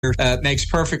makes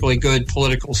perfectly good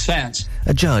political sense.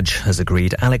 A judge has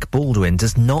agreed Alec Baldwin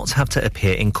does not have to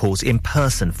appear in court in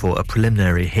person for a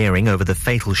preliminary hearing over the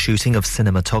fatal shooting of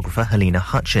cinematographer Helena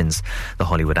Hutchins. The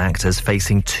Hollywood actor's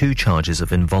facing 2 charges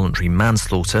of involuntary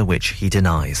manslaughter, which he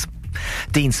denies.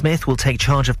 Dean Smith will take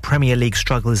charge of Premier League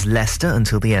strugglers Leicester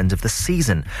until the end of the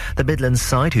season. The Midlands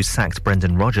side, who sacked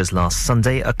Brendan Rodgers last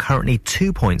Sunday, are currently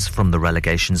 2 points from the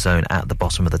relegation zone at the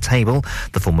bottom of the table.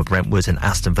 The former Brentwood and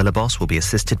Aston Villa boss will be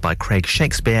assisted by Craig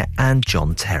Shakespeare and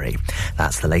John Terry.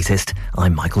 That's the latest.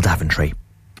 I'm Michael Daventry.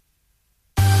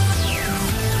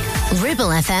 Ribble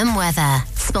FM weather,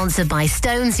 sponsored by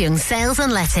Stones Young Sales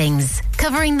and Lettings,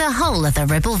 covering the whole of the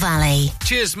Ribble Valley.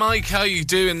 Cheers, Mike. How you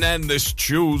doing then this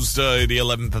Tuesday, the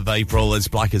 11th of April? It's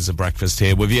Black as a Breakfast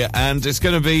here with you, and it's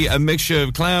going to be a mixture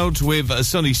of clouds with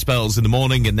sunny spells in the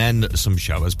morning and then some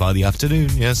showers by the afternoon.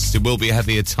 Yes, it will be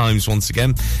heavy at times once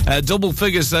again. Double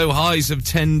figures, though, highs of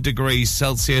 10 degrees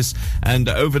Celsius, and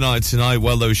overnight tonight,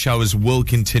 well, those showers will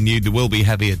continue. They will be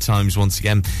heavy at times once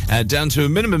again, down to a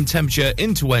minimum temperature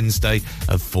into Wednesday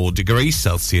of 4 degrees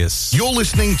Celsius. You're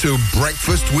listening to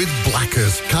Breakfast with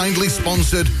Blackers, kindly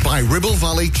sponsored by Ribble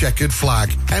Valley Checkered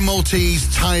Flag.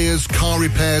 MOTs, tyres, car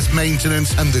repairs,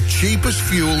 maintenance, and the cheapest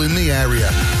fuel in the area.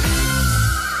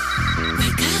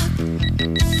 Wake up.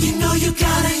 You know you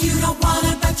gotta, you don't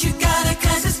wanna, but you gotta,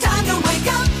 'cause it's time to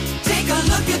wake up. Take a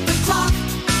look at the clock.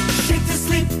 Shake the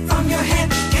sleep from your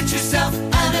head. Get yourself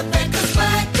out of bed, 'cause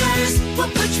Blackers will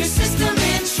put your system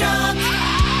in shock.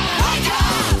 Wake up!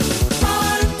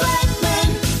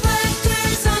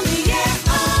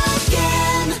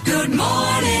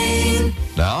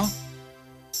 Now,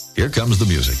 here comes the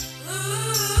music.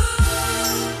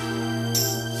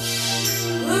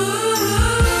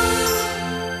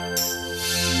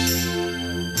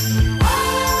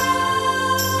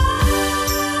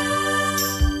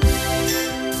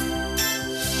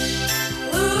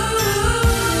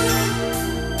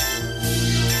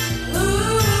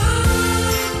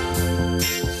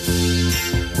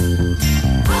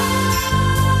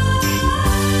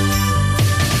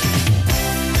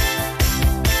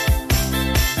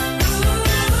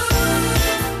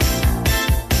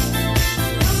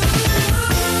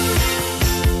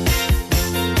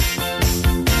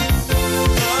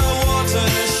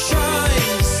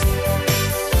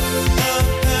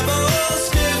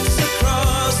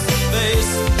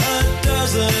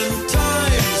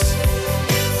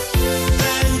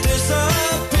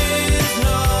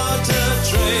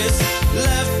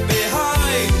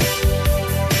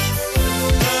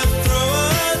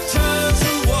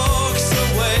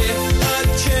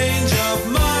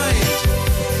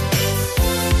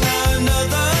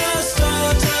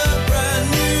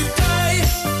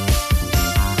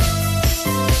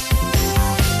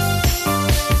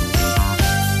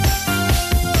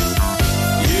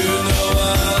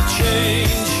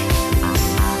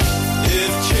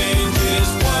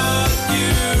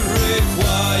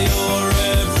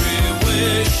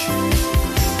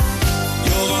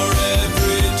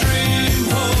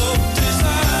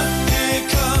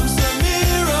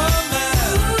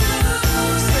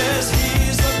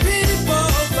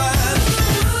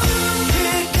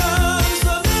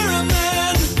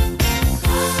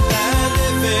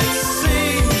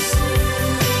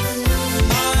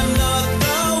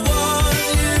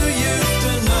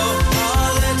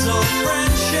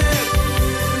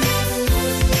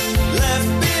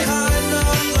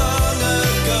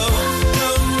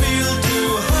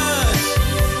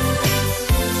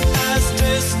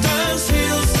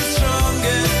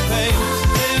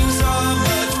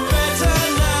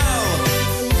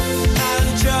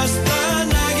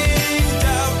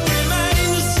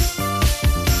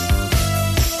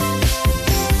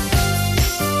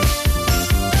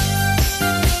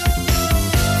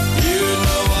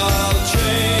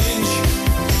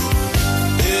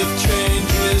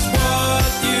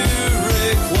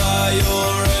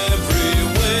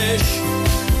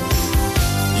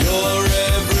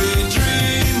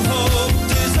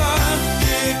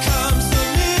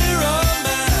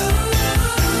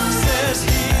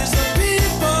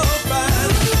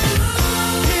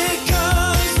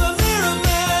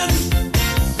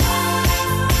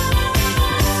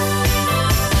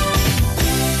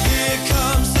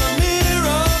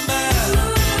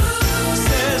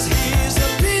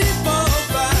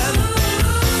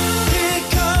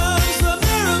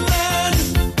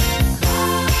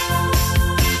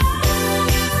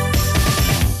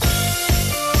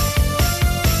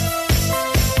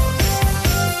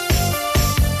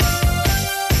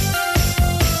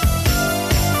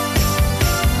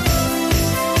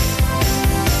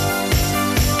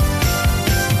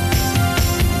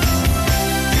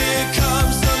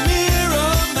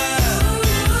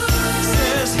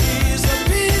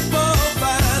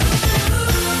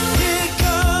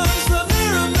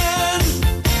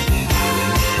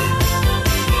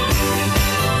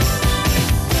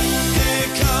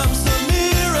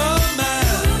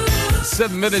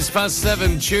 7 minutes past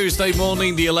 7, Tuesday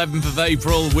morning, the 11th of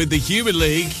April, with the Human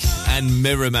League and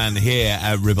Mirrorman here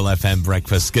at Ribble FM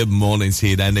Breakfast. Good morning to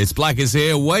you then. It's Blackers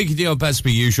here, waking you up as per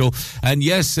usual. And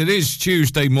yes, it is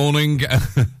Tuesday morning.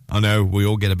 I know, we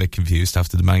all get a bit confused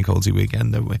after the Bank Holiday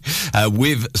weekend, don't we?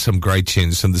 With some great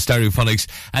tunes from the Stereophonics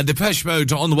and Depeche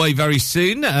Mode on the way very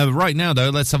soon. Right now,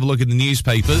 though, let's have a look at the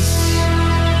newspapers.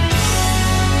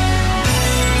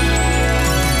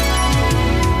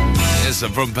 The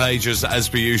front pages as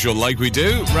per usual, like we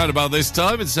do right about this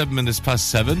time. It's 7 minutes past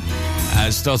 7.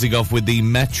 Starting off with the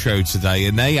Metro today,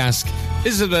 and they ask,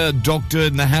 is it a doctor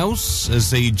in the house? As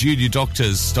the junior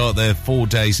doctors start their 4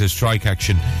 days of strike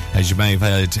action, as you may have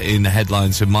heard in the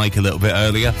headlines with Mike a little bit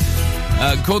earlier.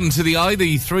 According to the Eye,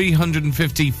 the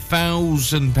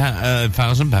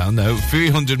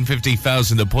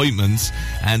 350,000 appointments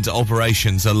and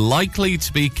operations are likely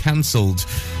to be cancelled,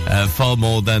 far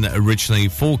more than originally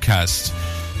forecast.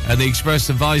 And the Express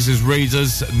advises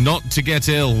readers not to get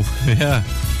ill. Yeah,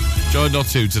 try not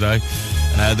to today.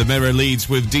 The Mirror leads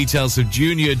with details of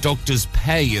junior doctors'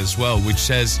 pay as well, which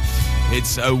says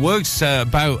it works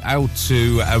out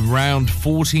to around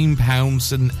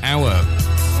 £14 an hour.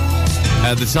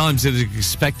 The Times is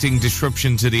expecting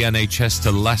disruption to the NHS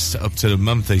to last up to a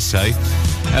month, they say.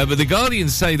 But the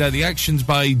Guardians say that the actions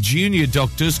by junior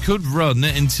doctors could run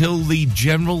until the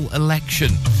general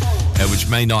election, which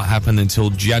may not happen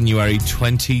until January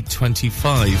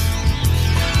 2025.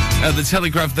 The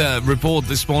Telegraph report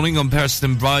this morning on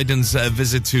President Biden's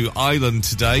visit to Ireland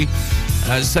today,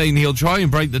 saying he'll try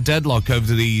and break the deadlock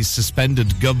over the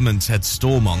suspended government at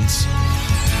Stormont.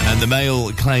 And the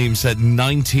Mail claims that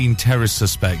 19 terror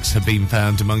suspects have been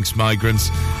found amongst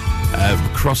migrants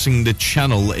crossing the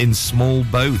channel in small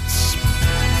boats.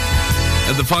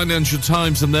 The Financial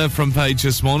Times on their front page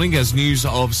this morning has news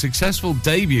of successful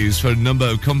debuts for a number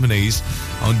of companies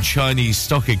on Chinese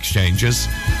stock exchanges.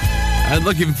 And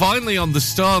looking finally on the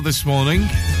Star this morning,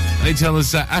 they tell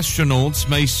us that astronauts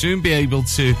may soon be able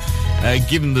to,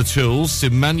 given the tools, to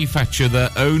manufacture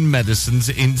their own medicines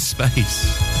in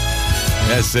space.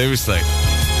 Yeah, seriously.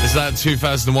 Is that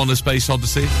 2001 A Space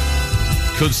Odyssey?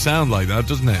 Could sound like that,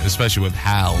 doesn't it? Especially with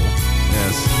Hal.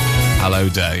 Yes. Hello,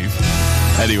 Dave.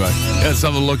 Anyway, let's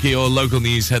have a look at your local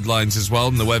news headlines as well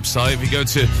on the website. If you go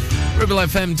to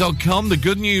ribblefm.com, the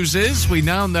good news is we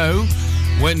now know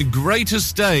when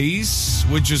Greatest Days,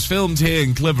 which was filmed here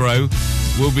in Clitheroe,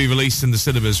 will be released in the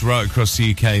cinemas right across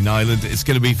the UK and Ireland. It's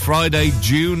going to be Friday,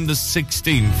 June the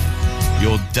 16th.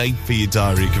 Your date for your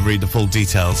diary. You can read the full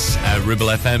details at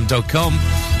ribblefm.com.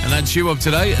 And that's you up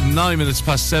today at 9 minutes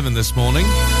past 7 this morning.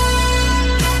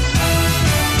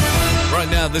 Right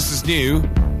now, this is new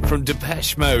from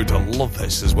Depeche Mode. I love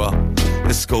this as well.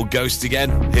 This is called Ghost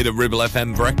Again. Here at Ribble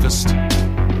FM Breakfast.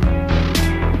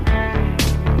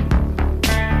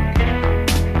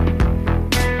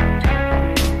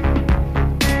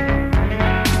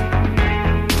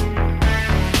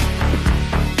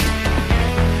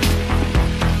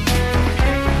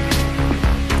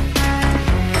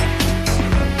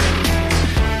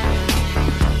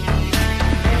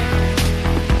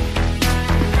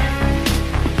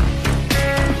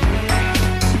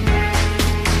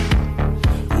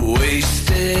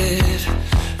 Wasted,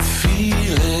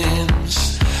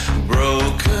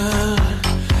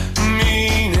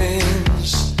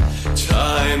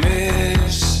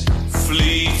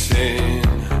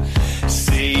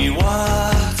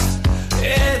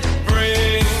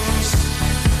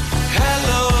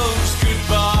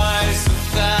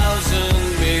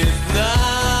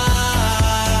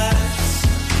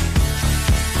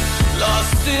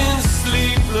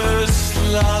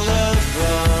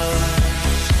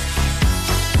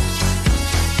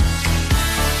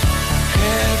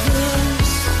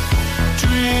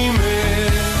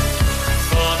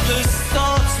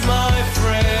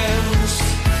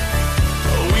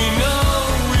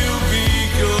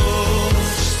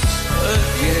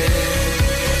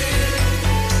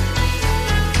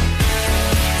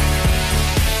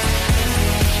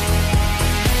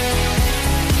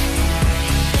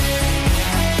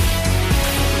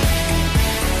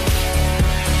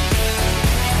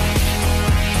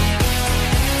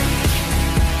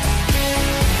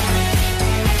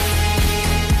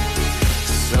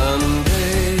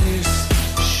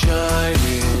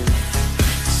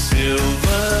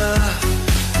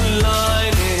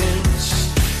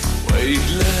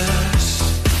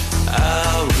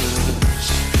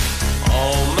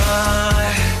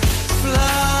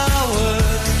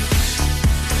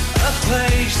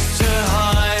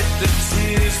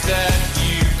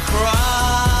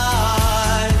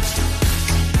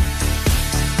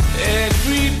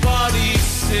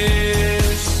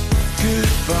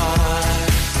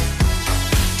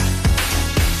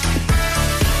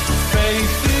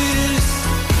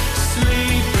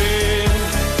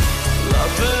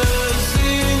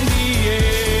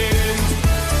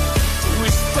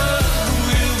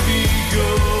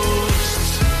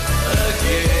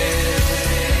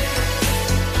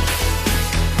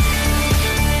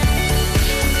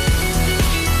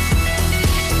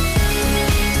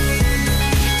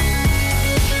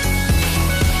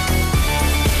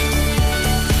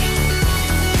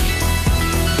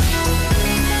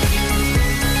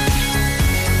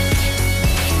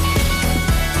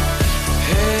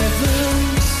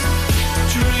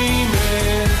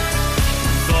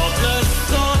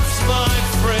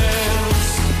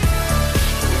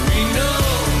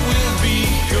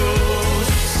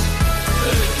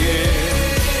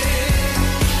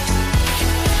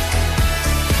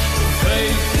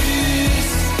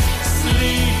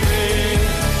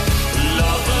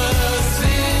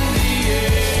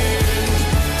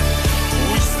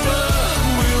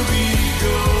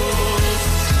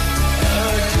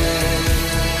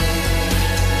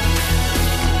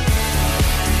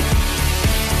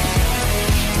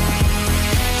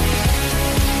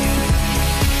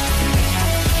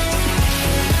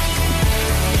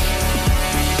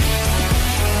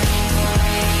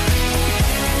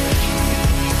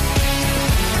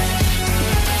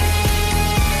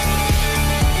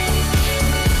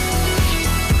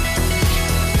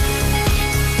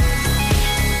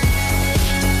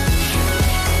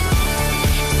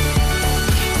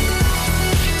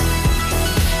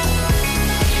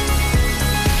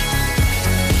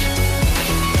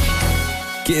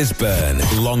 Gisburn,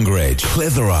 Longridge,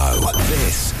 Clitheroe.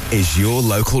 This is your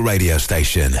local radio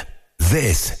station.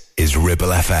 This is Ribble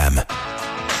FM.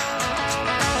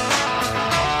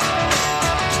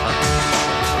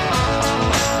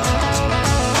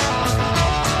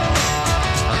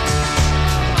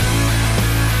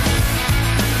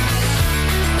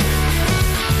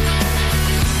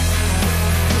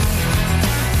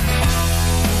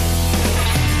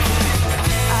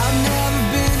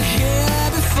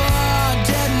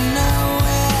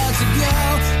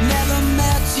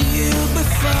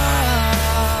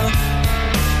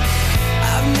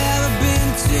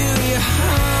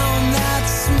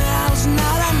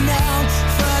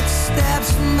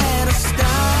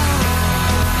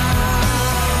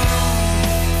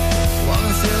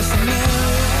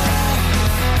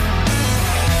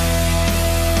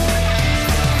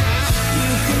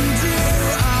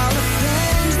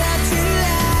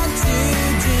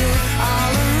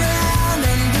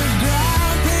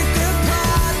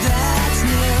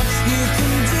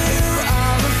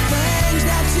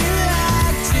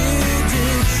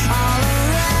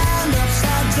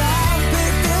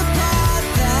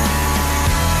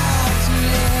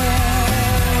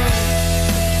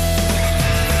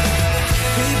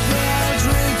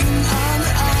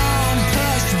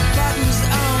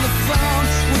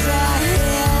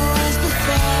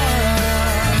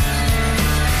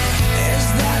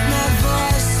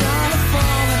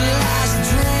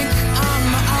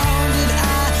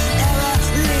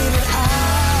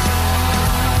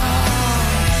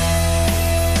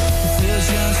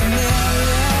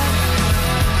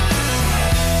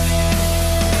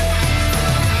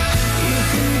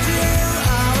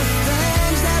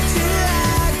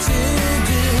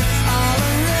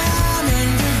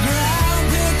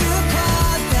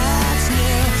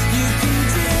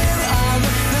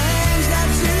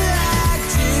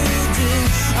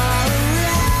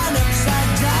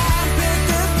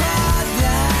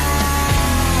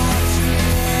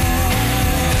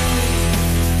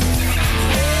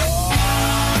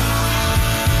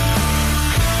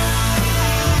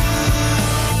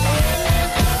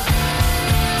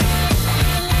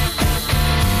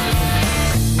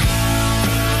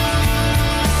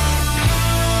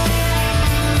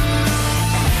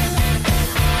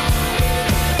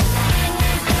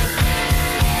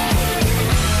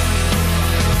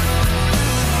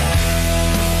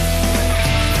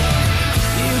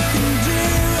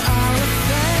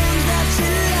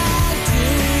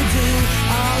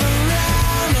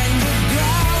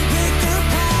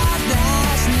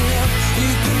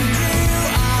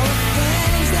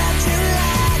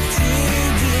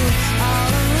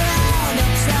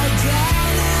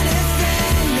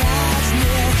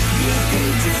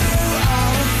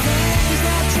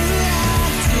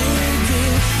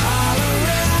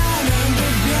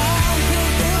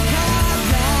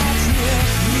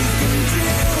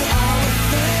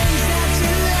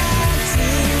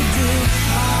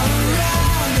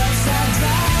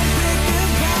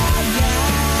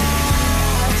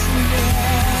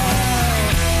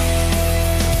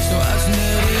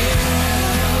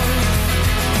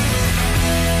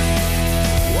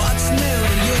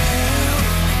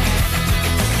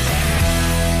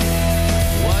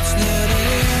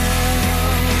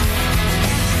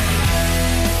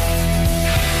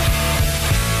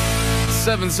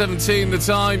 .17 the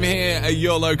time here at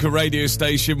your local radio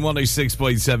station,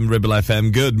 106.7 Ribble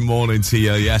FM. Good morning to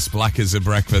you. Yes, Blackers at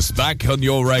breakfast. Back on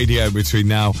your radio between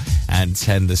now and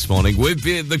 10 this morning with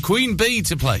the Queen Bee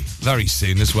to play very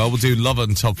soon as well. We'll do Love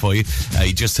on Top for you.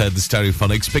 You just heard the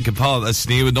Stereophonics, Pick Apart, that's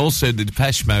new, and also the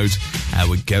Depeche Mode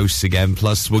with Ghosts again.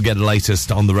 Plus, we'll get the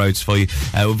latest on the roads for you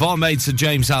with our mate Sir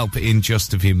James Alp in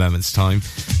just a few moments' time.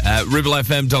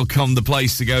 RibbleFM.com, the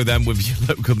place to go then with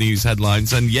your local news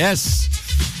headlines. And yes,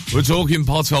 we're talking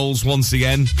potholes once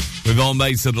again with our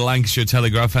mates at the Lancashire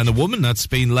Telegraph and a woman that's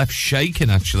been left shaken,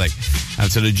 actually,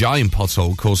 after the giant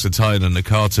pothole caused a tyre and the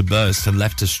car to burst and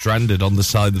left her stranded on the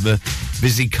side of a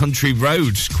busy country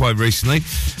road quite recently.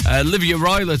 Olivia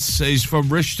Rylett is from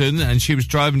Rishton and she was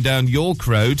driving down York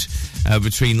Road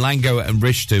between Lango and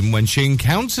Rishton when she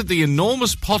encountered the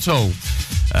enormous pothole,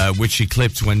 which she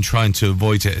clipped when trying to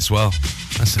avoid it as well.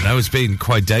 I said, it's been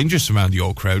quite dangerous around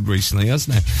York Road recently,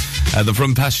 hasn't it? The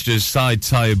front passenger's side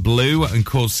tyre blew and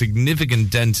caused significant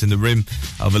dent in the rim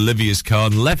of Olivia's car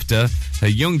and left her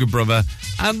younger brother,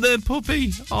 and their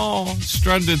puppy,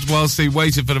 stranded whilst they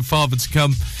waited for the father to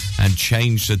come and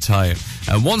change the tyre.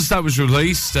 And once that was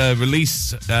replaced, Olivia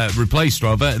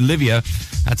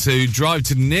had to drive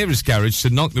to the nearest garage to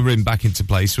knock the rim back into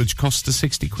place, which cost her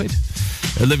 60 quid.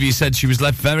 Olivia said she was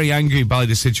left very angry by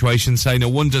the situation, saying, I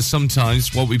wonder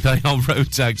sometimes what we pay our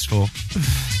road tax for.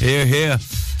 Hear, hear.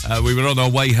 We were on our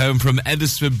way home from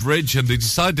Edisford Bridge and they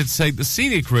decided to take the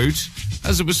scenic route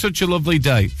as it was such a lovely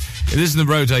day. It isn't a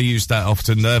road I use that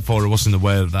often, therefore I wasn't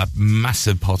aware of that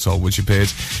massive pothole which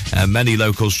appeared. Many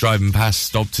locals driving past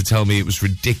stopped to tell me it was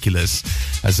ridiculous,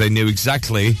 as they knew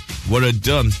exactly what had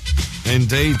done.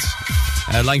 Indeed.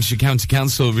 Lancashire County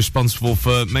Council responsible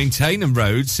for maintaining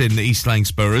roads in East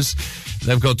Lancs boroughs.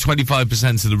 They've got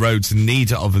 25% of the roads in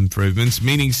need of improvements,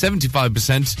 meaning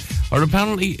 75% are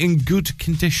apparently in good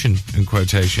condition, in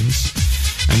quotations.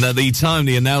 And at the time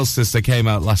the analysis that came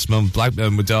out last month,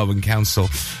 Blackburn with Darwen Council,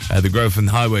 the Growth and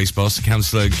Highways boss,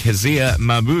 Councillor Kezia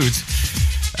Mahmood,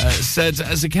 said,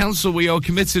 as a council we are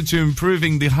committed to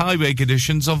improving the highway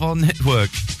conditions of our network.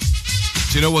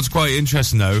 Do you know what's quite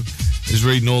interesting though? Is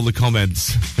reading all the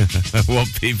comments, what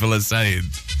people are saying.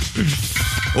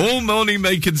 All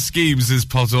money-making schemes is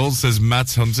potholes, says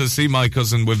Matt Hunter. See my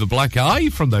cousin with a black eye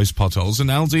from those potholes in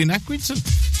Aldi and Accrington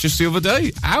just the other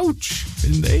day. Ouch,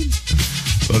 indeed.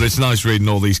 But it's nice reading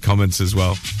all these comments as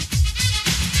well.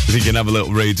 You can have a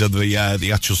little read of the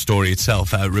actual story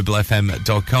itself at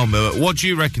ribblefm.com. What do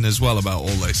you reckon as well about all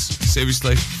this?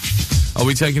 Seriously? Are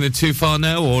we taking it too far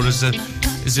now, or is it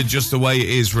just the way it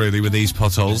is really with these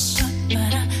potholes?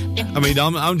 I mean,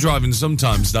 I'm driving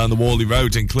sometimes down the Worley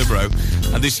Road in Clitheroe,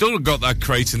 and they still got that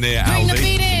crater near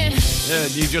Aldi. Yeah,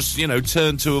 you just,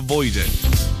 turn to avoid it,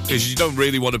 because you don't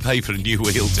really want to pay for a new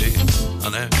wheel, do you? I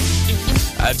know.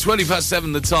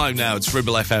 7:20 the time now. It's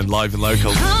Ribble FM, live and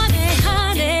local. Honey,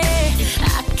 honey,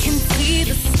 I can see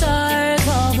the stars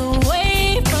all the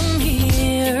way from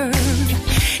here.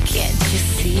 Can't you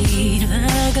see the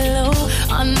glow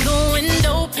on the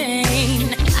window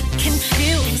pane? I can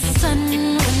feel the sun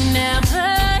whenever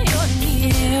you're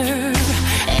near.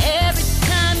 Every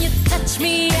time you touch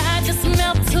me, I just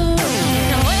melt away.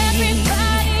 Now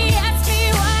everybody asks me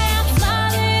why I'm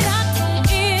smiling out from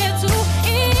ear to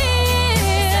ear,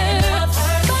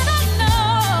 but I know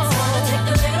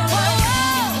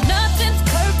nothing's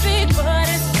perfect, but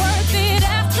it's worth it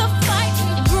after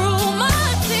fighting through my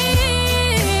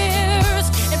tears.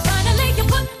 And finally you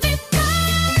put me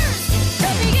first.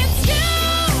 Baby, it's you.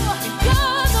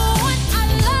 You're the one I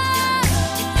love.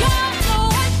 You're the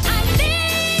one I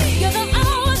need. You're the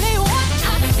only one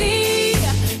I see.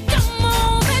 Come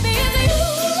on, baby, it's you.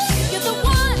 You're the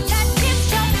one that can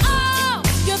show up.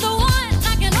 You're the one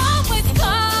I can always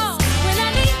call when I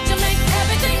need to make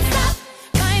everything stop.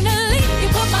 Finally, you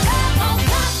put my love on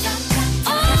top.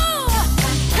 Oh,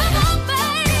 come on,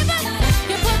 baby.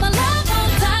 You put my love on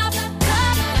top,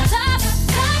 top, top,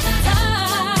 top, top.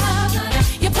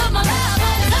 You put my love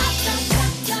on top.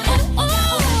 Oh,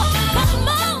 come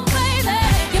on, baby.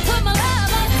 You put my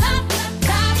love on top,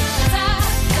 top, top,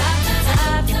 top,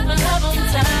 top. You put my love on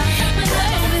top.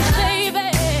 Baby,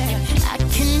 I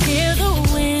can hear the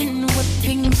wind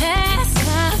whipping past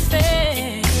my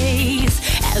face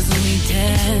as we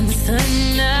dance the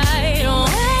night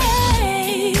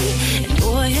away. And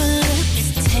boy, your lips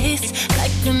taste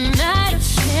like a night of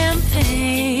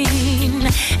champagne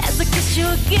as I kiss you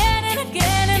again and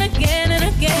again and again and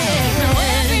again. Now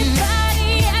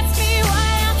everybody asks me why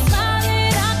I'm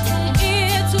smiling out from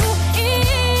ear to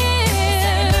ear,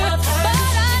 but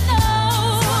I know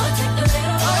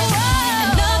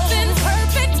nothing's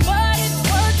perfect, but it's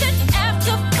worth it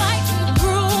after fighting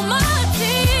through my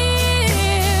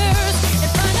tears.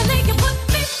 And finally you put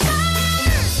me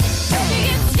first. Baby,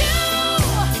 it's you.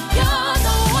 You're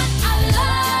the one I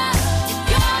love.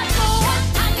 You're the one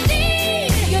I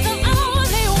need. You're the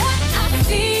only one I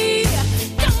see.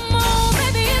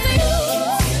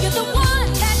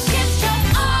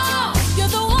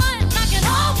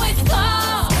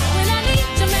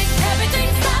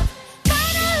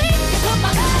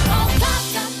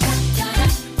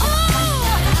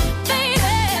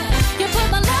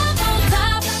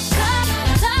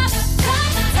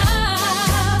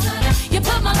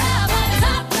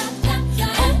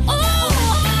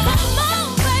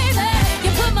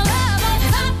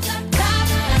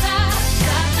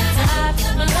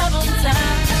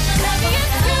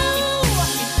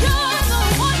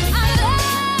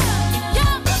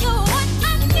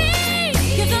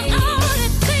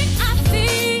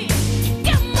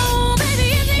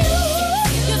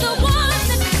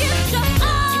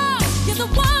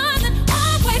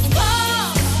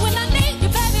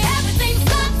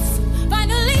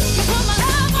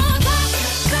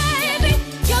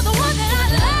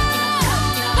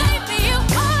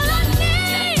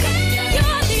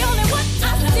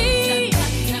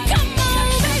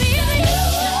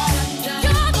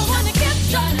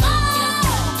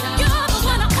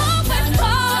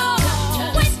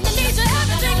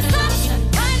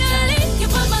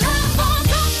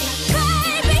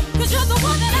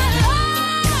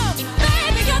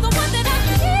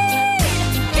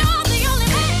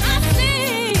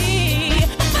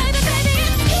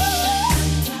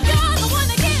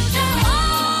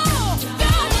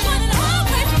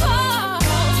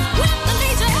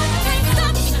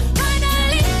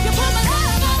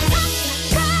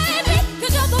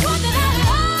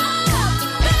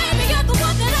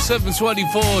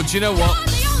 7:24. Do you know what?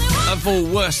 I thought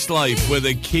Westlife were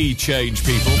the key change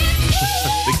people.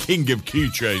 The king of key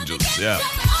changes, yeah.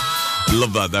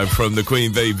 Love that, though, from the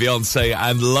Queen Bee, Beyonce,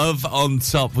 and Love on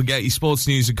Top. We'll get your sports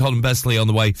news and Colin Bestley on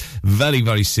the way very,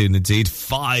 very soon indeed.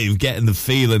 5, getting the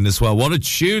feeling as well. What a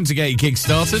tune to get you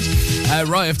kick-started.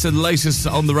 Right after the latest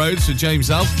on the roads with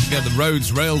James Alf. We'll get the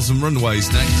roads, rails and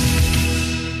runways next.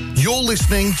 You're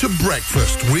listening to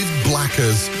Breakfast with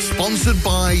Blackers, sponsored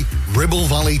by Ribble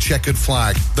Valley Checkered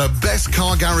Flag, the best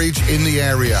car garage in the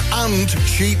area, and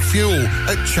cheap fuel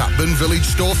at Chapman Village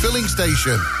Store Filling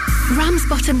Station.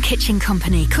 Ramsbottom Kitchen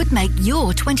Company could make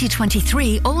your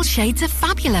 2023 all shades of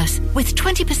fabulous with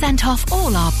 20% off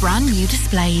all our brand new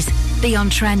displays. Be on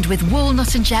trend with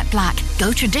walnut and jet black.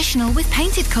 Go traditional with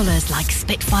painted colours like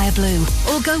Spitfire Blue.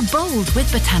 Or go bold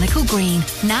with botanical green.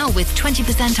 Now with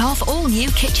 20% off all new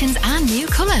kitchens and new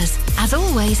colours. As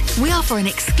always, we offer an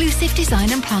exclusive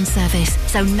design and plan service.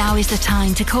 So now is the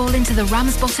time to call into the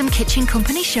Ramsbottom Kitchen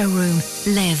Company showroom.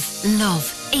 Live,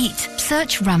 love, eat.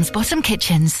 Search Ramsbottom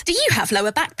Kitchens. Do you have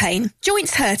lower back pain,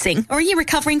 joints hurting, or are you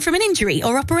recovering from an injury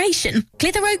or operation?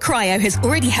 Clitheroe Cryo has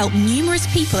already helped numerous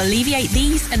people alleviate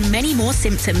these and many more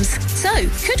symptoms. So,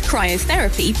 could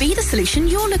cryotherapy be the solution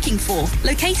you're looking for?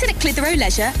 Located at Clitheroe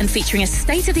Leisure and featuring a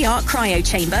state-of-the-art cryo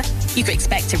chamber, you can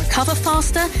expect to recover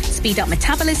faster, speed up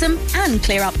metabolism, and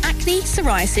clear up acne,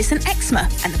 psoriasis, and eczema.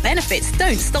 And the benefits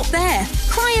don't stop there.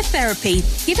 Cryotherapy.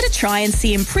 Give it a try and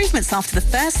see improvements after the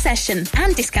first session,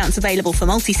 and discounts available for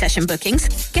multi-session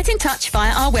bookings. Get in touch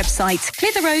via our website,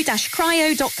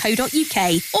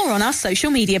 clitheroe-cryo.co.uk, or on our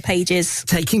social media pages.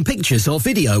 Taking pictures or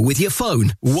video with your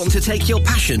phone? Want to take your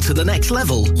passion to the next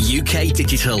level? UK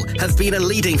Digital have been a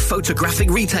leading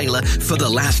photographic retailer for the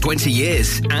last 20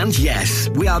 years. And yes,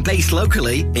 we are based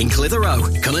locally in Clitheroe.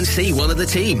 Come and see one of the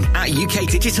team at UK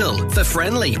Digital for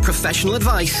friendly, professional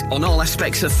advice on all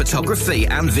aspects of photography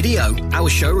and video. Our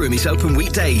showroom is open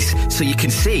weekdays, so you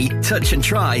can see, touch and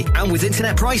try, and with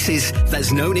internet prices,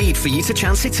 there's no need for you to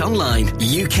chance it online.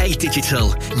 UK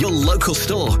Digital, your local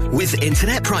store with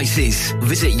internet prices.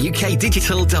 Visit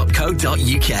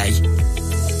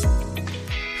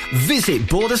ukdigital.co.uk. Visit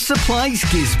Border Supplies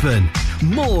Gisborne.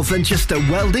 More than just a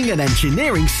welding and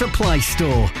engineering supply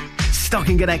store.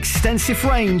 Stocking an extensive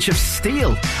range of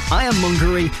steel,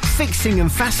 ironmongery, fixing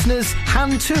and fasteners,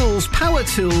 hand tools, power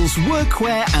tools,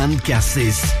 workwear and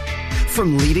gases.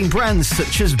 From leading brands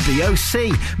such as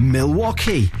BOC,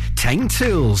 Milwaukee, Tang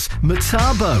Tools,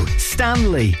 Metabo,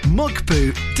 Stanley, Muck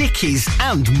Boot, Dickies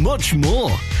and much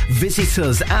more. Visit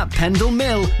us at Pendle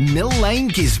Mill, Mill Lane,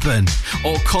 Gisborne,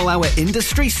 or call our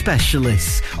industry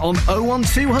specialists on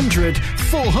 01200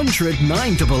 400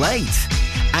 988.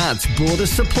 At Border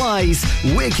Supplies,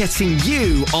 we're getting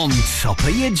you on top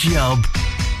of your job.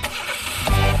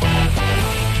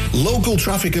 Local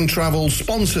Traffic and Travel,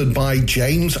 sponsored by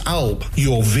James Alp,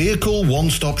 your vehicle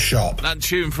one-stop shop. That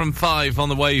tune from 5 on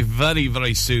the way very,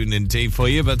 very soon indeed for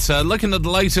you. But looking at the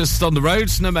latest on the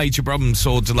roads, no major problems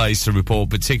or delays to report,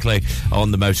 particularly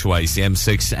on the motorways. The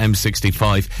M6,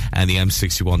 M65 and the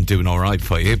M61 doing all right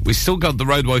for you. We've still got the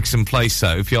roadworks in place,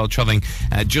 though. If you're travelling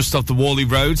just off the Worley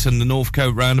Road and the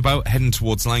Northcote roundabout, heading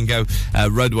towards Lango,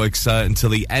 roadworks until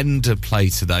the end of play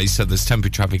today, so there's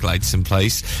temporary traffic lights in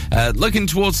place. Looking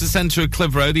towards the centre of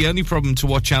Clitheroe, the only problem to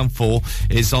watch out for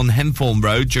is on Henform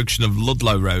Road, junction of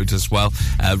Ludlow Road as well.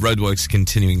 Roadworks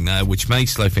continuing there, which may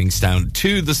slow things down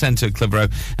to the centre of Clitheroe,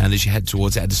 and as you head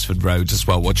towards Edisford Road as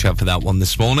well, watch out for that one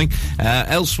this morning.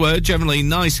 Elsewhere, generally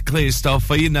nice, clear stuff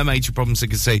for you. No major problems you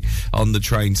can see on the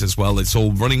trains as well. It's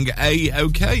all running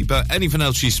A-OK, but anything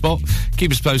else you spot, keep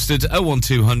us posted.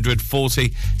 01200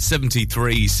 40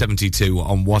 73 72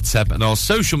 on WhatsApp, and our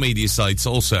social media sites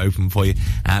also open for you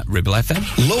at Ribble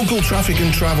FM. Local Traffic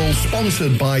and Travel,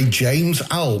 sponsored by James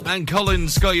Alp. And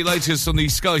Colin's got your latest on the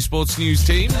Sky Sports News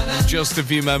team in just a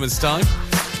few moments' time.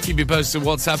 Keep you posted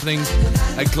what's happening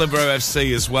at Clitheroe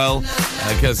FC as well.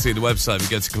 Courtesy of the website, we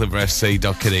go to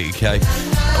clitheroefc.co.uk.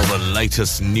 All the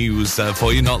latest news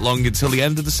for you, not long until the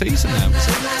end of the season now.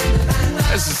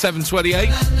 This is 7:28.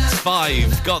 It's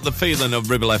 5. Got the feeling of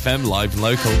Ribble FM, live and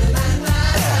local.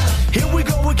 Here we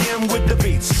go again with the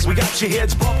beats. We got your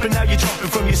heads bumping, now you're jumping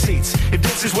from your seats. If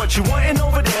this is what you wantin'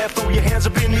 over there, throw your hands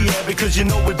up in the air, because you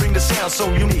know we bring the sound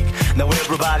so unique. Now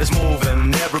everybody's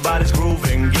moving, everybody's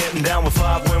grooving, getting down with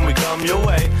 5 when we come your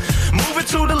way. Move it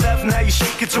to the left, now you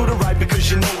shake it to the right,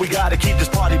 because you know we gotta keep this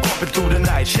party bumping through the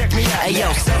night. Check me out. Hey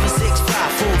yo,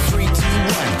 765 4 3 2 1.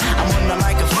 I'm on the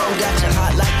microphone, got you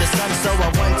hot like the sun, so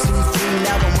I 1 2 3.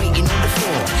 Now I'm waiting on the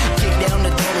floor. Kick down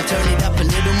the door and turn it up a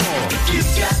little more. If you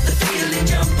got the feeling,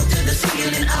 jump up to the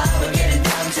ceiling. We're getting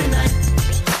down tonight.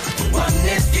 1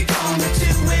 if you're gonna,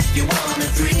 2 if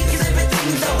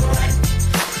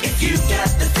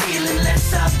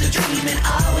stop the dreaming.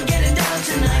 Oh, we're getting down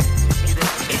tonight.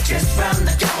 It's just round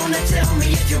the corner. Tell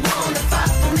me if you wanna fight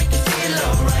for, make you feel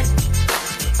alright.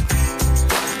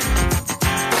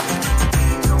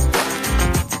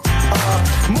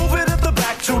 Move it at the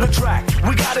back to the track.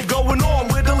 We got it going on.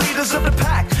 We're the leaders of the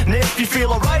pack. Now if you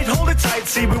feel alright, hold it tight.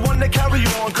 See, we want to carry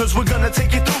on, cause we're gonna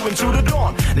take you through into the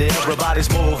dawn. Now everybody's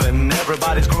moving,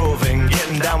 everybody's grooving.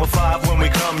 Getting down with 5 when we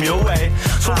come your way.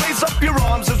 So raise up your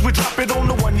arms as we drop it on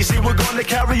the one. You see, we're gonna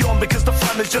carry on because the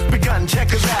fun has just begun.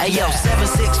 Check us out. Hey yo, 7,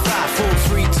 6, 5, 4,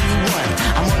 3, 2, 1.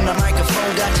 I'm on the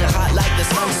microphone, got you hot like the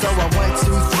sun. So I 1,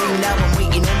 2, 3, now I'm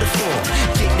waiting on the 4.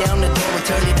 Kick down the door and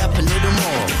turn it up a little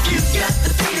more. If you got the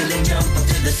feeling, jump up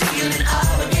to the ceiling.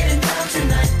 Oh, we're getting down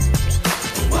tonight.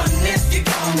 1 if you're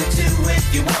gonna, 2 if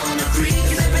you wanna, 3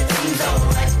 cause everything's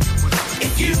alright.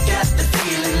 If you got the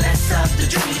feeling, let's stop the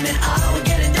dreaming. Oh, we're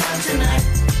getting down tonight.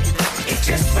 It's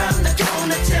just round the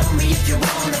corner. Tell me if you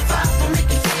wanna fight for, make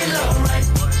you feel alright.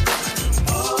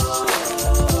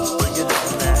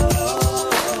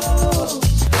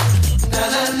 Na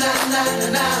na na na na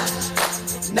na.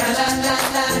 Na na na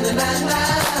na na na na.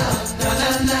 Na na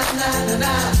na na na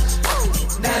na.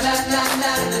 Na na na na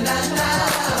na na na.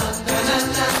 Na na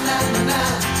na na na na.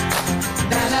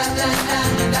 Na na na na na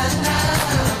na na.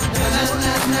 Na na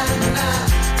na na na na.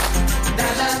 Na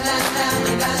na na na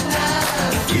na na.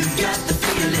 You got the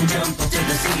feeling, jump up to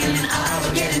the ceiling. Oh,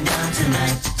 we're getting down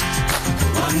tonight.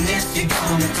 1 if you're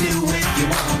gonna, 2 if you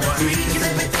wanna, 3 cause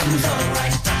everything's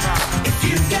alright. If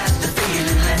you got the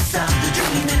feeling, let's stop the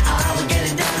dreaming. Oh, we're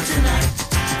getting down tonight.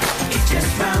 It's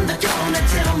just round the corner.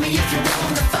 Tell me if you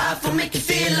wanna fight for, make you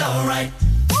feel alright.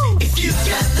 If you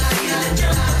got the feeling,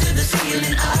 jump up to the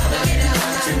ceiling. Oh, we're getting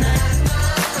down tonight.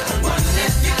 1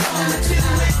 if you're gonna, 2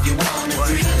 if you wanna,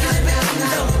 3 cause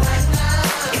everything's alright.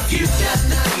 If you got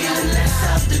the feeling, let's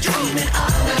stop the dreaming. Oh,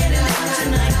 we're getting down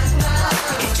tonight.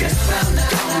 It's just round the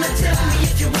corner. Tell me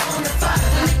if you wanna fight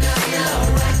for, make you feel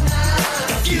alright.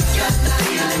 If you got the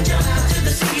feeling, jump up to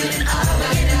the ceiling. Oh,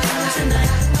 we're getting down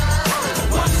tonight.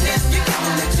 1 if you're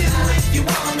gonna, 2 if you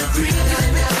wanna, 3 cause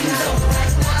everything's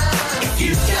alright. If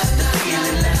you got the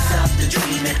feeling, let's stop the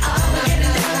dreaming. Oh, we're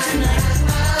getting down tonight.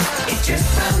 It's just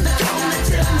round the corner.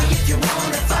 Tell me if you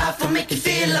wanna fight for, make you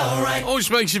feel alright. Always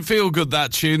makes you feel good,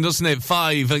 that tune, doesn't it?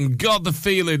 5 and got the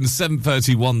feeling.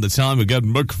 7:31 the time. Again,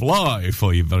 McFly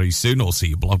for you very soon. Also,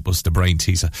 your blockbuster brain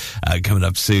teaser coming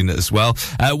up soon as well.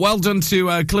 Well done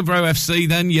to Clitheroe FC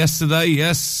then yesterday.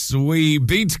 Yes, we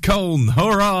beat Colne.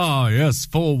 Hurrah! Yes,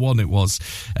 4-1 it was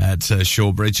at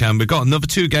Shawbridge. And we've got another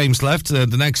 2 games left. The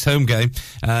next home game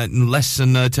in less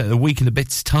than a week and a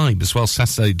bit's time as well.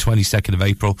 Saturday, 22nd of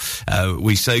April.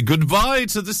 We say goodbye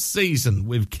to the season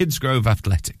with Kidsgrove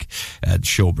Athletic at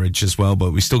Shawbridge as well,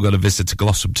 but we still got a visit to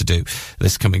Glossop to do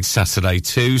this coming Saturday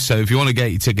too. So if you want to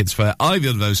get your tickets for either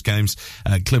of those games,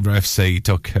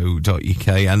 clitheroefc.co.uk.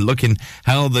 And looking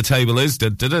how the table is,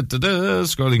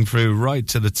 scrolling through right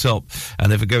to the top.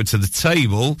 And if we go to the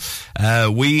table,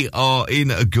 we are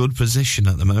in a good position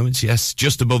at the moment. Yes,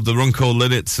 just above the Runcorn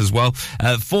Linnets as well.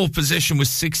 4th position with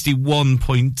 61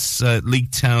 points.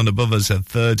 League Town above us at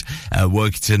 3rd.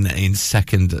 Workington in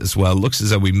 2nd as well. Looks as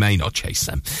though we may not chase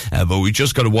them. But we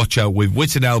just got to watch out with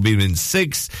Whitton Albion in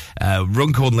 6th,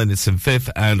 Runcorn Linnets in 5th,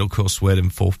 and of course we're in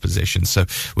 4th position. So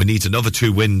we need another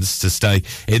 2 wins to stay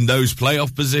in those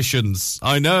playoff positions.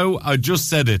 I know, I just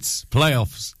said it.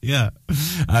 Playoffs, yeah.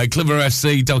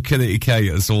 clitheroefc.co.uk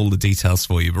has all the details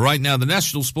for you. But right now, the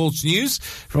national sports news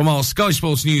from our Sky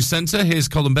Sports News Centre. Here's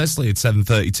Colin Besley at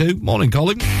 7:32. Morning,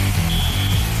 Colin.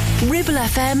 Ribble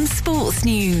FM Sports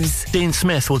News. Dean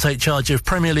Smith will take charge of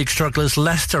Premier League strugglers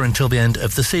Leicester until the end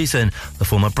of the season. The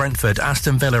former Brentford,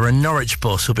 Aston Villa and Norwich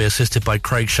boss will be assisted by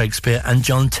Craig Shakespeare and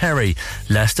John Terry.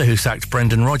 Leicester, who sacked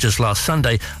Brendan Rodgers last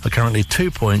Sunday, are currently 2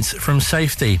 points from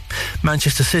safety.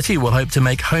 Manchester City will hope to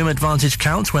make home advantage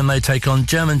count when they take on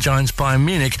German giants Bayern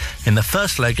Munich in the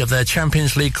first leg of their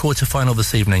Champions League quarter-final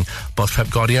this evening. Boss Pep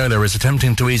Guardiola is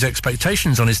attempting to ease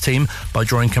expectations on his team by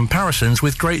drawing comparisons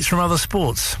with greats from other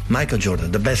sports. Michael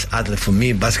Jordan, the best athlete for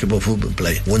me, basketball, football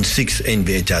player, won 6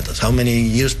 NBA titles. How many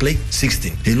years play?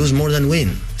 16. He lose more than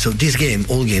win. So this game,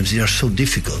 all games, they are so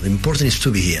difficult. The important is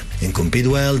to be here and compete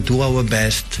well, do our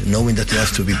best, knowing that we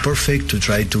have to be perfect to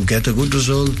try to get a good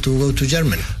result to go to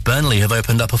Germany. Burnley have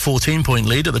opened up a 14-point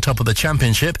lead at the top of the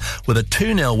Championship with a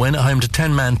 2-0 win at home to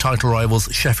 10-man title rivals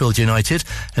Sheffield United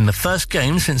in the first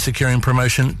game since securing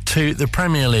promotion to the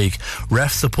Premier League.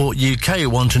 Ref Support UK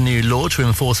want a new law to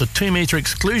enforce a 2-metre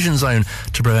exclusion zone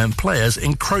to prevent players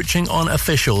encroaching on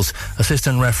officials.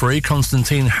 Assistant referee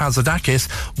Konstantin Hazardakis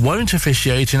won't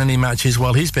officiate participate in any matches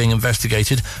while he's being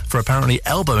investigated for apparently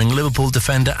elbowing Liverpool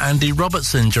defender Andy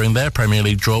Robertson during their Premier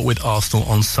League draw with Arsenal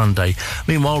on Sunday.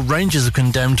 Meanwhile, Rangers have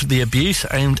condemned the abuse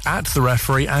aimed at the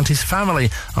referee and his family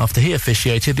after he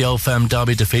officiated the Old Firm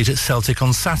derby defeat at Celtic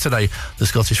on Saturday. The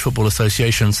Scottish Football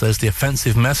Association says the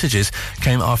offensive messages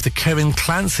came after Kevin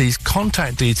Clancy's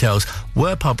contact details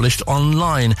were published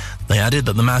online. They added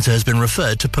that the matter has been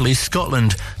referred to Police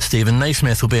Scotland. Stephen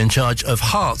Naismith will be in charge of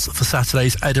Hearts for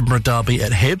Saturday's Edinburgh derby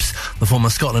at Hibs. The former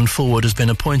Scotland forward has been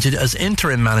appointed as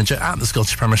interim manager at the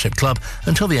Scottish Premiership club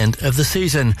until the end of the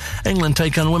season. England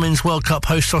take on Women's World Cup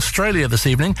host Australia this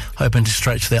evening, hoping to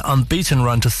stretch their unbeaten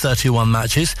run to 31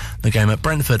 matches. The game at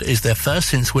Brentford is their first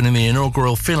since winning the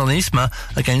inaugural Finalisma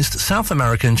against South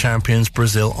American champions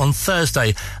Brazil on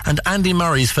Thursday. And Andy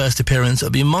Murray's first appearance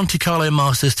at the Monte Carlo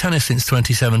Masters tennis since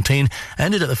 2017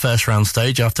 ended at the first round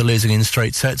stage after losing in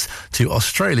straight sets to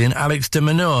Australian Alex de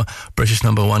Minaur. British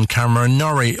number one Cameron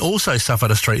Norrie also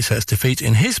suffered a straight sets defeat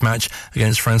in his match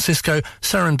against Francisco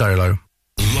Cerundolo.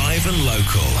 Live and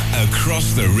local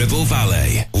across the Ribble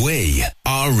Valley. We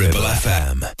are Ribble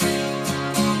FM.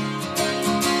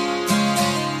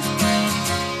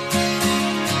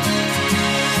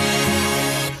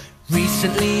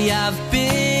 Recently I've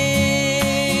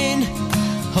been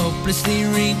hopelessly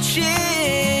reaching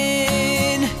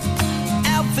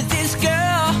out for this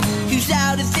girl who's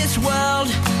out of this world,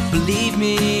 believe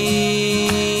me.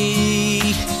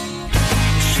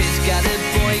 She's got a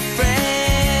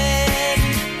boyfriend,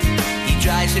 he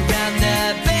drives around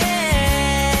the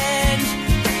bend,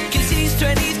 'cause he's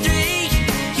 23,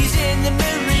 he's in the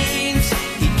Marines,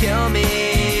 he'd kill me.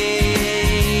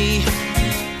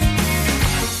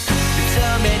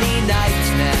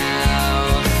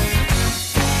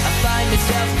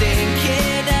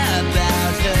 Thinking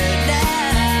about her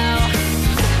now,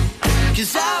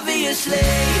 'cause obviously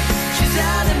she's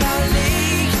out of my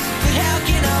league, but how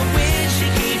can I win? She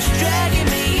keeps dragging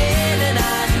me in, and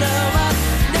I know I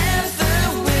never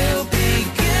will be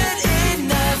good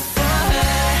enough for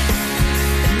her.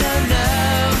 No, no,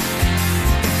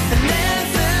 I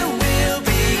never will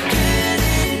be good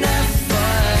enough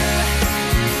for her.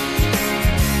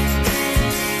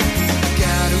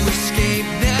 Gotta escape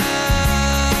now.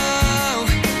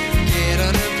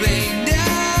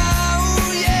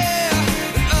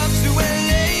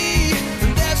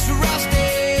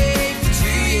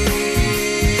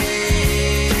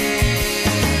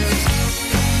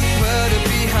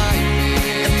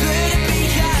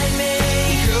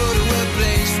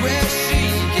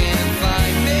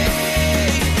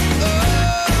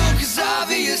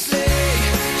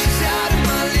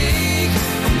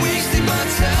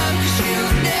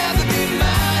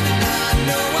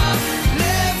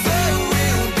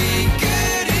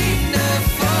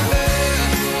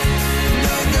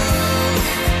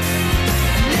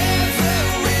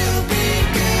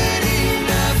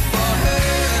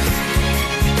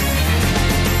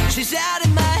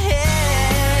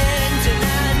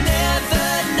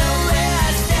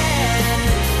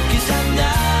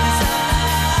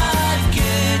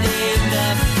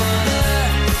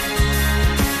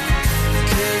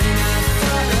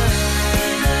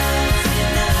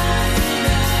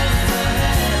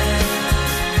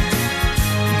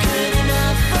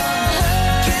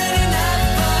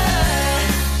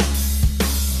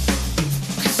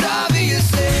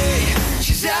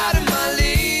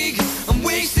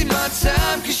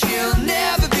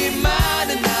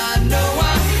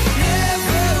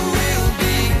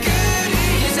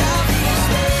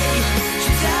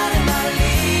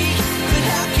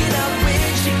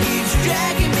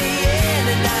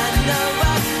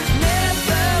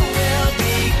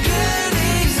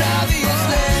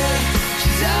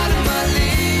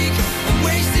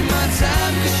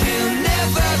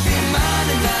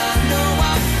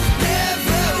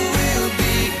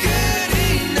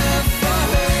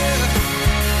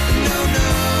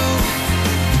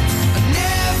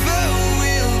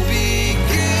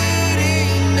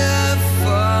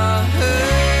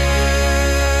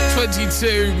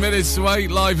 Minutes to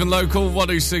 8, live and local,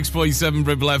 106.7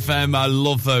 Ribble FM. I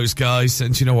love those guys.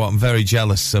 And you know what? I'm very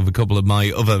jealous of a couple of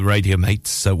my other radio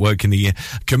mates that work in the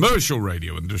commercial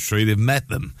radio industry. They've met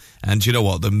them. And you know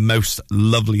what? The most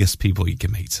loveliest people you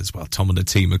can meet as well. Tom and the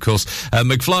team, of course.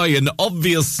 McFly, and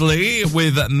obviously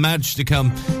with Madge to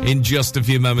come in just a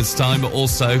few moments' time. But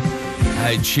also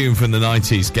a tune from the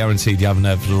 90s, guaranteed you haven't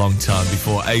heard for a long time,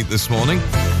 before 8 this morning.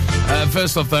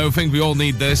 First off, though, I think we all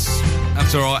need this.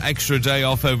 After our extra day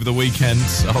off over the weekend,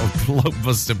 our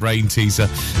blockbuster brain teaser,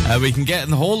 we can get in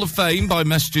the Hall of Fame by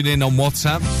messaging in on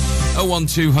WhatsApp.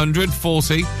 01200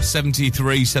 40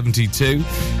 73 72.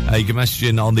 You can message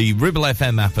in on the Ribble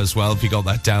FM app as well if you got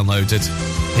that downloaded.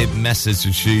 Hit message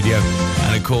in studio.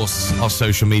 And of course, our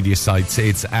social media sites,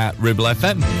 it's at Ribble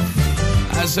FM.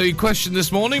 So your question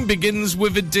this morning begins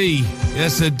with a D.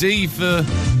 Yes, a D for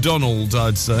Donald,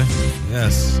 I'd say.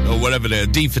 Yes, or whatever it is.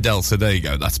 D for Delta. There you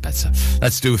go. That's better.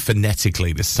 Let's do it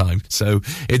phonetically this time. So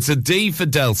it's a D for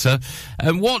Delta.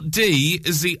 And what D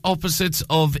is the opposite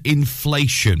of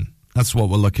inflation? That's what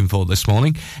we're looking for this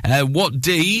morning. What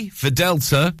D for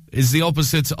Delta is the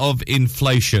opposite of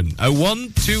inflation?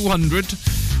 01200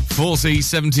 40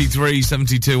 73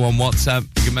 72 on WhatsApp.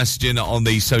 You can message in on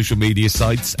the social media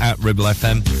sites at Ribble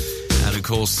FM. And of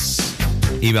course,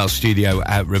 email studio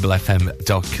at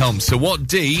ribblefm.com. So what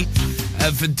D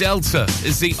for Delta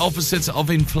is the opposite of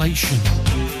inflation?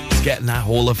 It's getting that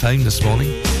Hall of Fame this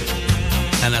morning.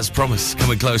 And as promised,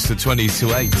 coming close to 20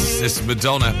 to 8, this is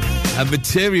Madonna and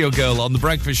Material Girl on The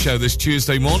Breakfast Show this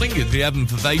Tuesday morning, the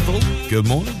 11th of April. Good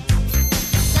morning.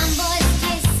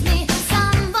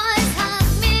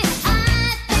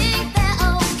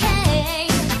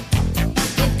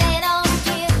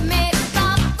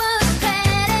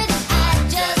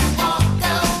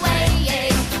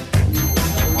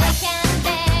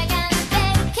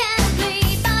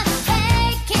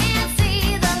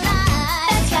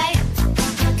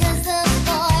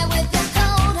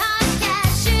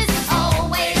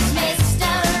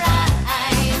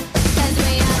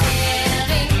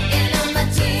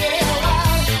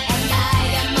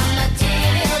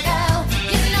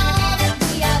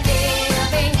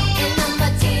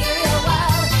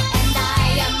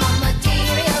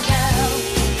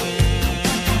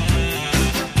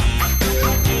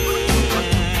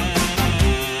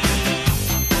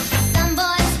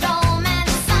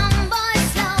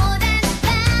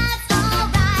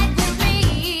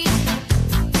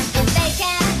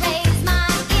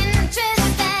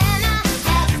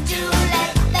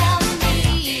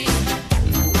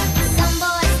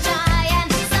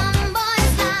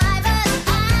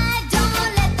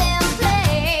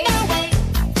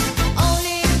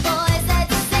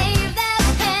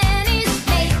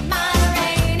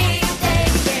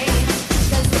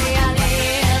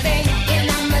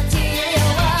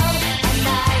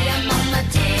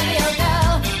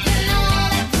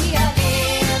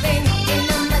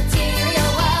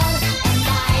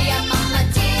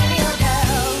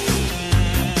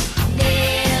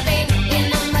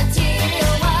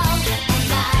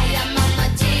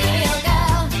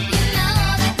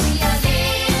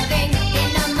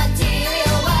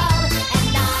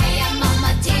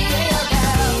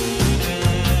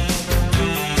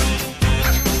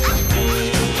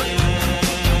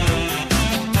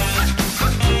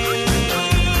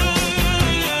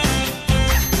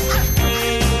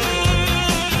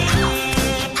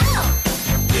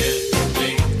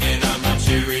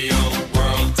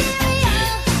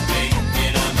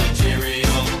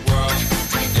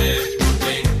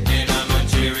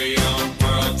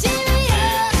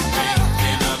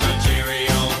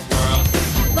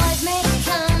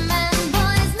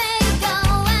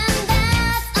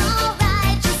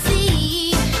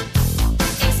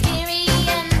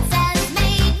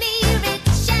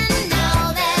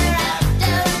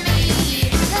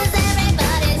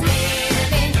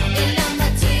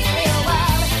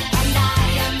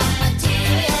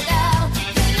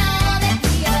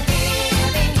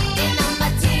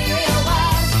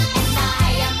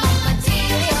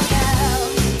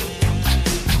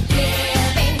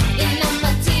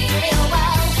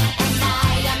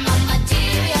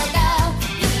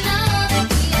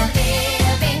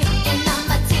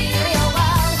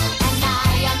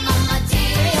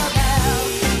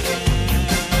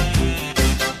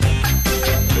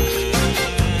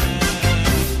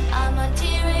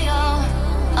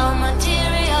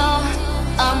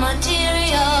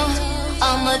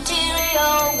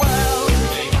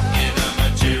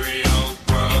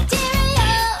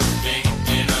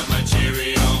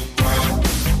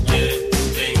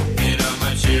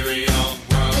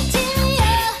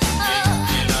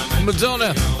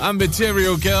 Madonna and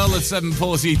Material Girl at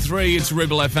 7:43. It's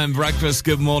Ribble FM Breakfast.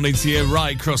 Good morning to you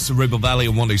right across the Ribble Valley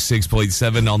on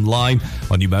 106.7, online,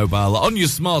 on your mobile, on your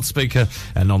smart speaker,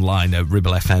 and online at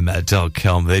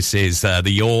ribblefm.com. This is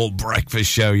the All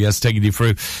Breakfast Show. Yes, taking you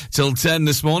through till 10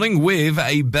 this morning with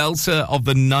a belter of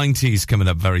the 90s coming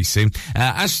up very soon.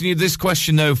 Asking you this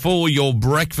question, though, for your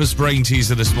breakfast brain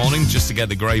teaser this morning, just to get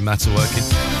the grey matter working.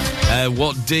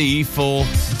 What D for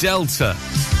Delta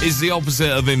is the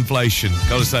opposite of inflation?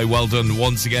 Got to say well done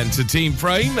once again to Team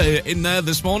Frame in there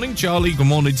this morning. Charlie, good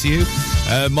morning to you.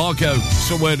 Marco,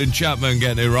 somewhere in Chapman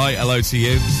getting it right. Hello to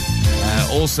you.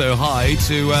 Also, hi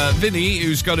to Vinny,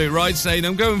 who's got it right, saying,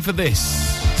 I'm going for this.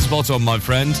 Spot on, my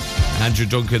friend. Andrew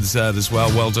Duncan's there as well.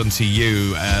 Well done to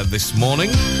you this morning.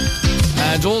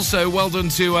 And also, well done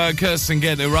to Kirsten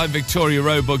getting it right. Victoria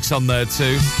Roebuck's on there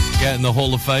too, getting the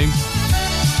Hall of Fame.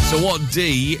 So what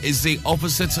D is the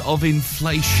opposite of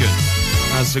inflation?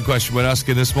 That's the question we're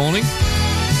asking this morning.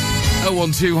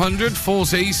 01200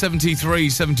 40 73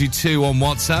 72 on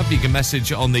WhatsApp. You can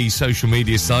message on the social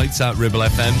media sites at Ribble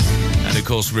FM. And of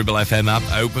course, Ribble FM app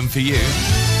open for you.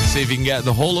 See if you can get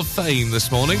the Hall of Fame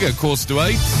this morning at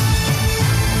 7:45.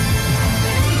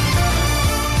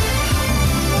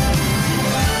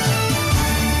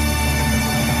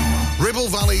 Ribble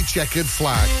Valley Checkered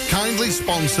Flag kindly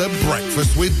sponsor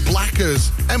Breakfast with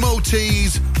Blackers.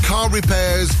 MOTs, car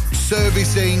repairs,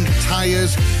 servicing,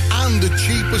 tyres, and the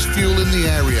cheapest fuel in the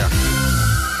area.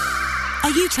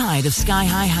 Are you tired of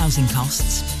sky-high housing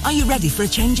costs? Are you ready for a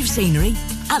change of scenery?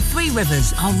 At Three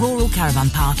Rivers, our rural caravan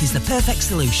park is the perfect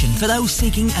solution for those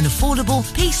seeking an affordable,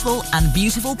 peaceful and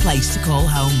beautiful place to call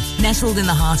home. Nestled in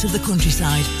the heart of the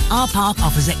countryside, our park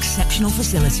offers exceptional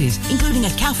facilities, including a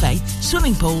cafe,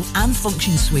 swimming pool and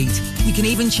function suite. You can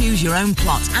even choose your own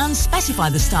plot and specify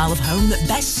the style of home that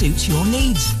best suits your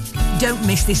needs. Don't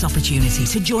miss this opportunity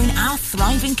to join our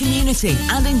thriving community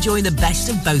and enjoy the best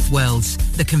of both worlds.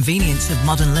 The convenience of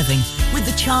modern living with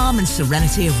the charm and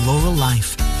serenity of rural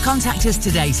life. Contact us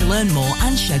today to learn more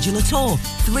and schedule a tour.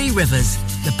 Three Rivers,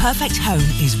 the perfect home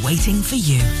is waiting for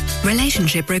you.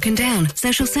 Relationship broken down,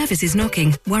 social services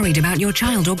knocking, worried about your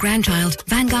child or grandchild.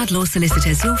 Vanguard Law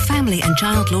Solicitors, your family and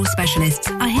child law specialists,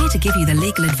 are here to give you the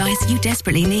legal advice you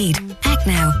desperately need. Act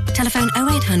now. Telephone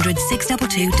 0800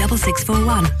 622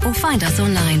 6641 or find us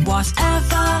online.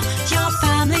 Whatever your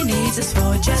family needs us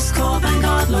for, just call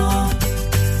Vanguard Law.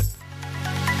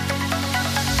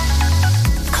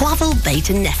 Clavel Bait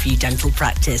 & Nephew Dental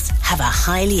Practice have a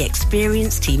highly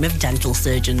experienced team of dental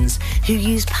surgeons who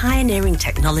use pioneering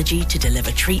technology to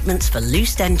deliver treatments for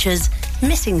loose dentures,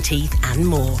 missing teeth and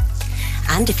more.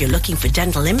 And if you're looking for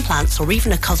dental implants or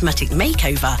even a cosmetic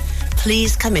makeover,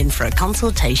 please come in for a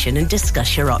consultation and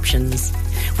discuss your options.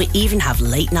 We even have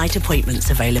late night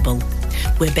appointments available.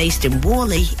 We're based in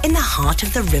Worley in the heart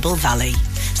of the Ribble Valley.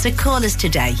 So call us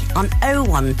today on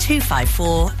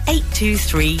 01254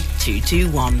 823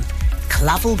 221.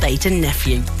 Clavel Bait &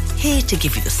 Nephew, here to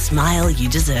give you the smile you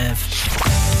deserve.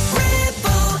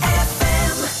 Ribble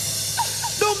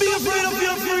FM. Don't be afraid of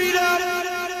your freedom.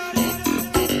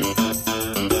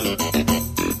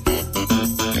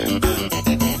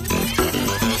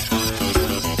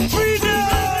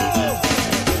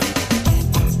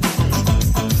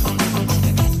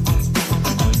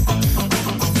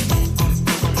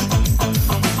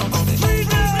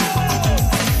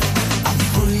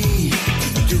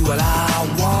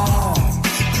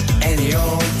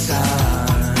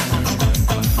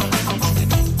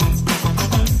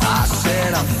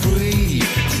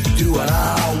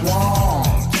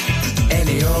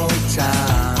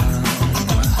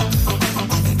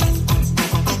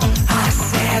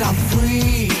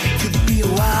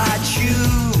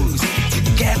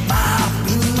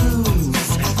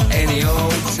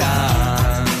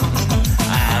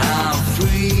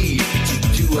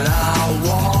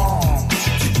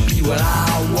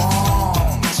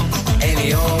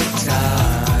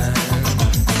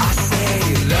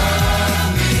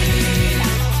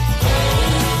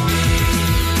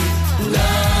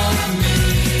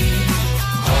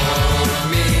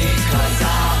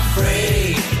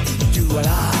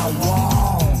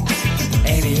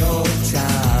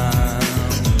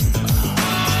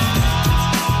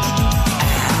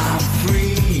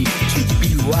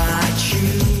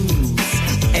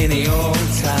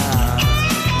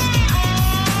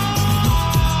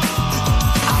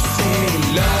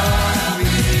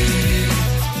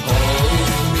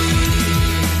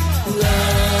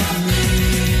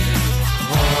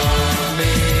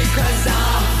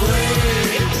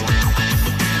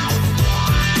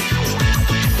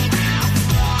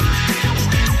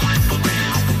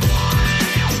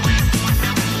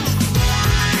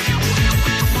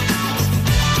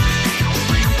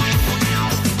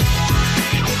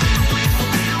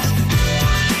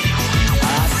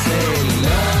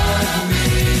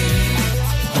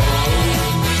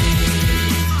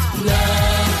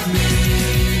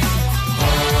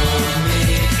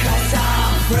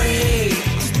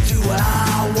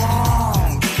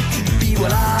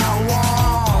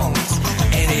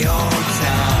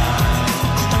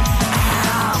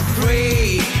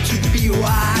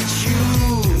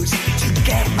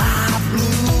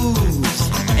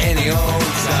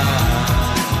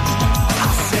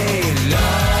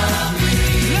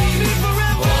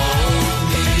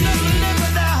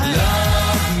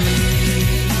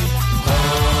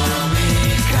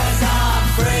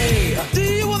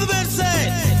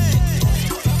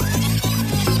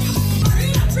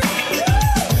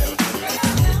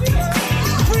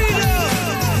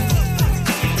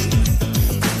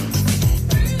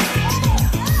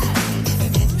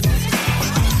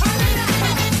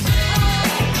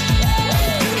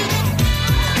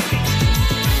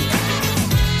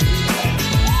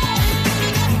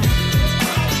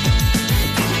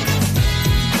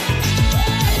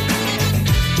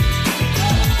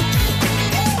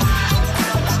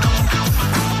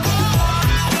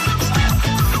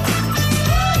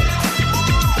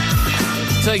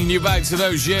 Taking you back to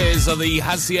those years of the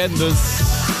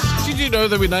Haciendas. Did you know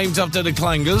they were named after the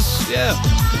clangers? Yeah.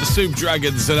 The Soup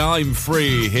Dragons, and I'm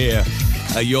free here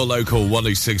at your local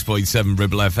 106.7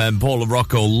 Ribble FM. Paula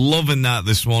Rocco loving that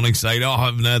this morning, saying, I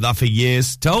haven't heard that for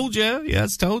years. Told you.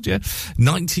 Yes, told you.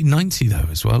 1990, though,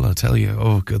 as well, I tell you.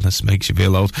 Oh, goodness, makes you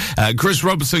feel old. Chris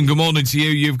Robertson, good morning to you.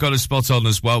 You've got a spot on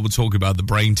as well. We're talking about the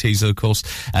brain teaser, of course.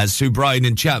 Sue Bryan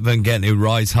and Chapman getting it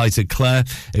right. Hi to Claire,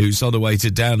 who's on the way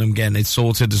to Downham, getting it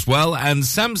sorted as well. And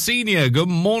Sam Senior, good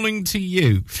morning to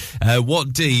you.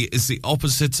 What D is the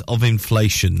opposite of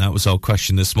inflation? That was our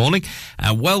question this morning.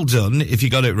 Well done if you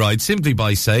got it right, simply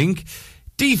by saying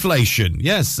deflation.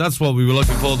 Yes, that's what we were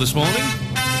looking for this morning.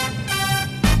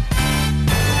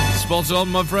 Spot on,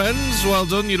 my friends. Well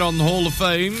done. You're on the Hall of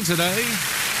Fame today.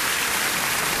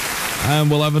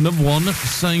 And we'll have another one at the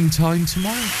same time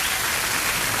tomorrow.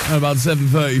 At about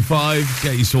 7:35,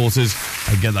 get you sorted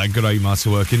and get that grey matter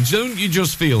working. Don't you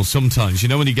just feel sometimes, you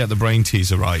know, when you get the brain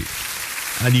teaser right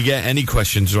and you get any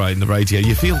questions right in the radio,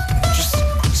 you feel just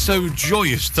so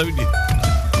joyous, don't you?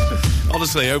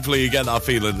 Honestly, hopefully you get that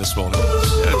feeling this morning.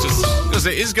 Yeah, just because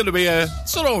it is going to be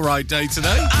it's an all right day today.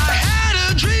 I had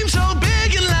a dream so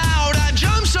big and loud, I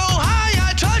jumped so high,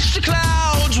 I touched the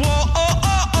clouds. Whoa, oh,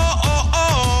 oh, oh, oh,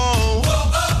 oh. Whoa, oh,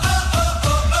 oh, oh,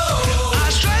 oh, oh. I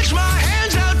stretched my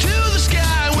hands out to the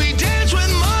sky, we danced with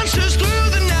monsters through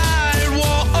the night. Whoa,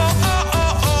 oh, oh,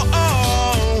 oh, oh,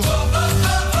 oh. Whoa, oh,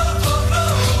 oh, oh,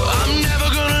 oh. I'm never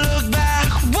gonna look back.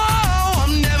 Whoa,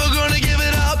 I'm never gonna give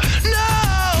it up.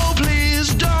 No,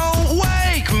 please don't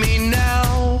wake me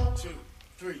now. 2,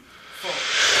 3, 4.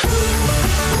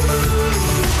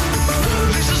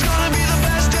 This is gonna be the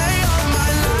best day of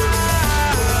my life.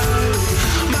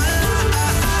 My life.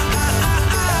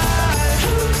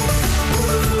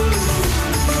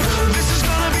 This is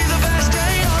gonna be the best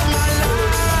day of my life.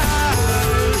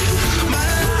 My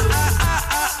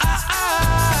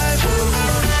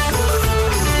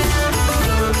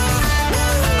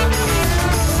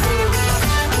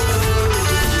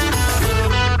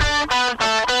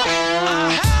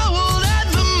I howled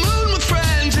at the moon with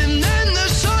friends, and then the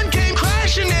sun came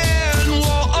crashing in. Whoa,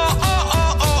 oh, oh,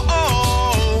 oh, oh,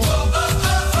 oh.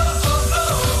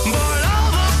 But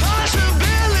all the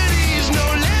possibilities, no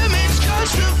limits,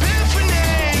 just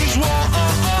epiphanies. Whoa,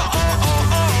 oh, oh, oh,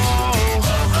 oh, oh.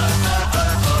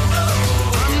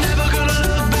 I'm never gonna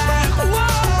look back.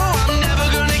 Whoa, I'm never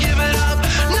gonna give it up.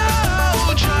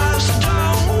 No, just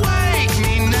don't wake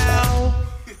me now.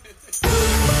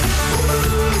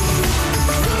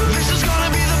 This is gonna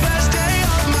be the best day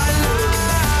of my life.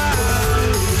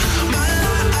 My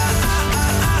life.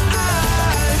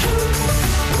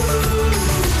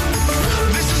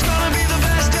 This is gonna be the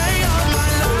best day of my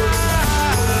life.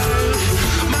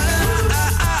 My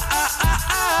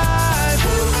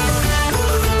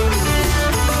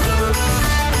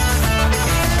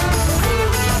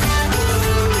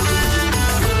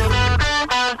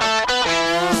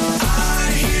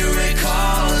I hear it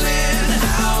calling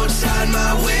outside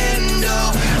my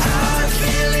window. I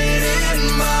feel it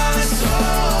in my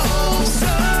soul.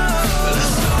 The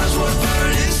stars were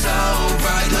burning so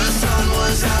bright. The sun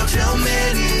was out till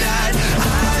midnight.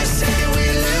 I say we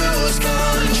lose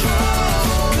control.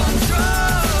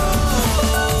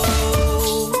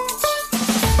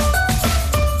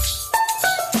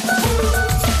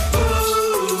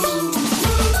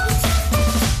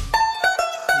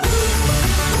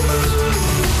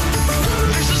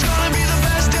 This is gonna be the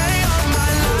best day of my life.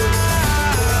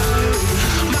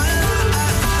 My life.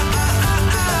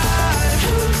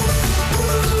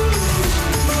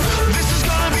 This is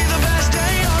gonna be the best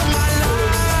day of my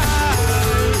life.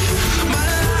 My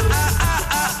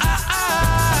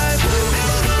life. This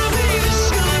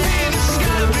is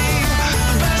gonna be the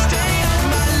best day of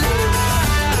my life.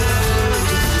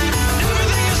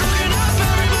 Everything is looking up,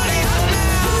 everybody up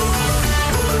now.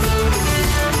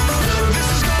 This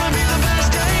is gonna be the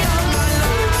best day of my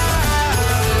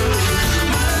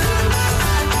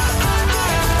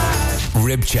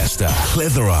Ribchester,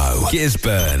 Clitheroe,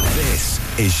 Gisburn. This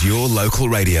is your local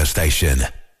radio station.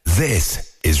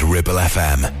 This is Ribble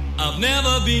FM. I've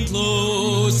never been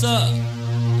closer.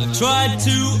 I've tried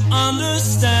to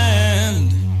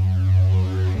understand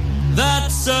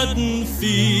that certain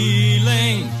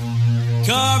feeling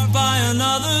carved by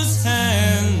another's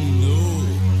hand. Oh,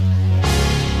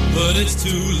 but it's too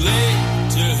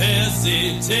late to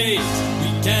hesitate.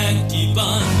 We can't keep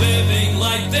on living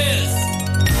like this.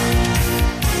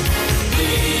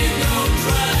 Leave no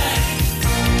track.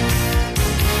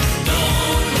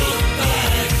 Don't look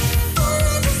back.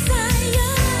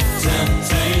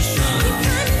 Temptation.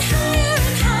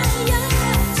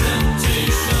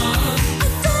 Temptation.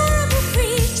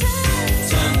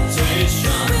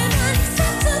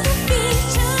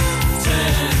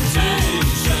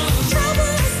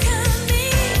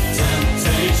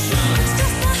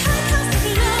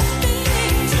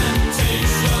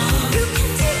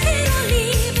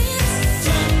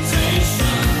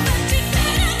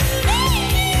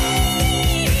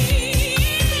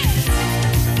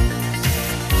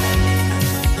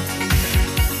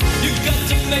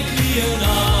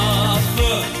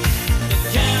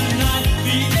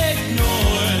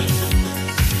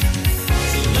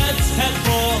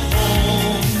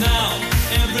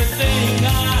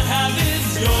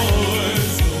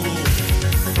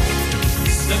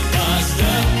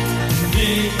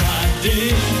 day by day.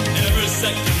 Every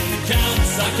second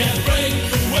counts, I can't break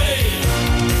away.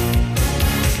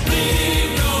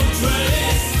 Leave no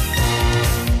trace.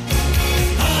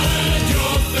 Hide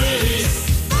your face.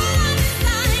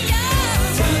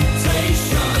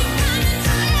 Temptation.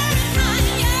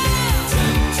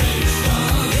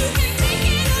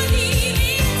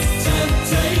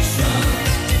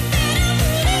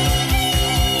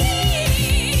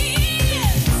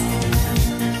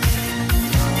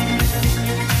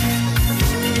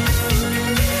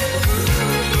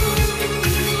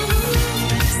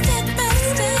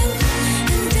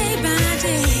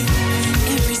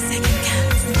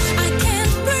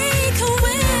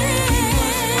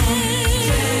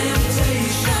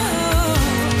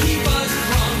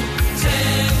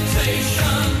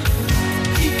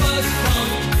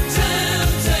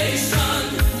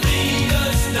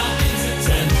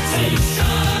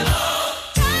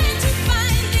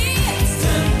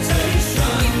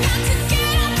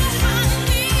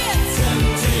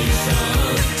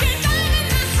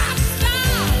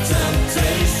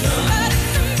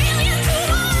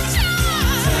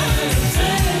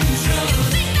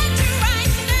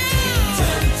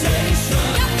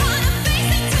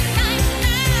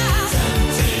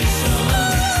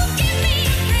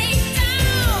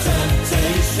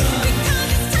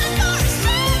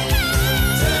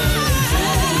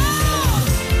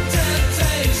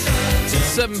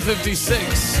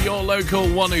 .56, your local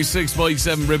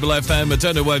 106.7 Ribble FM. I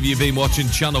don't know whether you've been watching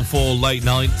Channel 4 late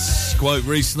nights quite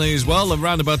recently as well.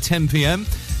 Around about 10 p.m.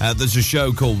 There's a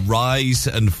show called Rise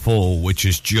and Fall, which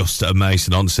is just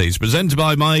amazing, honestly. It's presented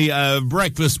by my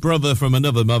breakfast brother from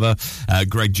another mother,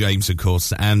 Greg James, of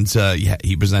course. And, yeah,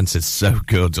 he presents it so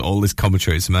good. All this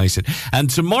commentary is amazing. And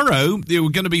tomorrow, we're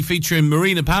going to be featuring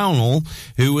Marina Powell,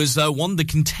 who was one of the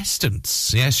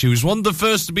contestants. Yes, she was one of the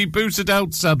first to be booted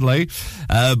out, sadly.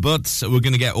 But we're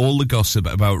going to get all the gossip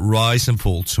about Rise and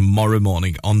Fall tomorrow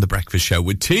morning on The Breakfast Show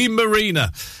with Team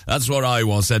Marina. That's what I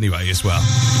was anyway as well.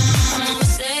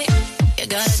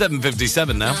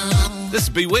 7:57 now. This is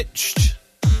Bewitched.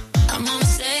 I'm on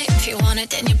say if you want it,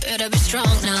 then you better be strong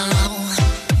now.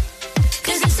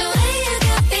 'Cause it's the way you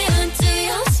got me under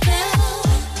your spell.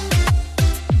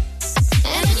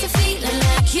 And it's a feeling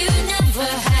like you never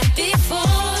had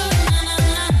before.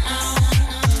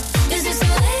 'Cause it's the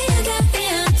way you got me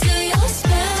under your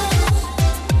spell.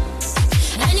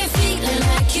 And you're feeling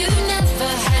like you never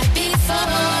had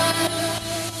before.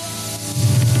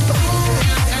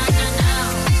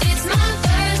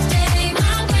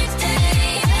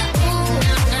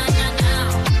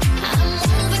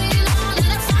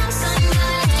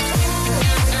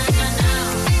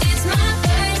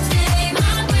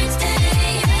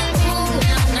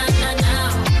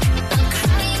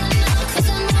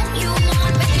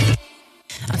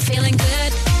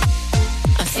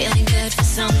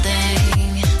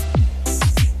 Something.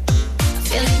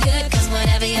 Feeling good, 'cause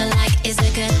whatever you like is a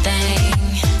good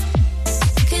thing.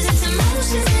 'Cause it's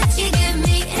emotions that you give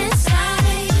me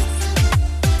inside.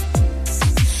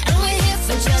 And we're here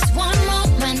for just one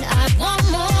moment, I want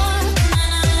more.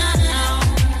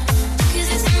 'Cause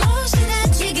it's emotions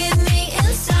that you give me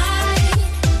inside.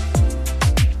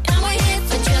 And we're here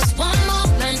for just one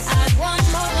moment, I want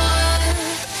more.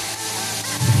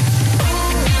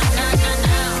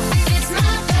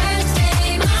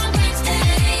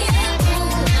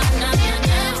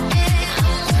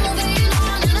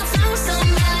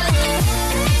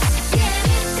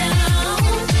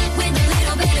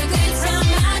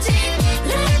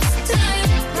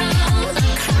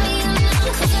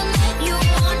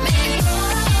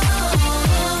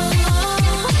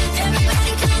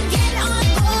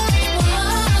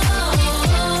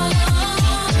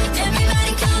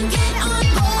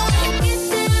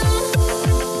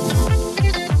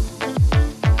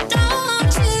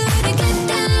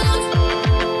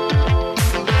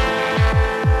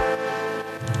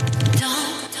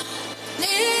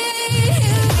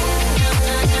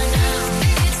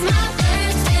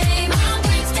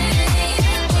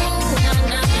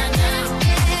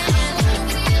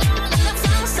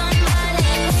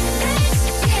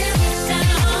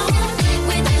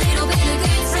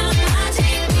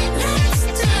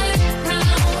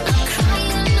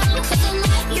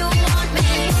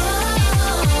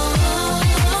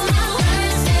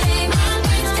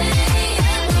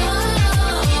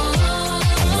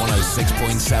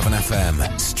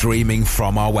 FM, streaming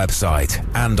from our website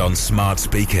and on smart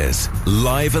speakers,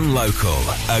 live and local,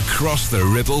 across the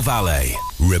Ribble Valley.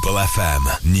 Ribble FM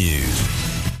News.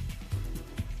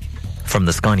 From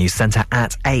the Sky News Centre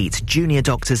at 8, junior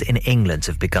doctors in England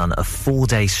have begun a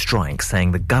 4-day strike,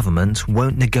 saying the government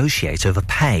won't negotiate over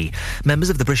pay. Members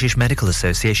of the British Medical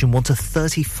Association want a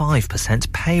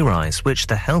 35% pay rise, which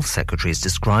the Health Secretary has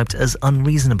described as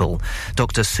unreasonable.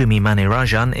 Dr Sumi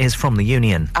Manirajan is from the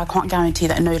union. I can't guarantee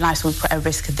that no lives will be put at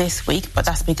risk this week, but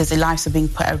that's because the lives are being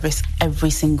put at risk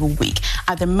every single week.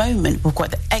 At the moment, we've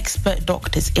got the expert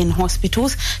doctors in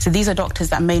hospitals. So these are doctors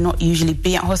that may not usually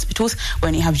be at hospitals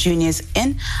when you have juniors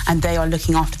in, and they are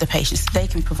looking after the patients. They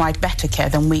can provide better care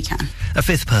than we can. A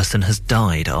fifth person has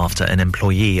died after an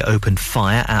employee opened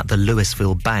fire at the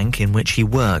Louisville bank in which he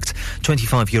worked.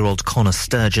 25-year-old Connor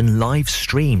Sturgeon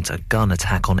live-streamed a gun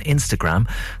attack on Instagram.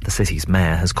 The city's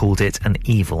mayor has called it an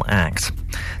evil act.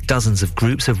 Dozens of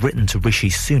groups have written to Rishi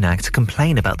Sunak to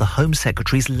complain about the Home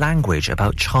Secretary's language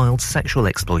about child sexual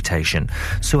exploitation.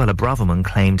 Suella Braverman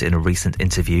claimed in a recent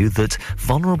interview that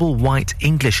vulnerable white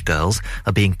English girls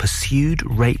are being pursued,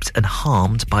 raped and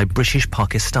harmed by British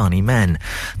Pakistani men.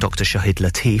 Dr Shahid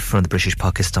Latif from the British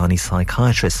Pakistani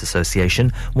Psychiatrists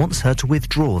Association wants her to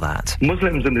withdraw that.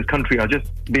 Muslims in this country are just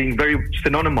being very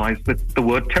synonymized with the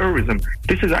word terrorism.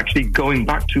 This is actually going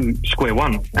back to square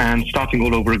one and starting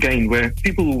all over again, where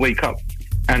people will wake up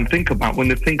and think about, when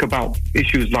they think about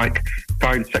issues like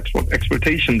child sexual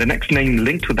exploitation, the next name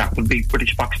linked to that would be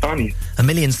British Pakistani. 1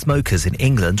 million smokers in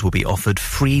England will be offered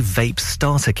free vape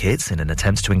starter kits in an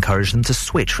attempt to encourage them to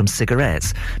switch from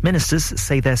cigarettes. Ministers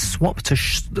say their Swap to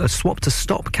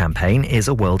Stop campaign is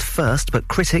a world first, but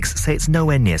critics say it's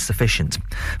nowhere near sufficient.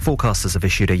 Forecasters have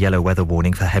issued a yellow weather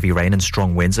warning for heavy rain and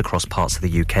strong winds across parts of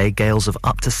the UK. Gales of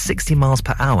up to 60 miles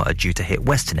per hour are due to hit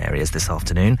western areas this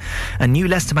afternoon. And new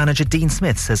Leicester manager Dean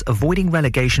Smith says avoiding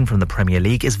relegation from the Premier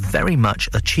League is very much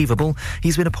achievable.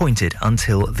 He's been appointed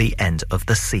until the end of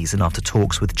the season after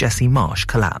talks with Jesse Marsh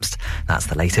collapsed. That's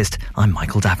the latest. I'm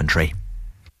Michael Daventry.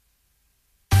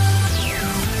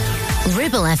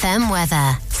 Ribble FM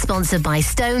weather, sponsored by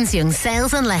Stones Young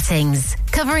Sales and Lettings,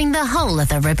 covering the whole of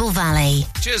the Ribble Valley.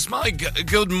 Cheers, Mike.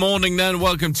 Good morning then.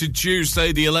 Welcome to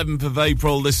Tuesday, the 11th of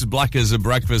April. This is Black as a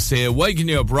Breakfast here, waking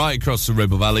you up right across the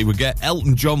Ribble Valley. We'll get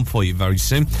Elton John for you very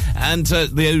soon. And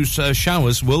those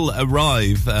showers will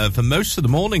arrive for most of the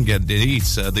morning. Indeed,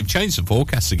 they've changed the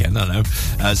forecast again, I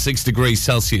know. 6 degrees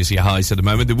Celsius your highs at the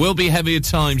moment. There will be heavier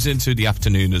times into the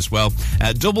afternoon as well.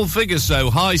 Double figures,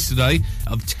 though, highs today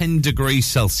of 10 degrees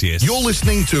Celsius. You're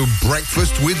listening to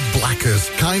Breakfast with Blackers,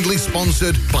 kindly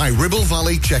sponsored by Ribble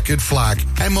Valley Checkered Flag.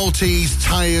 MOTs,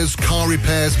 tyres, car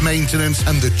repairs, maintenance,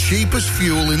 and the cheapest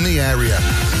fuel in the area.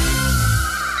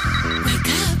 Wake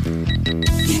up.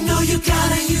 You know you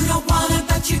gotta, you don't wanna,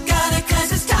 but you gotta,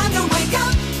 'cause it's time to wake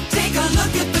up. Take a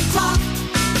look at the clock.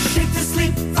 Shake the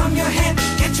sleep from your head.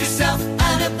 Get yourself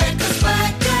out of bed, 'cause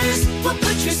Blackers will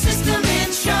put your system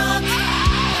in shock.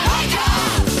 Wake up!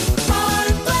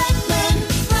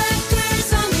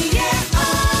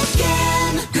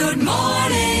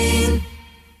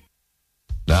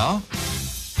 Now,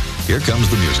 here comes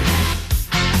the music.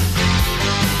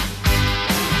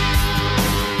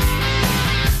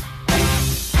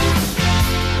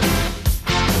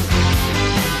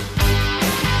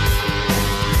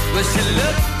 Well, she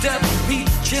looked up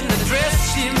peach in the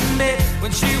dress she made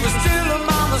when she was still a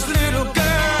mama's little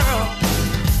girl.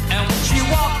 And when she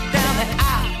walked down the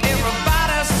aisle,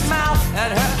 everybody smiled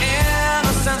at her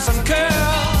innocence and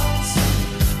curls.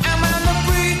 And when the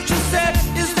preacher said,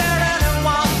 "Is there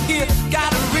anyone here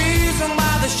got a reason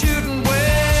why they shouldn't wait?"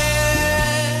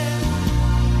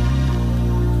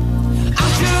 I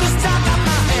should have stuck up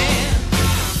my hand.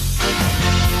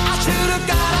 I should have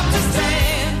got up to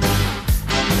stand.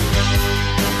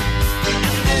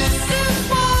 This is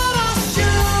what I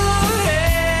should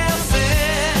have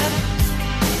said.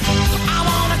 I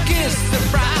wanna kiss the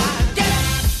bride, yeah.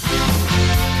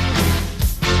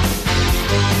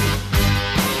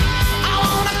 I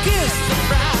wanna kiss the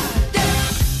bride, yeah.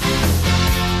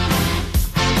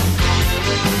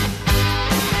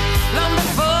 Long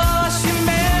before she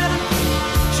met him,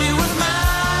 she was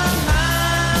mine,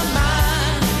 mine,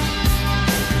 mine.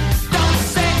 Don't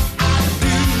say I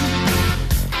do.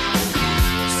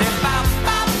 Say bye,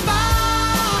 bye,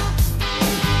 bye.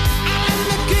 And let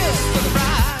me kiss the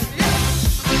bride, yeah.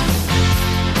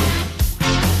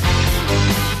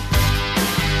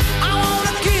 I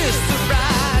wanna kiss the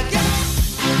bride, yeah.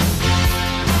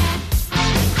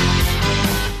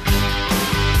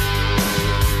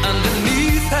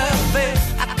 Underneath her veil,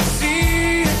 I could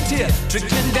see a tear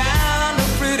trickling down her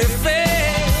pretty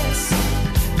face.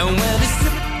 And when he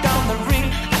slipped on the ring,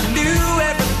 I knew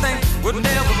everything would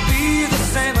never be the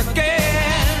same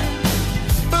again.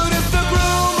 But if the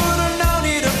groom would have known,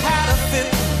 he'd have had a fit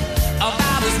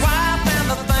about his wife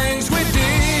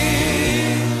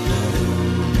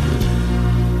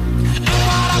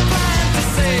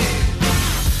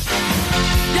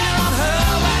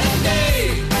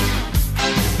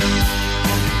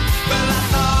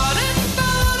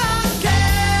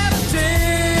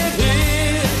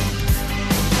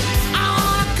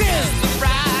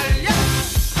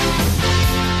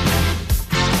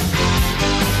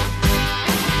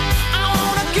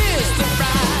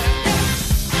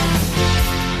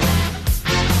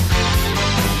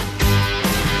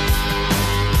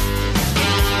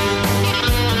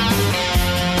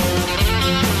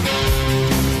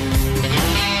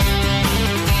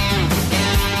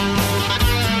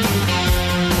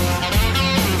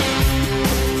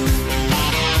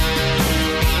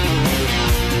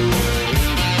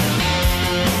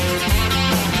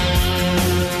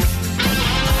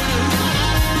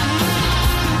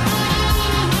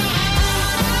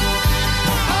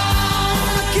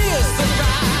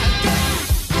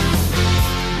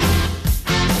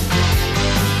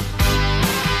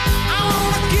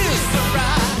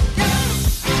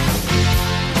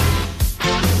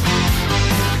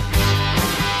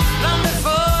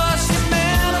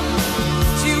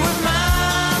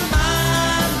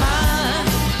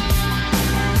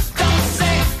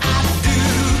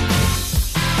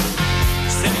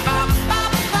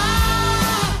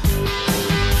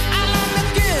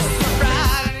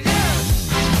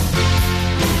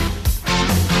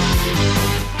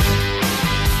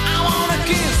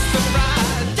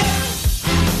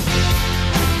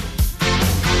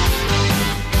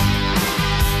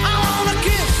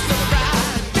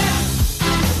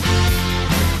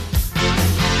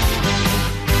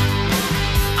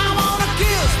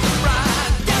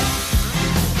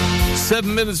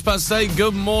 11 minutes past 8.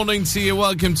 Good morning to you.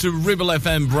 Welcome to Ribble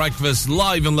FM Breakfast,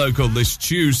 live and local this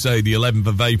Tuesday, the 11th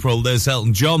of April. There's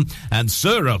Elton John and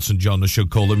Sir Elton John, I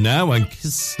should call him now, and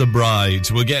Kiss the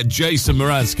Bride. We'll get Jason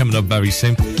Mraz coming up very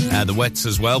soon. The Wets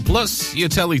as well. Plus, your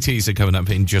telly teaser coming up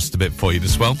in just a bit for you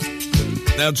as well.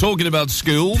 Now, talking about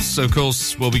schools, of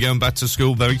course, we'll be going back to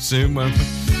school very soon, won't we?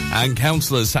 And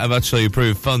councillors have actually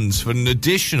approved funds for an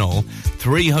additional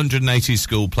 380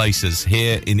 school places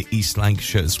here in East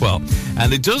Lancashire as well.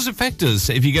 And it does affect us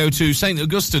if you go to St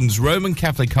Augustine's Roman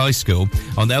Catholic High School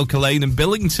on Elker Lane in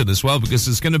Billington as well, because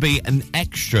there's going to be an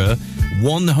extra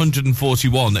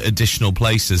 141 additional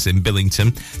places in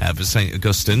Billington for St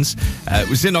Augustine's. It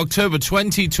was in October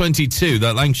 2022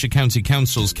 that Lancashire County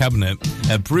Council's Cabinet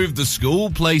approved the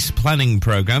school place planning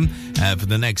programme for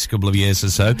the next couple of years or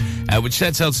so, which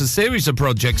sets out a series of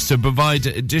projects to provide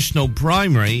additional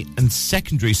primary and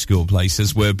secondary school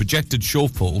places where projected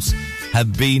shortfalls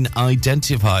have been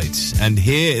identified. And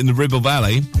here in the Ribble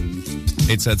Valley,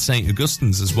 it's at St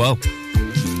Augustine's as well.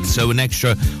 So an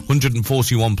extra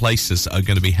 141 places are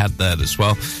going to be had there as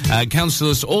well.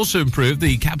 Councillors also improved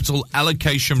the capital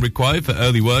allocation required for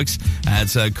early works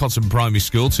at Cotton Primary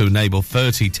School to enable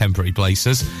 30 temporary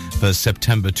places for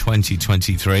September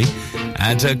 2023.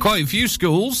 And quite a few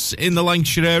schools in the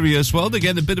Lancashire area as well, they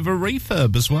get a bit of a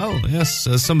refurb as well. Yes,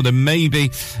 some of them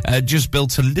maybe just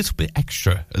built a little bit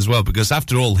extra as well, because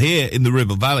after all, here in the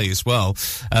Ribble Valley as well,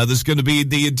 there's going to be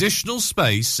the additional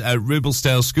space at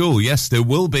Ribblesdale School. Yes, there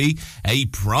will be a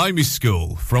primary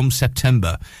school from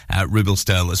September at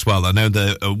Ribblesdale as well. I know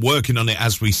they're working on it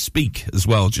as we speak as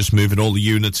well, just moving all the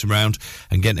units around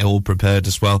and getting it all prepared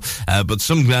as well. But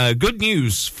some good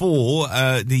news for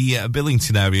the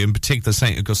Billington area, in particular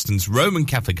St Augustine's Roman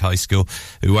Catholic High School,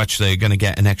 who actually are going to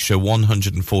get an extra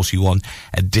 141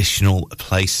 additional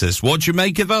places. What do you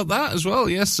make about that as well?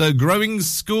 Yes, growing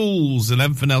schools and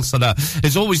everything else like that.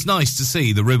 It's always nice to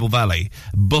see the Ribble Valley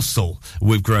bustle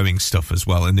with growing stuff as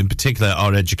well, and in particular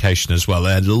our education as well.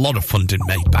 They had a lot of funding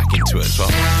made back into it as well,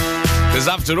 because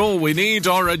after all, we need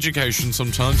our education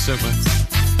sometimes, don't we?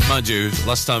 Mind you,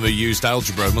 last time we used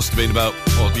algebra must have been about,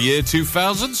 what, the year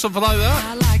 2000, something like that?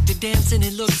 I like to dance and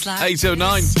it looks like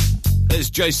 809. There's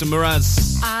Jason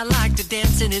Mraz. I like to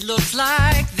dance and it looks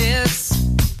like this.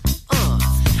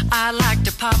 I like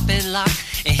to pop and lock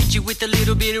and hit you with a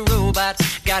little bit of robot.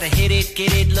 Gotta hit it,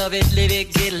 get it, love it, live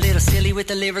it, get a little silly with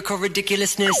the lyrical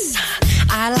ridiculousness.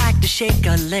 I like to shake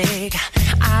a leg,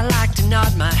 I like to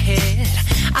nod my head,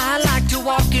 I like to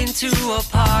walk into a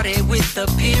party with a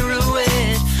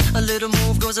pirouette. A little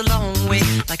move goes a long way,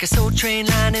 like a soul train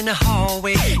line in the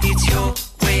hallway. It's your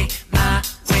way, my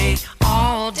way,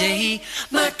 all day.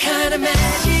 My kind of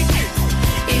magic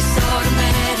is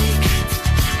automatic.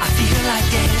 I feel like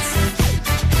dancing,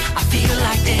 I feel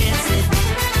like dancing.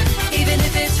 Even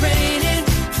if it's raining,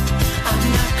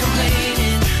 I'm not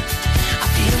complaining. I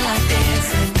feel like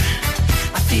dancing,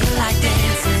 I feel like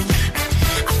dancing.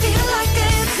 I feel like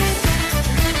dancing,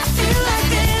 I feel like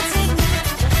dancing.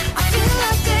 I feel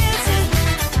like dancing,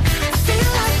 I feel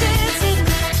like dancing.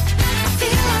 I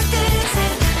feel like dancing,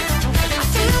 I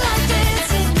feel like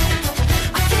dancing.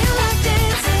 I feel like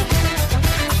dancing,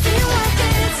 I feel like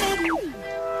dancing.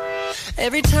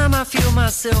 Every time I feel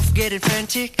myself getting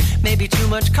frantic, maybe too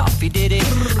much coffee did it.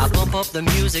 I bump up the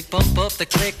music, bump up the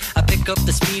click. I pick up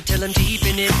the speed till I'm deep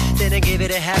in it. Then I give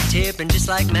it a half tip, and just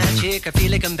like magic, I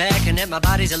feel like I'm back and that my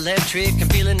body's electric. I'm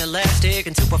feeling elastic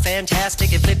and super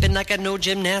fantastic and flipping like I know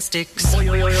gymnastics.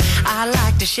 I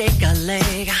like to shake a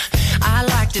leg, I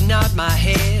like to nod my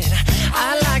head,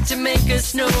 I like to make a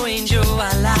snow angel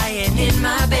while lying in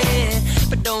my bed.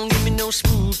 But don't give me no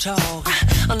smooth talk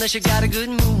unless you got a good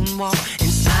moonwalk. And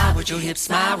smile with your hips,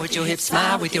 smile with your hips,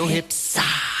 smile with your hips.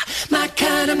 Ah, my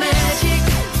kind of magic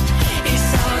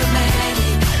is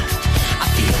automatic. I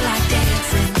feel like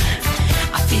dancing,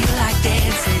 I feel like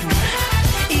dancing.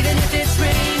 Even if it's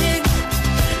raining,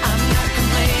 I'm not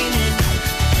complaining.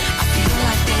 I feel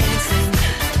like dancing,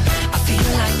 I feel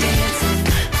like dancing.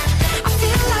 I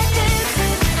feel like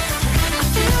dancing, I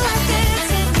feel like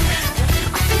dancing.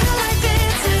 I feel like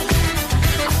dancing,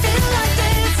 I feel like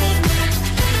dancing.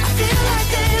 I feel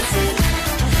like dancing,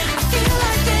 I feel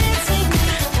like dancing.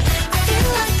 I feel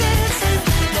like dancing.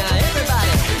 Now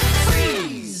everybody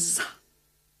freeze.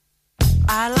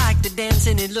 I like to dance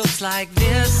and it looks like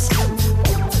this.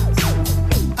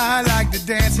 I like to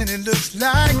dance and it looks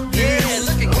like this. Yeah,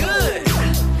 looking good.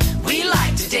 We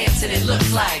like to dance and it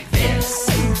looks like this.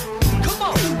 Come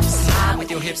on. Smile with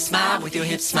your hips, smile with your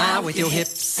hips, smile with your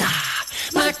hips. Ah,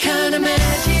 my kind of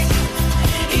magic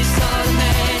is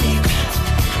automatic.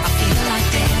 I feel like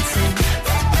dancing,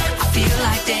 I feel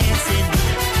like dancing.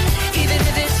 Even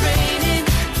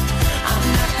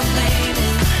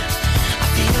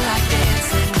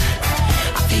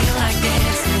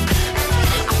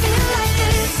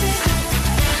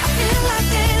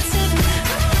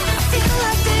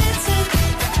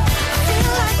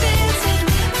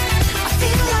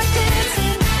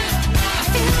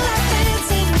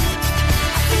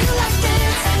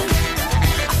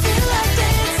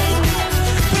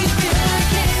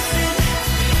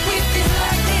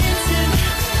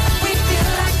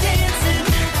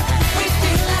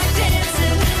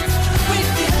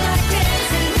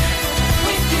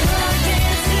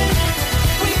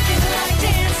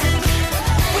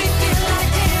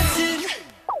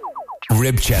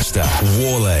Ribchester,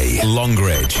 Worley,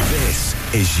 Longridge. This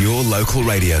is your local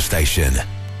radio station.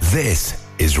 This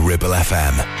is Ribble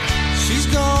FM. She's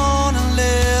gonna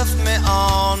lift me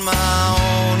on my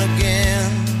own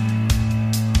again.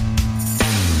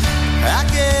 I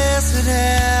guess it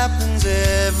happens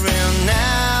every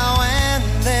now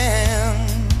and then.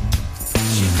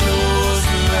 She closed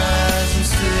her eyes and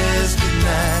says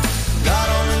goodnight. God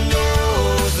only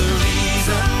knows the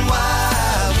reason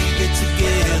why we get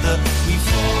together, we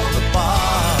fall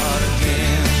apart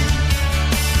again.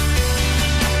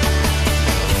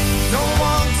 Don't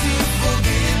want to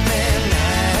forget me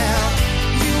now.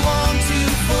 You want to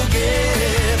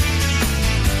forget,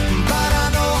 but I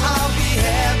know I'll be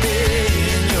happy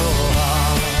in your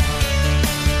heart.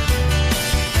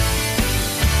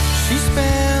 She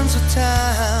spends her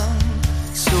time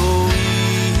so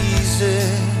easy.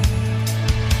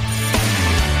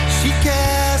 She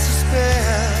casts a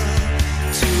spell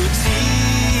to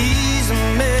tease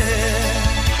me.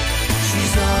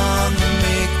 She's on the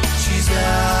make, she's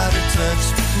out of touch.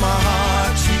 My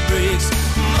heart she breaks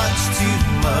much too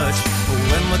much. But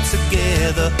when we're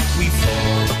together, we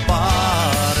fall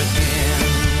apart again.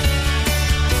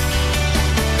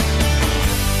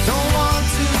 Don't want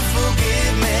to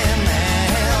forgive me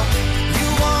now. You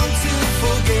want to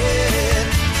forget,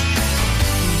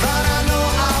 but I know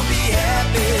I'll be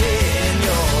happy in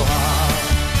your heart.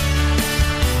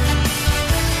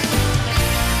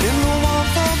 In the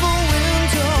warmth of a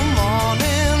winter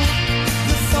morning,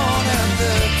 the thought and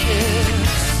the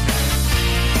kiss,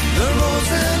 the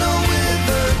rose in a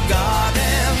withered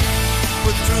garden,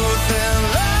 with truth and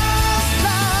love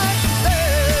like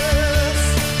this.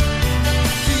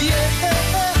 Yeah.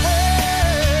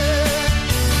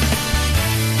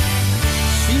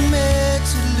 She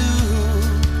makes it look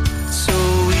so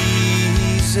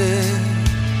easy.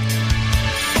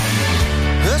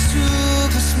 Her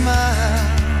sugar smile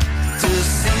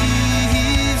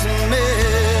deceives me.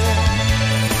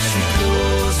 She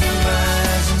closes her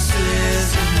eyes and says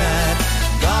goodnight.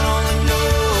 God only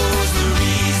knows the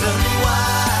reason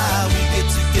why we get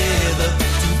together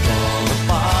to fall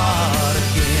apart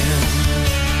again.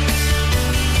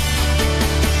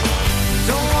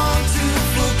 Don't want to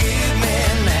forgive me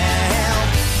now.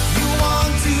 You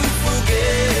want to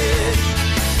forget,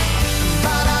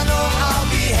 but I know I'll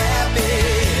be happy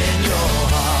in your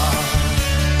heart.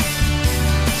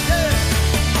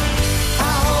 I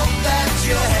hope that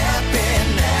you're happy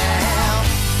now,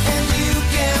 and you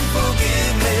can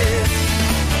forgive me,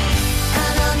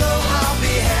 and I know I'll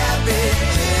be happy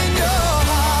in your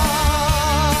heart.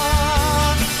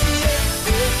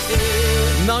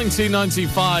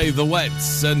 1995, The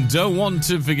Wets, and Don't Want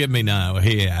to Forgive Me Now,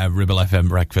 here at Ribble FM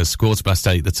Breakfast,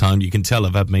 8:15 the time. You can tell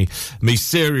I've had me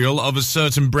cereal of a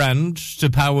certain brand to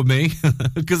power me,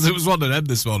 because it was one of them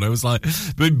this morning. It was like,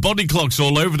 body clocks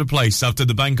all over the place after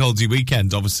the bank holiday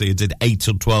weekend. Obviously, I did 8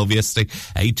 till 12 yesterday,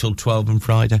 8 till 12 on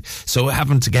Friday. So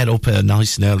having to get up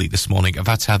nice and early this morning, I've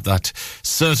had to have that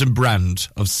certain brand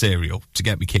of cereal to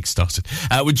get me kick-started.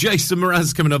 With Jason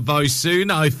Mraz coming up very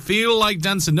soon. I Feel Like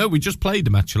Dancing. No, we just played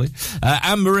them, actually.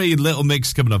 Anne-Marie and Little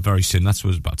Mix coming up very soon. That's what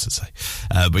I was about to say.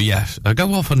 But yeah, I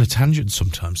go off on a tangent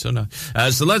sometimes, don't I?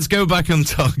 So let's go back on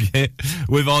target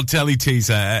with our telly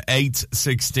teaser at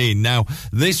 8:16. Now,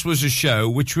 this was a show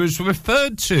which was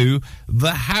referred to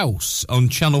The House on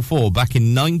Channel 4 back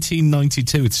in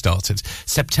 1992. It started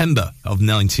September of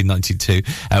 1992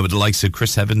 with the likes of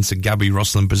Chris Evans and Gabby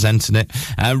Roslin presenting it.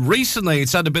 And recently,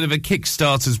 it's had a bit of a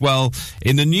kickstart as well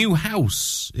in a new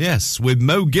house. Yes, with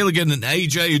Mo Gilligan and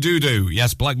AJ Ududu.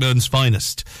 Yes, Blackburn's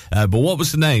finest. But what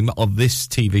was the name of this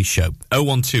TV show?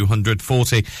 01200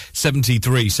 40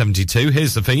 73 72.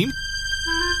 Here's the theme.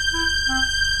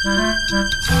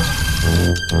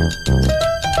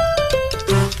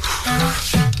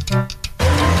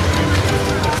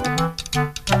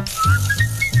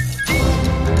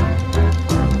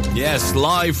 Yes,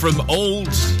 live from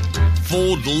Old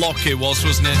Ford Lock it was,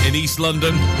 wasn't it, in East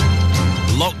London?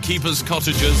 Lockkeepers'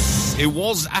 Cottages. It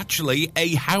was actually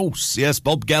a house. Yes,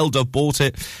 Bob Geldof bought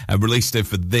it and released it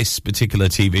for this particular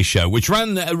TV show, which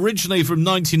ran originally from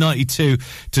 1992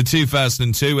 to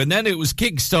 2002, and then it was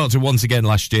kickstarted once again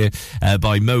last year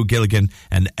by Mo Gilligan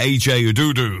and AJ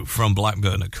Ududu from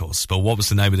Blackburn, of course. But what was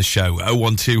the name of the show?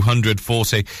 01200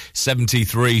 40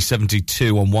 73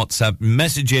 72 on WhatsApp.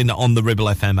 Message in on the Ribble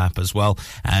FM app as well,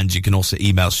 and you can also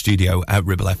email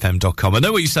studio@ribblefm.com. I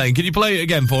know what you're saying. Can you play it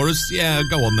again for us? Yeah,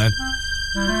 go on then.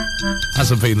 As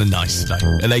I'm feeling nice today.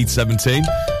 At 8:17.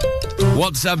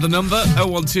 WhatsApp the number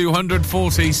 01200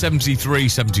 40 73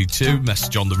 72.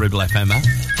 Message on the Ribble FM app.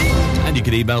 And you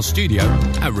can email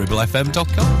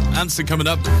studio@ribblefm.com. Answer coming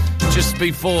up just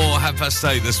before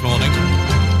 8:30 this morning.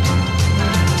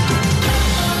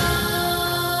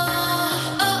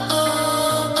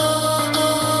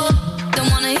 Don't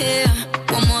wanna hear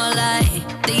one more lie.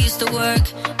 They used to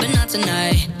work, but not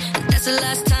tonight. That's the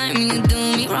last time you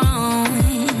do me wrong.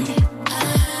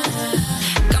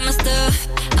 Got my stuff,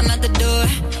 I'm at the door.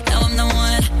 Now I'm the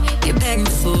one you're begging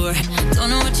for. Don't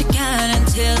know what you got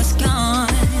until it's gone.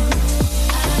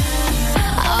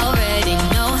 Already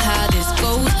know how this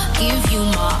goes. Give you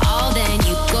my all, then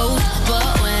you go.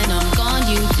 But when I'm gone,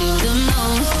 you do the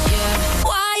most, yeah.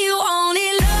 Why you only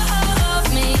love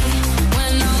me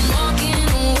when I'm walking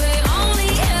away?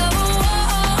 Only ever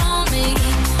want me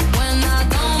when I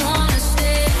don't wanna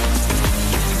stay.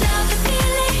 Love the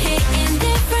feeling hitting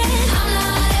different. I'm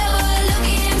not ever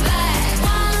looking back.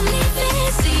 While I'm leaving,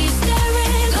 see you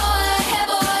staring. Go ahead,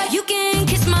 boy, you can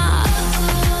kiss my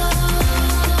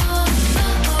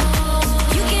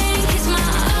you can kiss my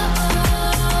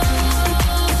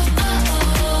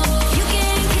you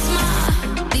can kiss my.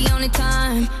 The only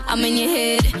time I'm in your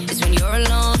head is when you're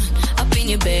alone, up in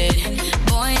your bed.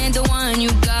 Boy, ain't the one, you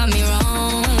got me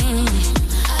wrong.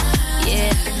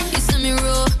 Yeah, you send me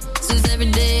roses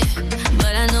every day,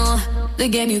 but I know the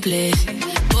game you play.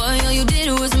 Boy, all you did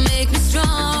was make me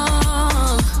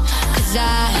strong. 'Cause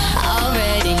I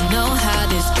already know how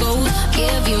this goes.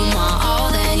 Give you my all,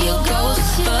 then you ghost.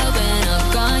 But when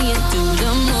I'm gone, you do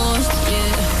the most,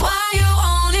 yeah. Why you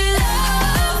only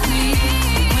love me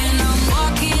when I'm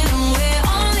walking away?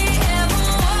 Only ever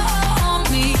want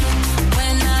me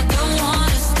when I don't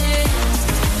wanna stay.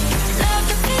 Love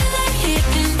the feeling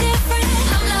hitting different.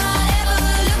 I'm not ever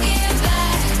looking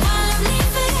back. While I'm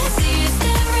leaving, see you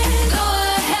staring. Go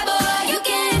ahead, boy, you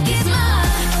can kiss my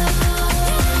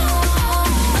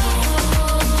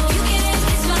you can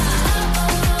kiss my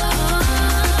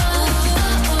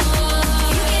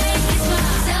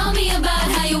tell me about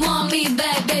how you want me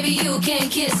back, baby, you can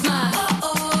kiss my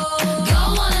go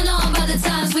on and on about the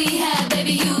times we had,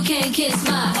 baby, you can kiss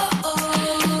my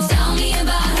tell me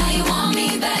about how you want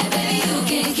me back, baby, you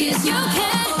can kiss my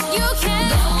you can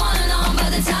go on and on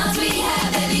about the times we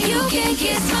had, baby, you can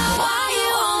kiss my. Why you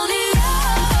only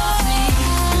love me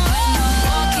when I'm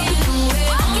walking away?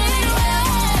 Only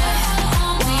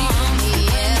want me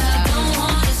when I don't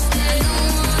wanna stay.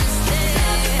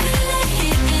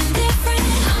 Hitting different.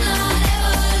 I'm not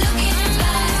ever looking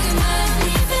back. When I'm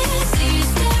leaving, see you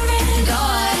staring. Go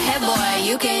ahead, boy,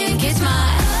 you can kiss my.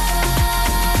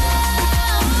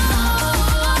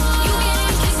 You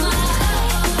can kiss my.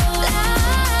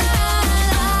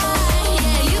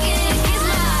 Yeah, you can kiss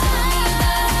my.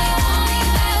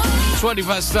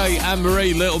 8:20,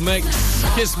 Anne-Marie, Little Mix.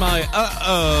 Kiss my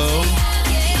uh-oh.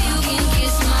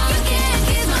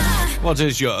 What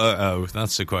is your uh-oh?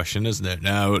 That's the question, isn't it?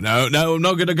 No, I'm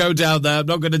not going to go down there. I'm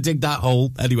not going to dig that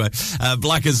hole. Anyway,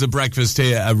 Black as a Breakfast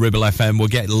here at Ribble FM. We'll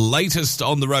get latest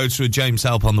on the roads with James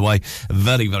Help on the way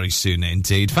very, very soon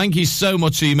indeed. Thank you so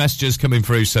much for your messages coming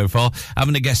through so far.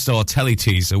 Having a guest star telly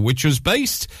teaser, which was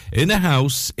based in a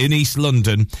house in East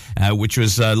London, which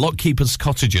was Lockkeeper's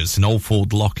Cottages in Old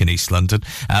Ford Lock in East London.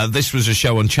 This was a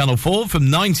show on Channel 4 from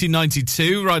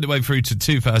 1992 right the way through to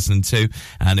 2002,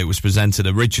 and it was presented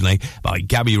originally by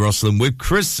Gabby Roslin with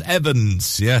Chris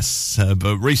Evans, yes,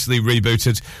 but recently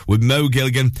rebooted with Mo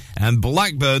Gilligan and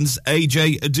Blackburn's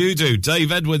AJ Adudu.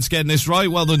 Dave Edwards getting this right.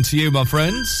 Well done to you, my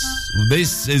friends.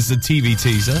 This is the TV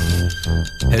teaser.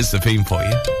 Here's the theme for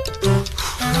you.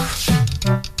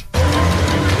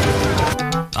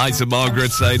 Hi to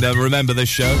Margaret saying, remember this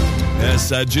show.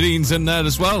 Yes, Janine's in there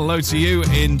as well. Hello to you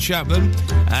in Chapman.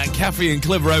 Kathy and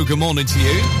Clitheroe, good morning to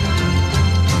you.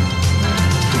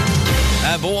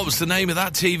 But what was the name of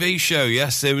that TV show?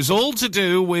 Yes, it was all to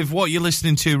do with what you're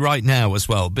listening to right now as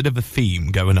well. Bit of a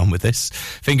theme going on with this.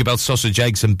 Think about sausage,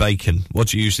 eggs and bacon. What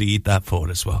do you usually eat that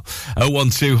for as well?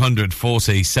 01200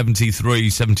 40 73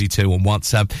 72 on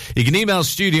WhatsApp. You can email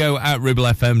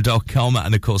studio@ribblefm.com,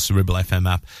 and of course the Ribble FM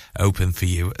app open for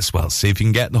you as well. See if you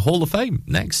can get in the Hall of Fame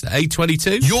next,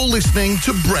 8:22. You're listening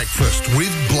to Breakfast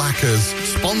with Blackers,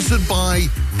 sponsored by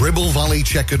Ribble Valley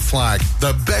Checkered Flag,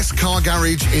 the best car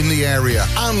garage in the area,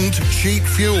 and cheap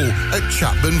fuel at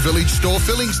Chapman Village Store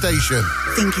Filling Station.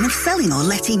 Thinking of selling or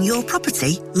letting your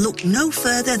property? Look no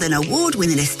further than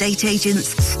award-winning estate agents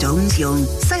Stones Young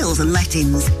Sales and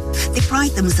Lettings. They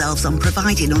pride themselves on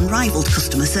providing unrivaled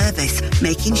customer service,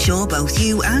 making sure both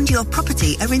you and your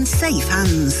property are in safe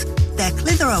hands. Their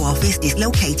Clitheroe office is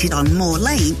located on Moor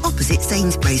Lane, opposite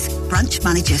Sainsbury's. Branch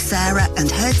manager Sarah and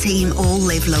her team all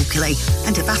live locally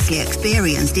and are vastly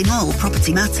experienced in all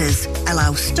property matters.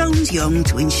 Allow Stones Young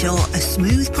to ensure a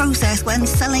smooth process when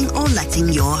selling or letting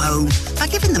your home by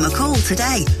giving them a call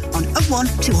today on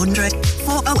 01200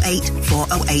 408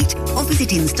 408 or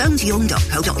visiting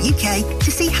stonesyoung.co.uk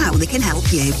to see how they can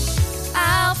help you.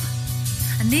 Help,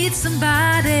 I need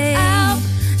somebody. Help,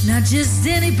 not just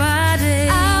anybody.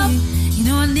 Help, you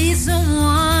know I need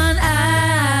someone. Help.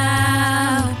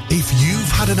 If you've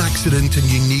had an accident and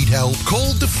you need help,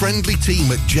 call the friendly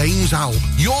team at James Alp.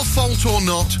 Your fault or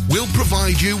not, we'll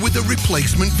provide you with a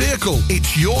replacement vehicle.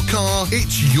 It's your car,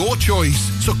 it's your choice.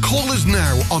 So call us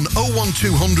now on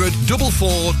 01200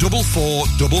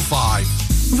 444455.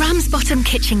 Ramsbottom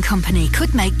Kitchen Company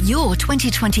could make your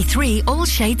 2023 all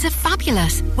shades of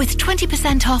fabulous with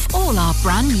 20% off all our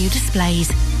brand new displays.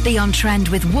 Be on trend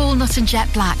with walnut and jet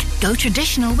black. Go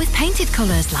traditional with painted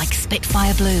colours like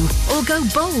Spitfire Blue. Or go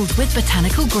bold with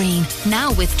botanical green.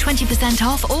 Now with 20%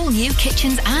 off all new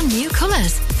kitchens and new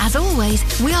colours. As always,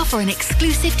 we offer an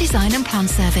exclusive design and plan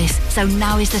service. So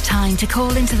now is the time to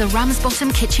call into the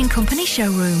Ramsbottom Kitchen Company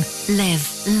showroom. Live,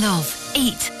 love,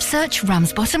 eat. Search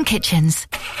Ramsbottom Kitchens.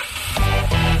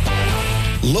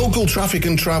 Local traffic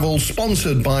and travel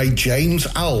sponsored by James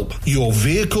Alp, your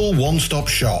vehicle one-stop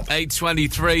shop.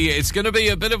 8:23. It's going to be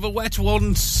a bit of a wet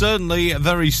one, certainly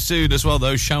very soon as well.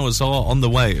 Those showers are on the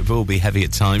way. It will be heavy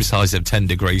at times, highs of 10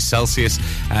 degrees Celsius.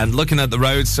 And looking at the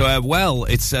roads,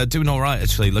 it's doing all right,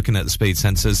 actually, looking at the speed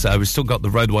sensors. We've still got the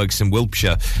roadworks in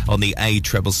Wiltshire on the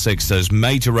A666. Those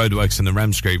major roadworks in the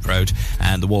Ramsgate Road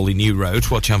and the Whalley New Road.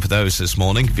 Watch out for those this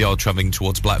morning. If you're travelling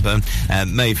towards Blackburn,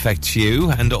 may affect you.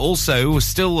 And also,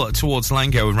 still towards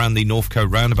Lango around the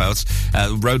Northcote roundabouts,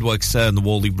 roadworks on the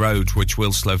Whalley Road, which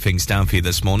will slow things down for you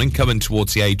this morning. Coming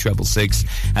towards the A666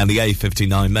 and the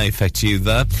A59 may affect you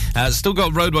there. Still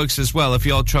got roadworks as well if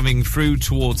you're travelling through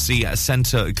towards the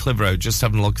centre Clitheroe. Just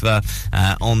having a look there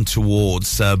on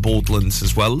towards Bordlands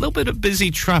as well. A little bit of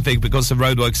busy traffic because of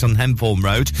roadworks on Henthorne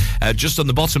Road. Just on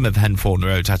the bottom of Henthorne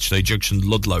Road, actually, junction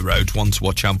Ludlow Road, one to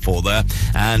watch out for there.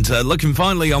 And looking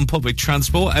finally on public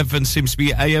transport, everything seems to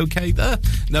be A-OK there.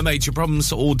 No major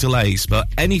problems or delays, but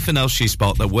anything else you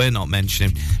spot that we're not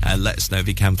mentioning, let us know if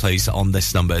you can, please, on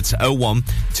this number. It's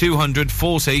 01200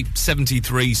 40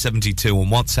 73 72 on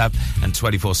WhatsApp and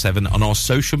 24/7 on our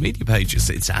social media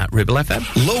pages. It's at Ribble FM.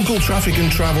 Local traffic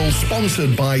and travel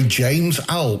sponsored by James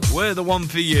Alp. We're the one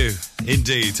for you,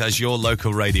 indeed, as your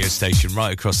local radio station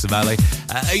right across the valley.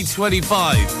 At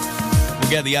 8:25, we'll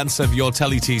get the answer of your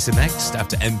telly-teaser next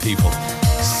after M People.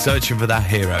 Searching for that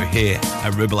hero here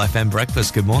at Ribble FM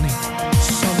Breakfast. Good morning.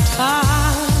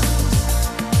 Sometimes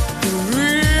the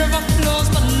river flows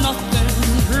but nothing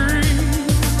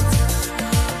breathes.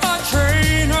 A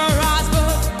train arrives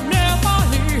but never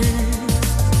leaves.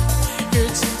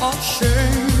 It's a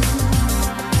shame.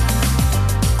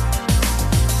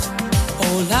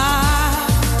 Oh, life,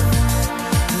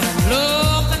 like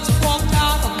love that's walked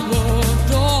out of the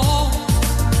door.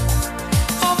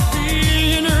 A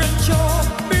feeling rich or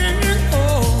being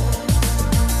poor.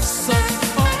 Such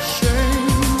a shame.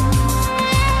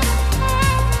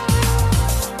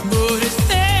 But it's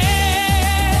then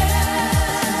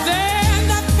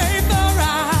that faith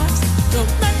arrives to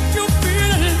make you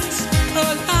feel it's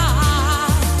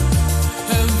alive.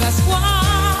 And that's why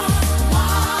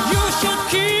you should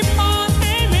keep on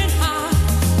aiming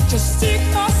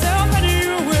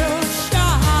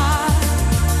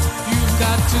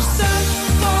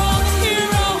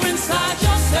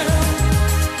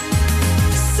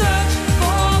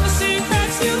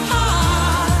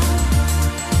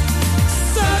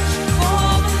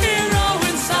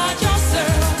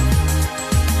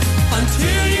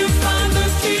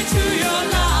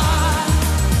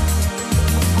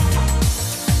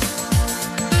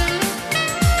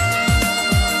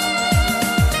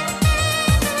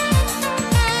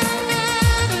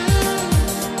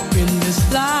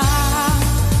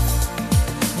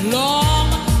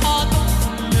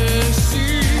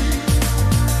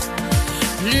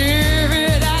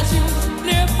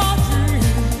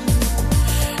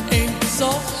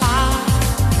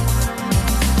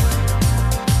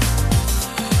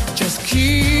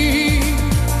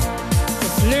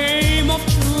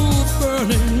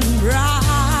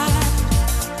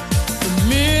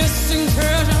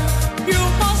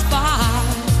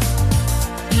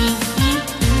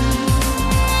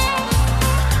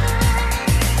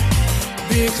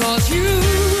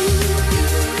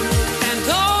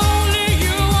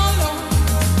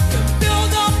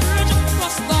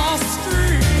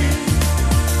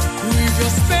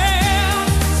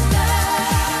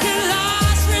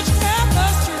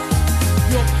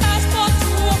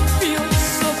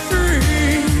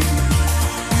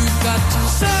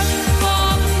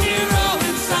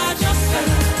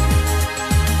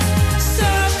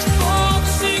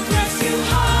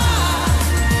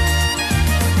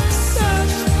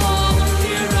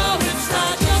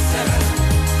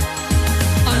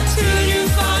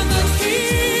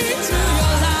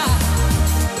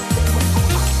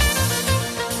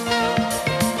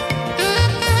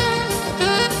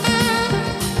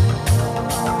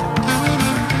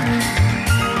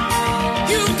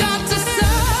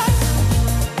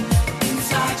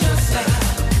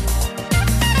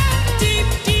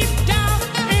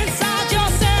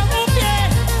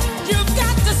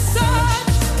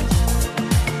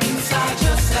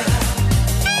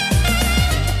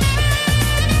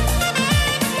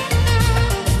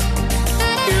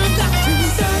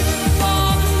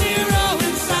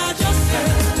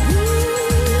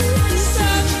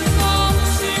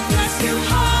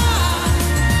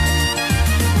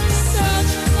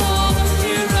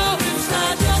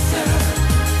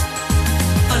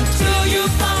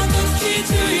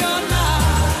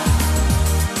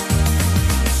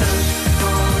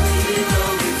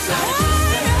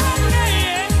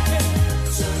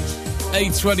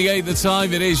 6:28 the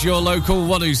time. It is your local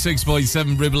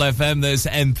 106.7 Ribble FM. There's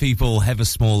M People, Heather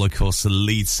Small, of course, the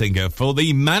lead singer for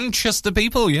the Manchester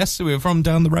People. Yes, we're from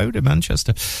down the road in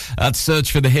Manchester. At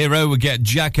Search for the Hero, we'll get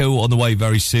Jacko on the way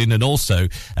very soon, and also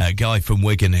a guy from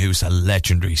Wigan who's a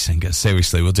legendary singer.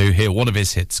 Seriously, we'll do hear one of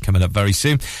his hits coming up very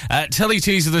soon. Telly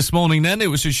teaser this morning then. It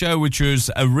was a show which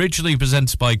was originally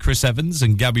presented by Chris Evans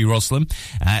and Gabby Roslin.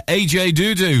 AJ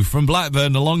Dudu from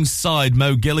Blackburn alongside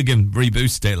Mo Gilligan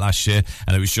reboosted it last year,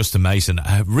 and it was just amazing.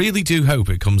 I really do hope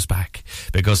it comes back,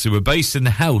 because they were based in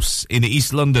the house in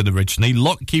East London originally.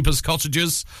 Lockkeeper's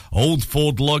Cottages, Old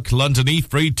Ford Lock, London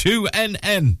E3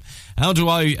 2NN. How do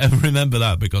I remember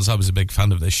that? Because I was a big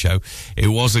fan of this show. It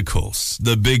was, of course,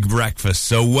 The Big Breakfast.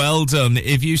 So well done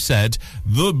if you said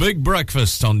The Big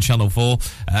Breakfast on Channel 4.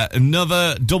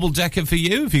 Another double-decker for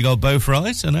you if you got both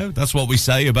right. I know that's what we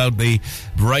say about the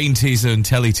brain teaser and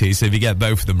telly teaser. If you get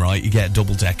both of them right, you get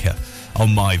double-decker.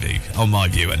 On my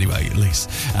view anyway, at least.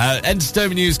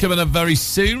 Entertainment news coming up very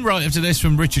soon, right after this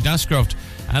from Richard Ashcroft.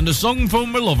 And a song for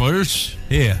my lovers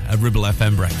here at Ribble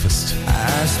FM Breakfast.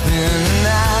 I spend the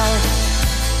night,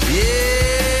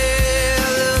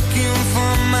 looking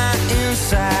for my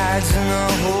insides in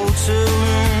a hotel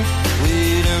room,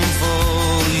 waiting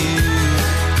for you.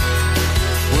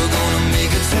 We're gonna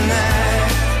make it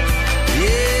tonight.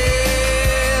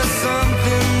 Yeah,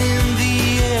 something in the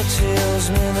air tells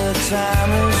me the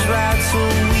time is right, so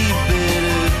we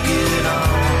better get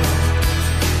on.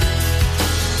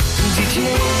 DJ,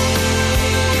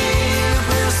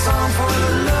 play a song for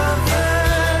the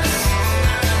lovers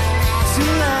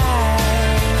tonight.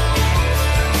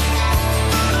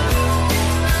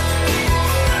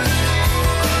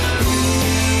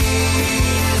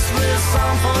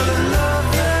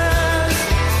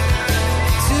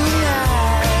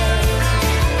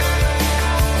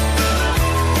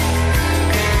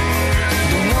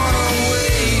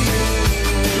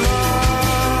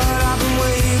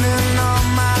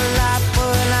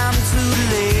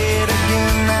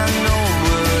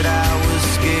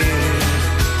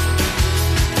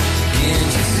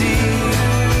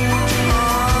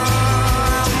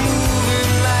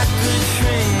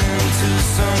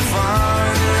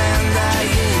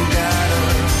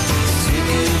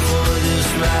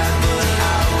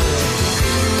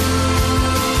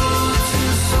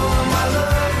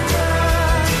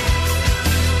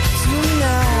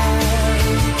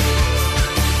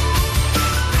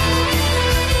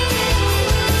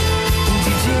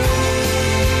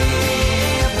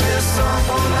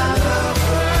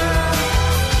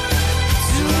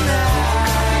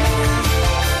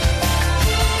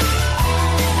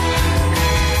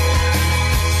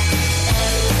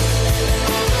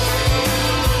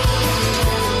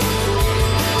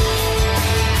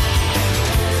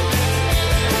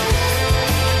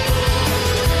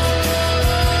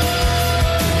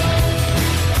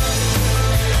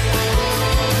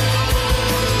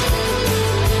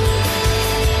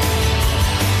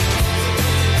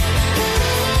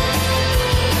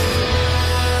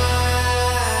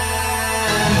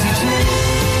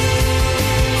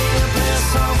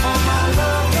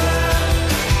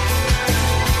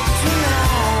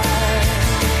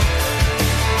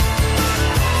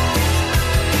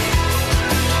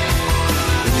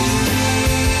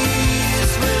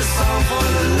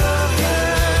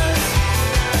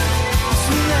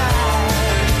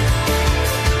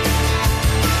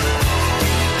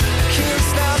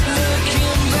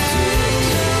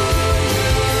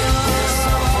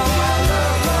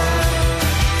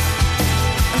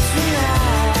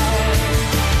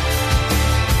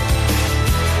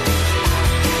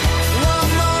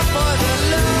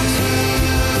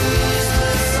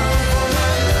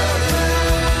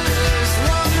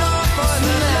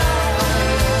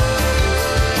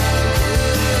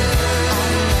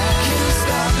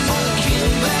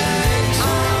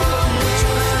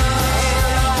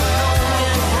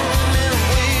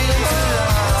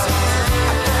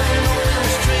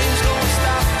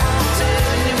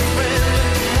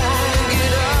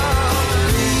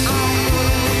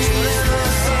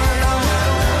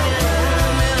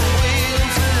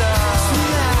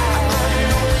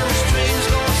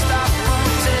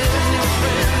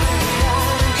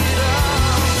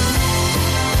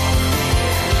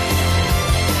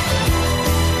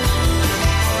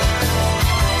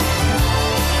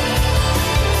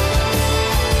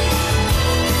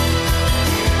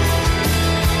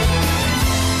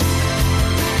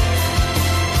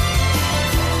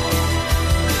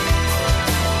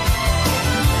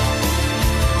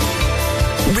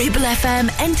 Ribble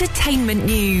FM Entertainment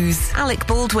News. Alec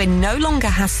Baldwin no longer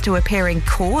has to appear in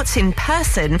court in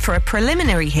person for a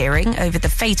preliminary hearing over the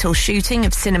fatal shooting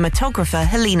of cinematographer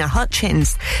Helena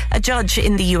Hutchins. A judge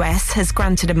in the US has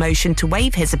granted a motion to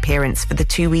waive his appearance for the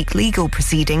 2-week legal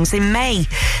proceedings in May.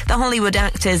 The Hollywood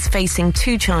actor's facing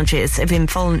 2 charges of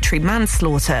involuntary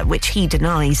manslaughter, which he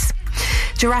denies.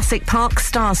 Jurassic Park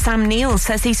star Sam Neill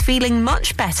says he's feeling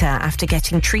much better after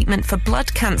getting treatment for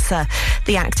blood cancer.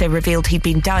 The actor revealed he'd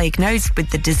been diagnosed with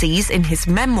the disease in his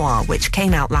memoir, which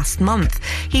came out last month.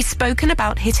 He's spoken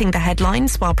about hitting the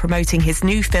headlines while promoting his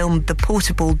new film, The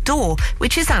Portable Door,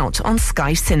 which is out on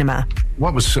Sky Cinema.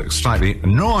 What was slightly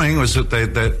annoying was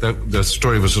that the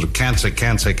story was sort of cancer.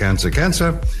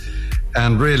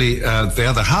 And really, the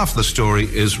other half of the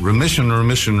story is remission,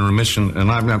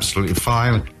 and I'm absolutely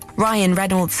fine. Ryan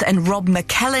Reynolds and Rob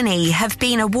McElhenney have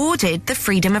been awarded the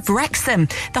Freedom of Wrexham.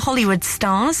 The Hollywood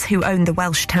stars, who own the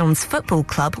Welsh Towns Football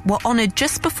Club, were honoured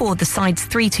just before the side's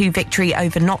 3-2 victory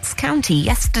over Notts County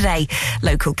yesterday.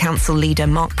 Local council leader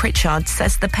Mark Pritchard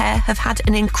says the pair have had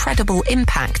an incredible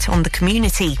impact on the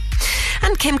community.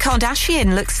 And Kim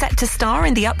Kardashian looks set to star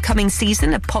in the upcoming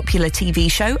season of popular TV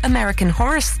show American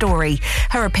Horror Story.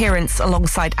 Her appearance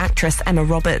alongside actress Emma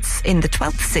Roberts in the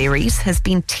 12th series has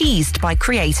been teased by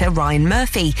creator Ryan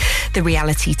Murphy. The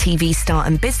reality TV star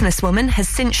and businesswoman has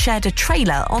since shared a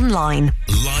trailer online.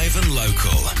 Live and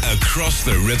local, across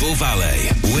the Ribble Valley,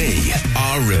 we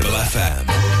are Ribble FM.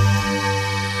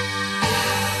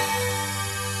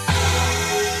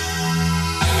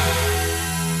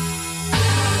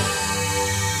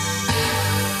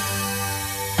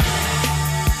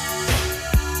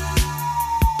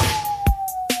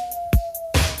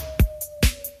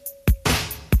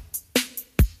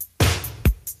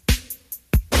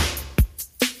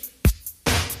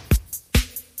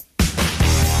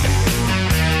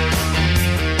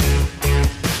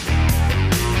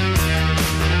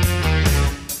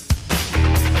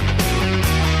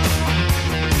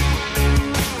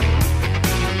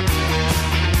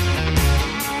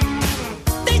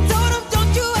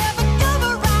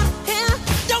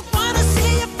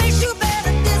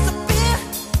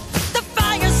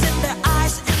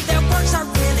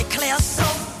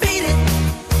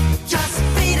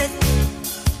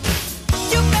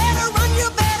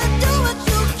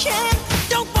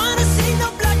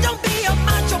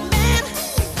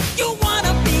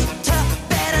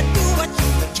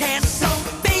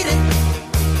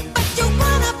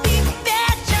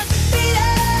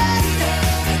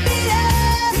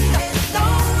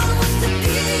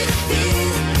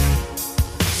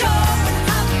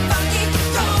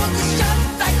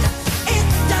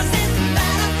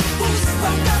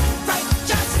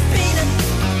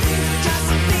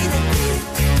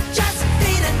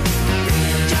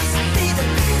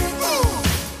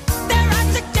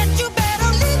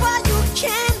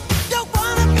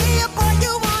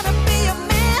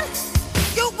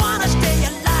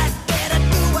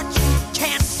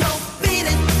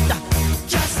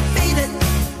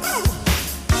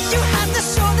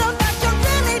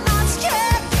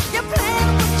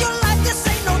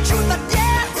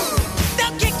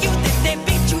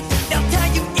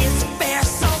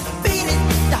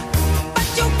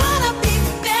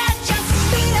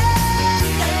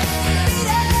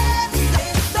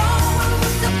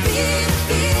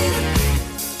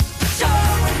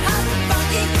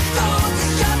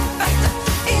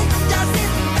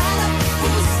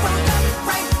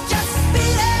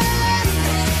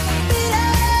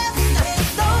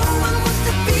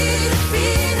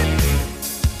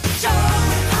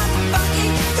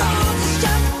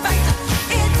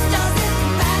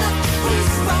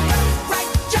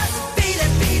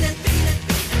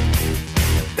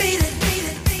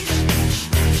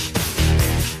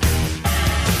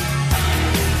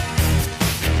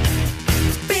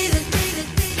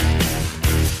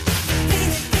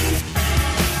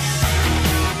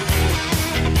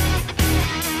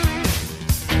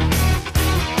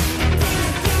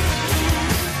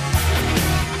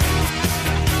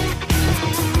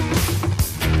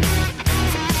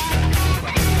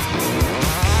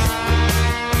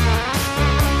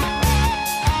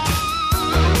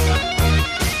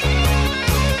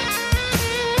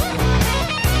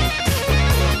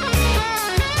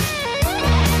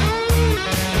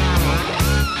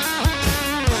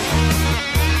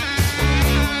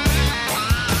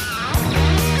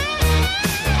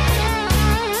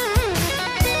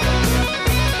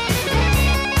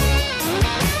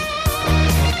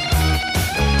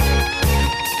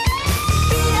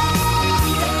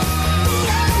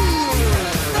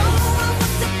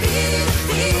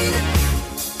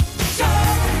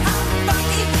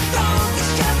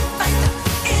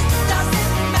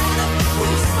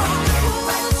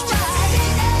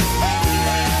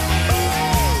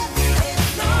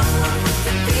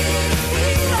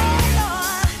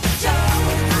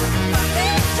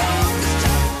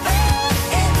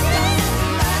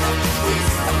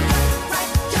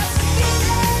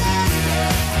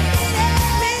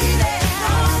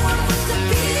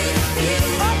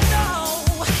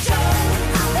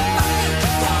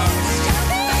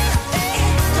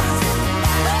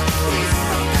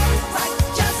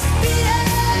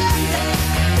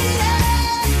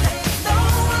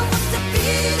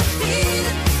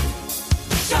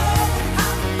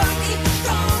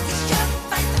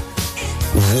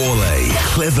 Worley,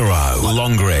 Clitheroe,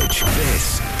 Longridge.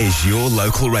 This is your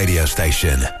local radio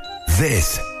station.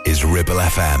 This is Ribble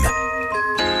FM.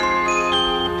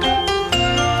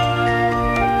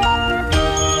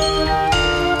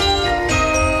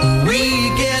 We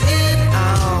get it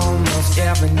almost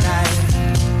every night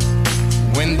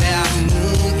when that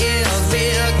moon is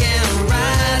big and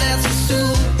bright. It's a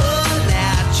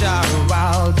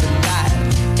supernatural delight.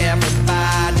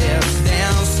 Everybody's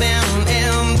dancing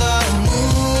in the moonlight.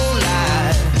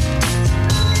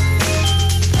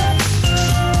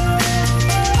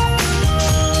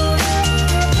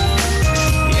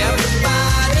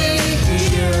 Everybody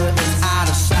here is out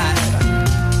of sight.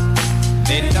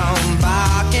 They don't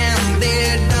bark and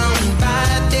they don't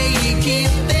bite. They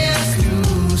keep their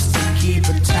screws to keep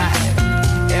it tight.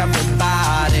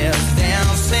 Everybody's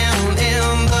dancing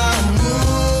in the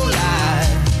moonlight.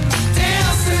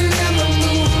 Dancing in the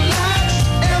moonlight.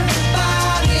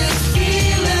 Everybody's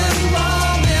feeling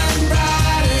warm and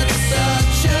bright. It's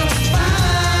such a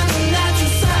fine and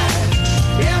natural sight.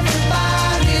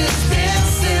 Everybody's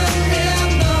dancing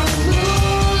in the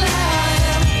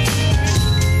moonlight.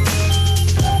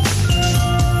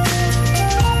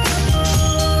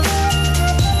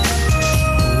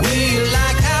 We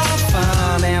like our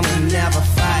fun and we never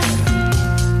fight.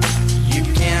 You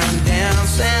can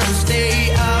dance and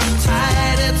stay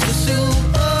uptight. It's a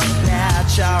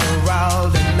supernatural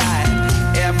delight.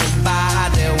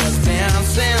 Everybody was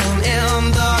dancing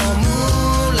in the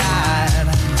moonlight.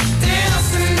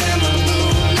 Dancing in the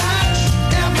moonlight.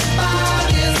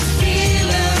 Everybody's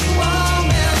feeling warm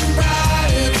and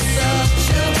bright. It's such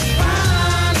a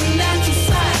fine and natural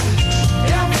sight.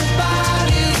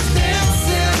 Everybody's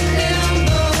dancing in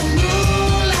the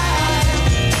moonlight.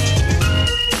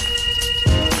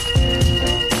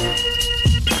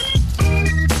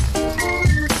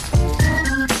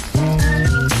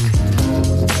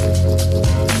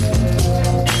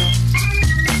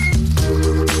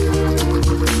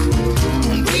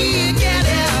 We get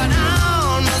it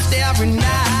almost every night.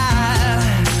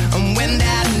 And when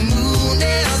that moon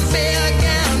is big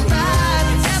and bright,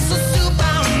 it's a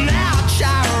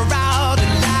supernatural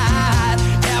delight.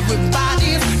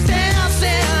 Everybody's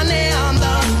dancing in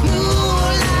the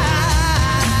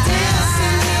moonlight.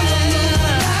 Dancing in the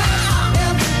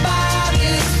moonlight.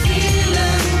 Everybody's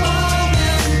feeling warm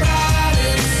and bright.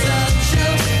 It's such a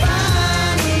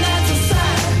fine and natural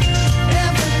sight.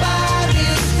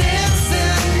 Everybody's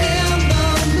dancing in the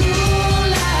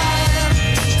moonlight.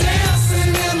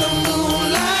 Dancing in the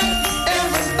moonlight.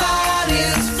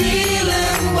 Everybody's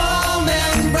feeling warm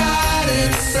and bright.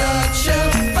 It's such a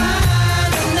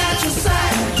fine and natural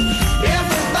sight.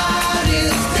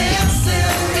 Everybody's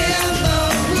dancing in the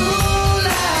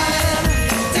moonlight.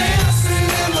 Dancing in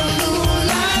the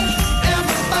moonlight.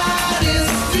 Everybody's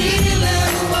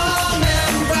feeling warm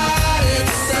and bright.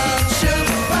 It's such a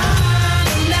fine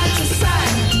and natural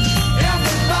sight.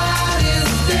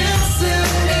 Everybody's dancing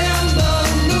in the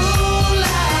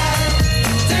moonlight.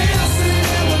 Dancing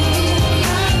in the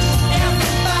moonlight.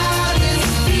 Everybody's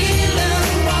feeling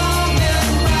warm and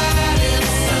bright.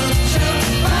 It's such a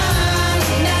fine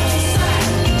and natural sight.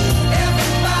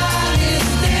 Everybody's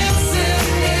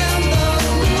dancing in the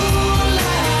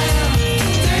moonlight.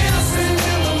 Dancing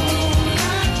in the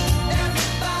moonlight.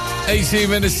 18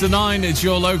 minutes to 9, it's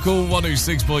your local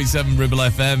 106.7 Ribble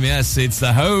FM. Yes, it's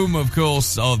the home, of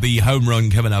course, of the home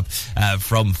run coming up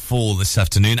from 4 this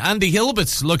afternoon. Andy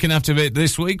Hilbert's looking after it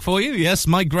this week for you. Yes,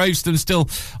 Mike Graveston still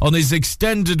on his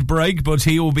extended break, but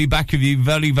he will be back with you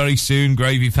very, very soon.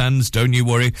 Gravy fans, don't you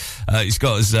worry. He's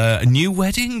got his, a new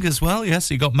wedding as well. Yes,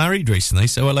 he got married recently,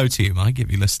 so hello to you, Mike,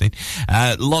 if you're listening.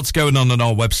 Lots going on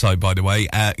our website, by the way,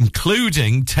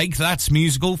 including Take That's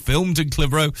musical, filmed in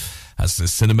Clitheroe, as the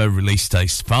cinema release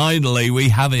date. Finally, we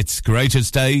have it.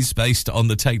 Greatest Days, based on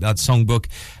the Take That songbook.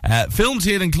 Filmed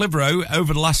here in Clitheroe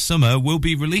over the last summer, will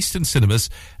be released in cinemas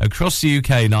across the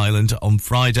UK and Ireland on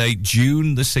Friday,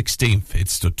 June the 16th.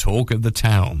 It's the talk of the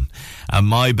town. And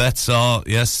my bets are,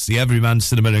 yes, the Everyman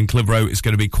Cinema in Clitheroe is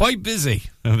going to be quite busy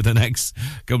over the next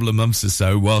couple of months or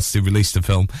so whilst they release the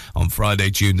film on Friday,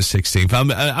 June the 16th.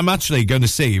 I'm actually going to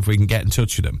see if we can get in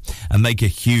touch with them and make a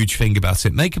huge thing about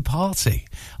it. Make a party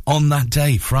on that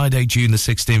day, Friday, June the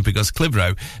 16th, because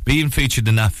Clitheroe, being featured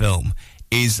in that film,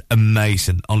 is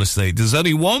amazing, honestly. There's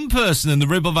only one person in the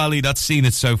Ribble Valley that's seen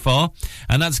it so far,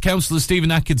 and that's Councillor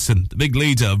Stephen Atkinson, the big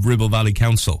leader of Ribble Valley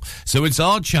Council. So it's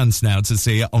our chance now to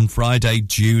see it on Friday,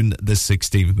 June the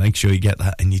 16th. Make sure you get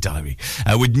that in your diary.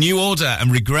 With New Order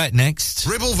and Regret next.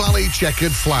 Ribble Valley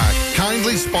Checkered Flag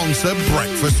kindly sponsor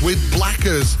Breakfast with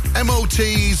Blackers.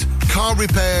 MOTs, car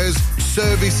repairs,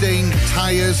 servicing,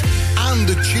 tyres, and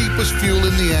the cheapest fuel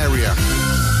in the area.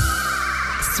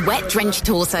 Sweat-drenched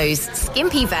torsos,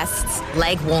 skimpy vests,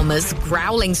 leg warmers,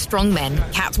 growling strongmen,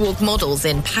 catwalk models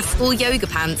in pastel yoga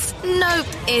pants. Nope,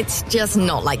 it's just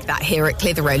not like that here at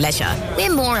Clitheroe Leisure.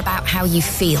 We're more about how you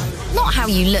feel, not how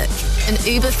you look. An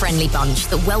uber-friendly bunch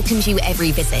that welcomes you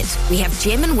every visit. We have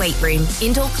gym and weight room,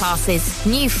 indoor classes,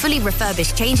 new fully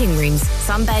refurbished changing rooms,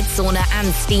 sunbed, sauna and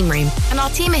steam room. And our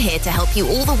team are here to help you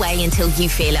all the way until you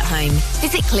feel at home.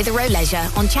 Visit Clitheroe Leisure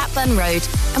on Chatburn Road,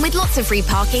 and with lots of free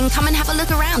parking, come and have a look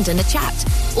around and a chat.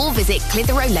 Or visit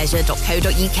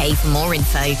clitheroeleisure.co.uk for more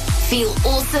info. Feel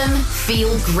awesome,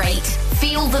 feel great,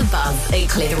 feel the buzz at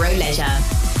Clitheroe Leisure.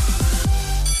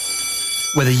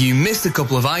 Whether you missed a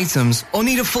couple of items or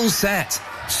need a full set,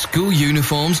 school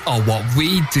uniforms are what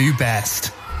we do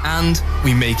best. And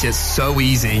we make it so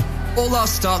easy. All our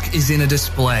stock is in a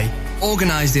display,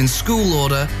 organised in school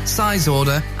order, size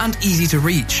order, and easy to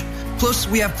reach. Plus,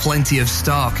 we have plenty of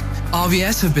stock.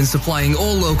 RVS have been supplying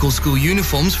all local school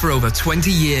uniforms for over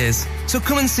 20 years. So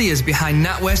come and see us behind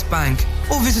NatWest Bank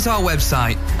or visit our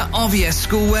website at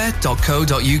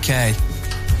rvsschoolwear.co.uk.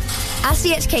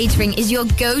 SDH Catering is your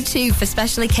go-to for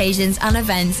special occasions and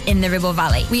events in the Ribble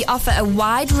Valley. We offer a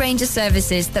wide range of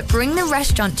services that bring the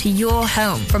restaurant to your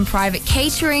home, from private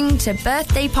catering to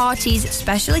birthday parties,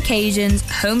 special occasions,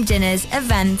 home dinners,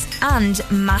 events, and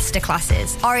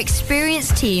masterclasses. Our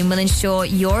experienced team will ensure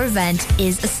your event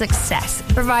is a success,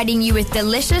 providing you with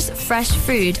delicious, fresh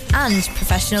food and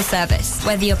professional service.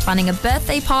 Whether you're planning a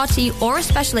birthday party or a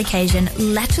special occasion,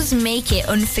 let us make it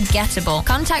unforgettable.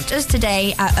 Contact us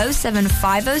today at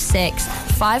 07506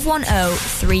 510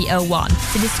 301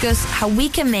 to discuss how we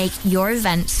can make your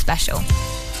event special.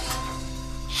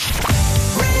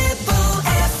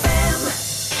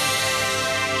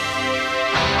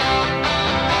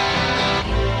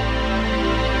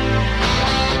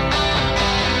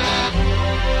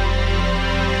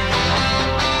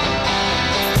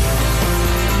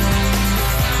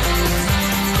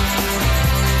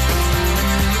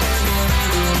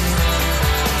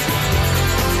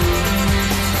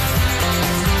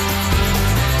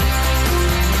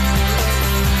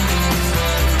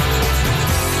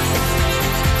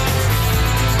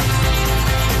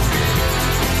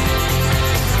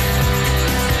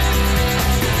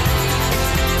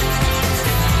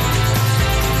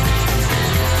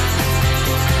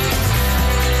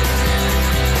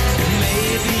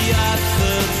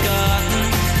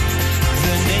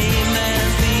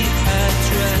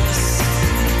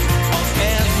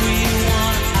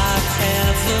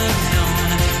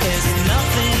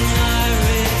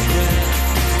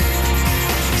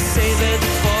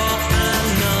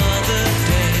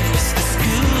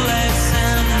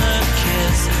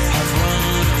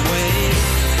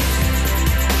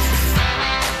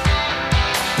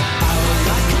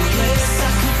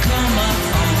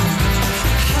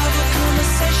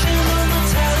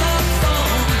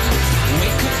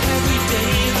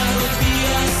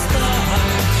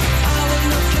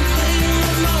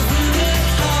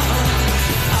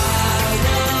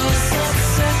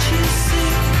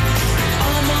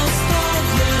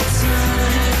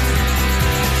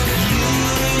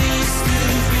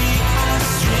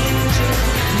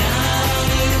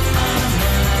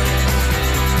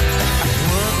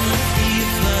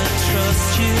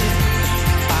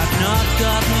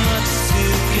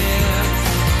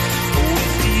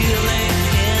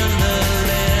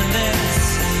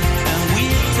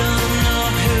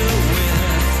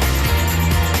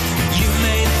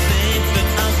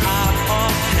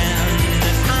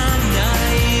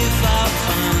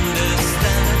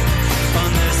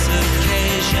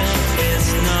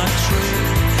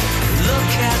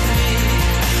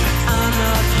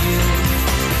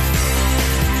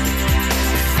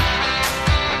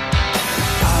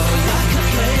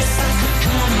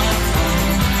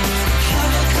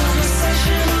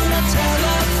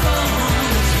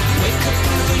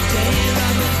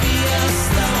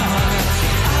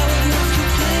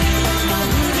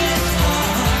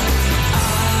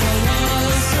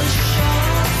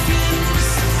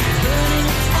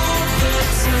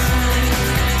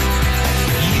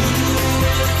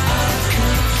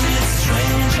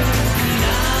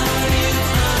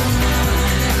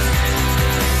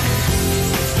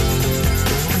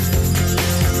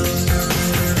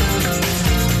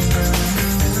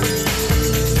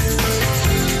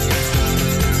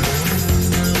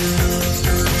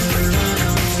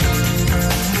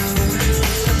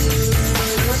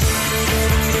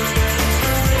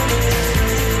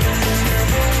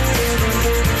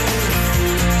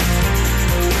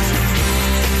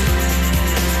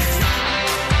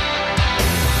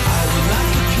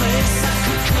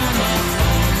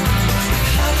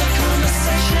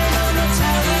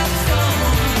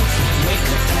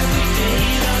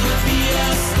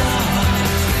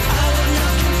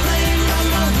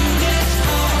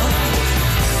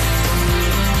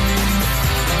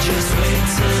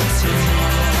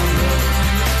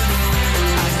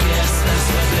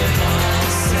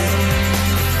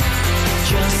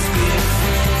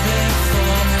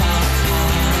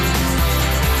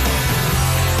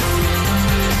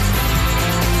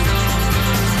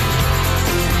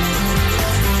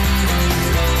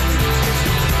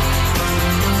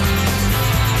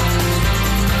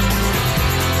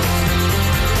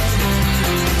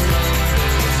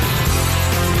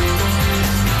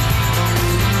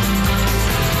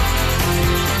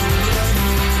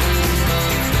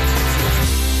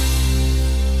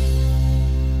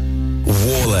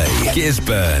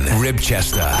 Gisburn,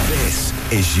 Ribchester. This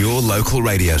is your local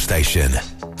radio station.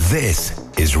 This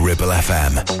is Ribble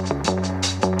FM.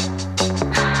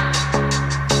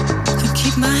 Could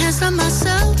keep my hands on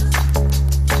myself.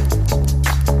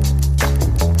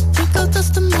 Think I'll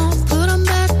dust them off, put them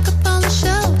back up on the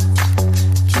shelf.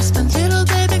 Just a little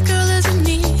baby girl isn't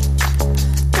me.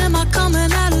 Am I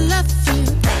coming out of left field?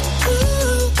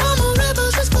 Ooh, I'm a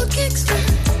rebel just for kicks.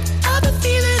 I've been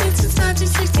feeling it since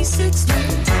 1966 now.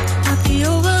 Might be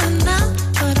over now,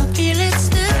 but I feel it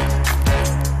still.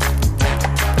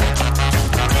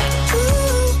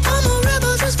 Ooh, I'm a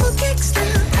rebel just for kicks now.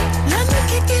 Let me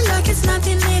kick it like it's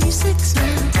 1986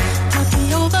 now. Might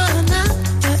be over now,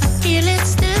 but I feel it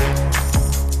still.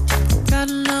 Got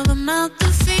another mouth to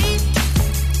feed.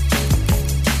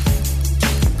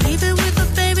 Leave it with the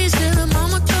babies till the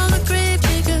mama call the grave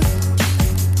digger.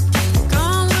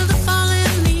 Gone with the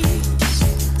fallen leaves.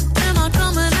 Am I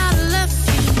coming out of left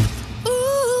field?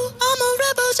 Ooh, I'm a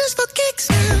rebel just for kicks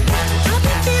now. I've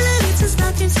been feeling it since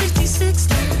 1966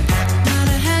 now. Might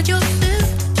have had your fill,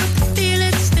 but I feel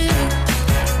it still.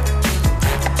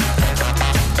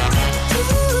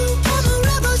 Ooh, I'm a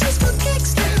rebel just for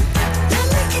kicks now. Let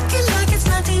me kick it like it's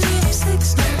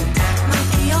 1986 now. Might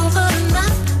be over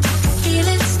now, I feel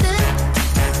it still.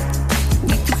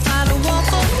 We could fight a war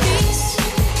for peace.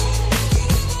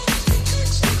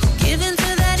 Give in to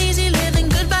that easy living,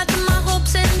 goodbye to my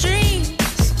hopes and dreams.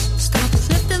 Stop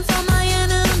flipping for my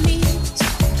enemies.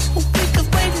 We could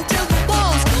wait until the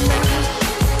walls come down.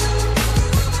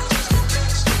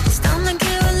 It's time to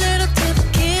give a little to the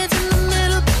kids in the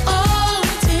middle. Oh,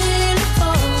 till it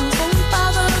falls, won't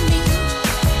bother me.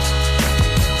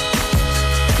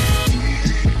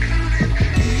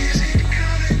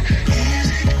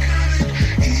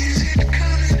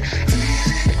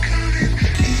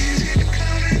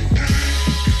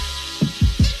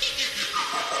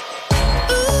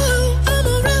 Ooh, I'm a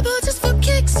rebel just for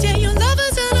kicks. Yeah, your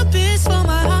lovers and a bitch for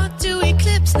my heart to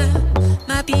eclipse now.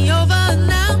 Might be over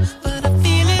now, but I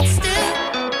feel it still.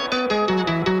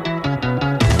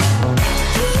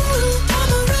 Ooh,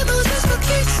 I'm a rebel just for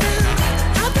kicks now.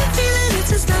 I've been feeling it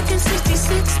since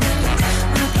 1966 now.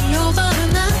 Might be over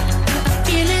now, but I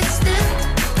feel it still.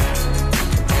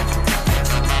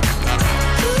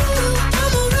 Ooh,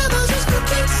 I'm a rebel just for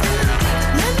kicks now.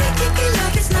 Let me kick it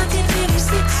like it's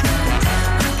 1986 now.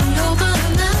 Might be over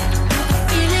now, but I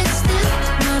feel it still.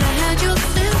 Might have had your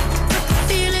fill, but I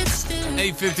feel it still.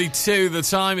 8:52 the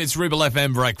time. It's Ribble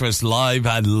FM Breakfast live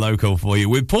and local for you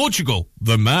with Portugal,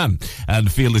 the man,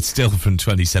 and Feel It Still from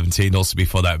 2017. Also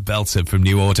before that, Belter from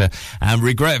New Order and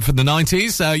Regret from the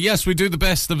 90s. Yes, we do the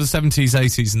best of the 70s,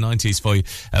 80s and 90s for you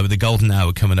with the golden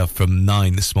hour coming up from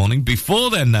 9 this morning. Before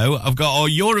then, though, I've got our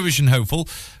Eurovision hopeful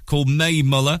called May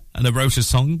Muller, and I wrote a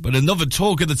song, but another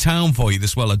talk of the town for you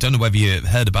as well. I don't know whether you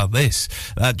heard about this.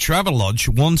 Travelodge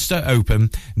wants to open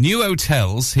new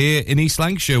hotels here in East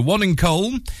Lancashire, one in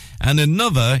Colne and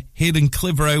another here in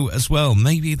Clitheroe as well,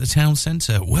 maybe the town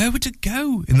centre. Where would it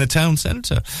go in the town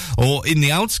centre or in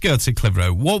the outskirts of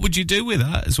Clitheroe? What would you do with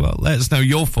that as well? Let us know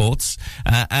your thoughts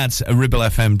at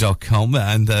ribblefm.com,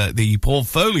 and the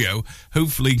portfolio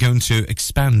hopefully going to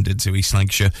expand into East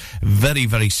Lancashire very,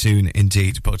 very soon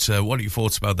indeed. But what are your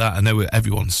thoughts about that? I know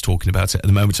everyone's talking about it at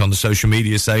the moment on the social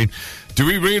media saying, do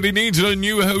we really need a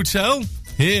new hotel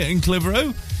here in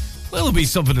Clitheroe? Well, it'll be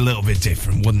something a little bit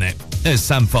different, wouldn't it? There's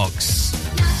Sam Fox.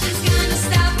 Nothing's gonna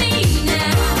stop me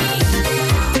now.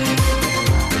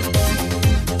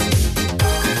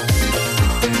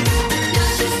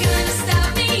 Nothing's gonna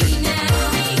stop me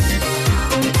now.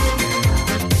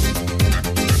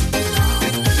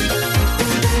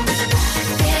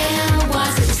 There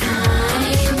was a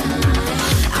time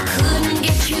I couldn't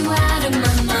get you out of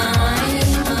my mind,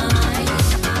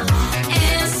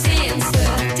 and since the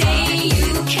day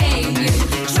you came, you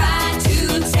tried to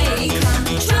take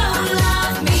control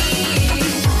of me.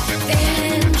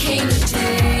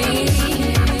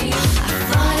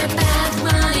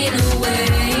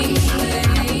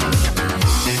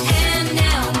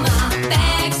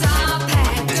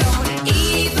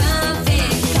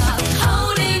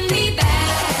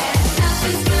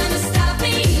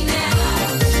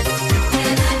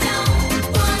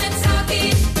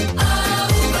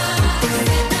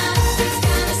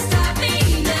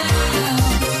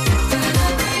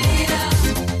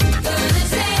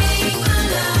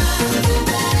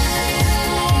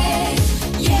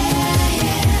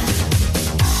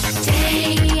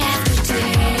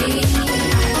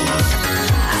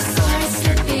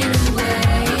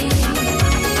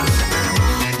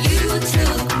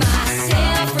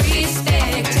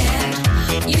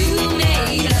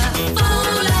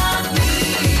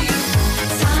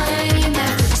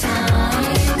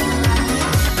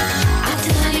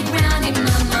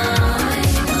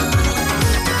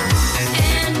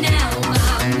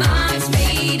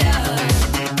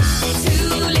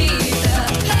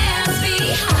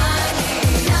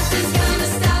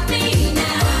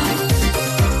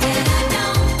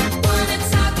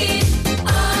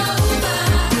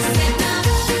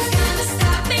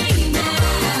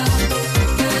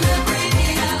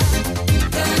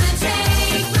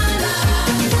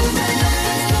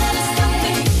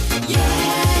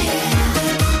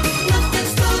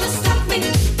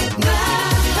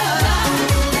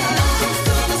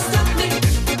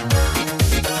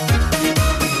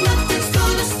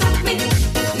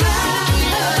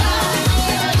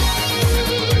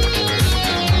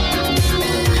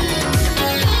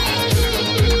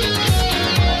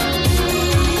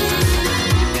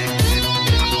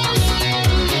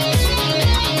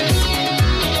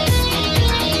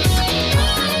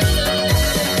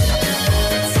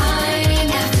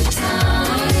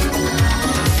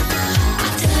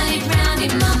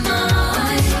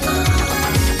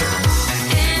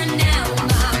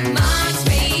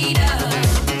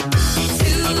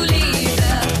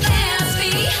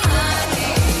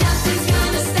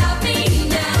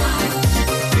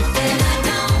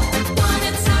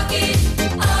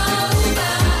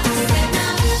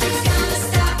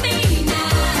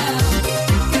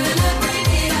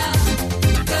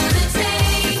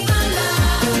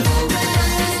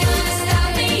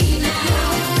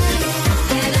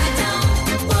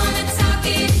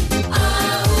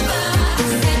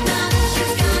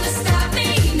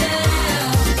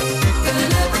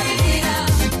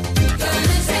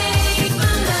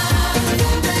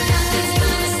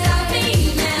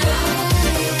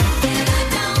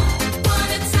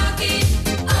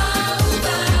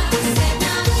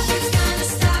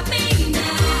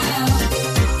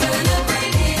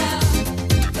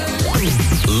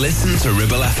 Listen to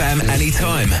Ribble FM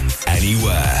anytime,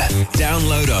 anywhere.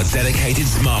 Download our dedicated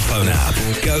smartphone app.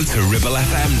 Go to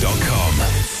ribblefm.com.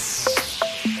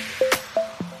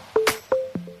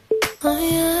 Oh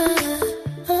yeah.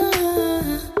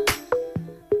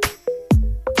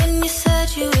 When you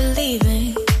said you were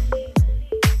leaving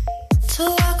to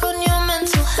work on your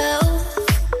mental health,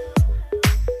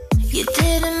 you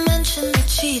didn't mention the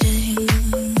cheating.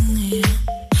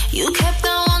 You kept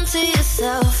that one to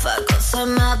yourself. I got so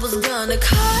mad, was gonna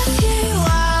cut you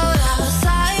out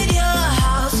outside your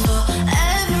house for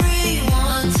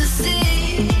everyone to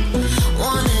see.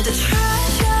 Wanted to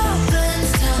trash your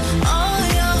plans, tell all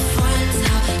your friends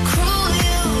how cruel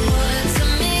you were to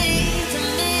me, to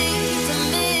me, to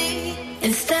me.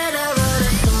 Instead I wrote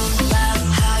a song about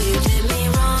how you did me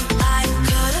wrong. I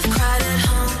could have cried at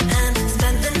home and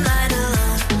spent the night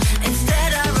alone.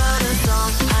 Instead I wrote a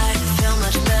song, I feel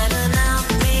much better now.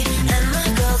 Me and my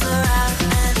girls are out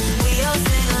and we all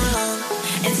sing along.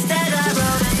 Instead I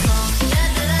wrote a song.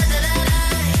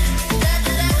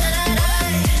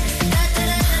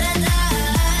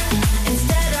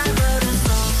 Instead I wrote a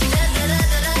song.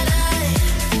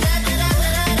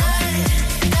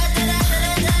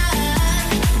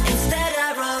 Instead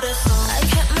I wrote a song. I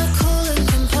kept my cool and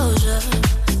composure.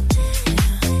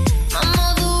 My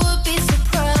mother would be so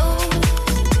proud.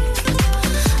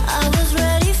 I was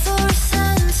ready for a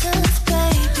sentence,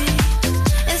 baby.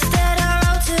 Instead I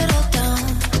wrote it all down.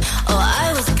 Oh,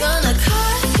 I was gonna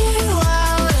cut you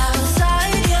out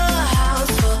outside your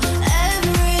house for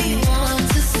everyone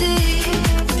to see.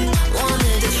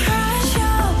 Wanted to trash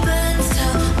your plans,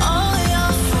 tell all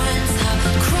your friends how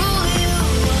cruel you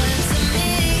were to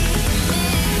me,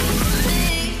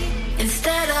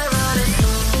 Instead I wrote a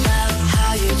song about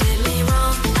how you did me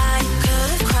wrong. I could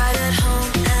have cried at home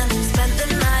and spent the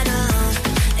night alone.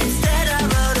 Instead I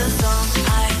wrote a song.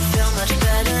 I feel much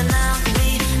better now. Me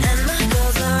and my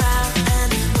girls are out and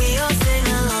we all sing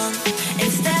along.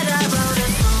 Instead I wrote a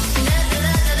song.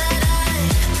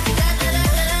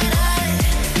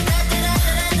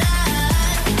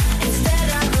 Instead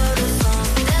I wrote a song.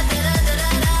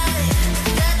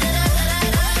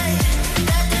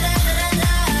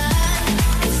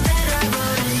 Instead I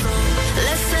wrote a song.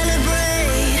 Let's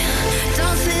celebrate,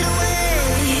 don't sit away.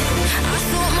 I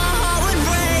thought my heart would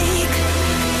break.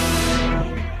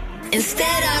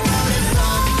 Instead I wrote a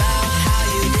song about how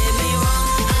you did me wrong.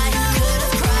 I could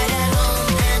have cried at home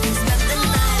and spent the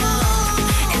night alone.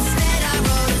 Instead I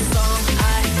wrote a song.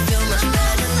 I feel much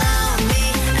better now. Me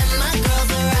and my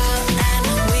girls are out and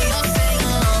we all sing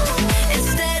along.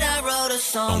 Instead I wrote a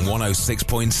song. On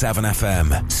 106.7 FM,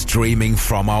 streaming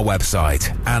from our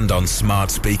website and on smart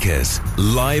speakers,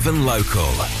 live and local,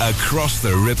 across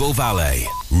the Ribble Valley.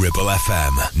 Ribble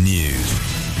FM News.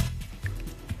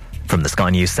 From the Sky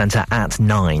News Centre at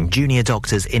 9, junior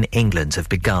doctors in England have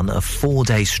begun a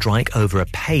 4-day strike over a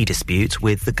pay dispute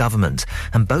with the government,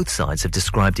 and both sides have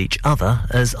described each other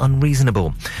as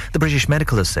unreasonable. The British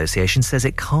Medical Association says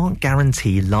it can't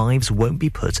guarantee lives won't be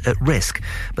put at risk,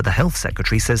 but the Health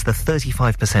Secretary says the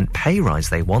 35% pay rise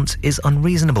they want is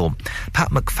unreasonable. Pat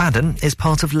McFadden is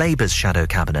part of Labour's shadow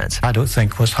cabinet. I don't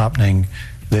think what's happening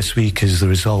this week is the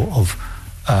result of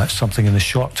something in the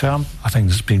short term. I think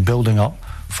it's been building up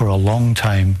for a long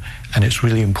time, and it's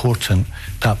really important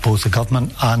that both the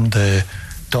government and the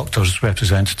doctors'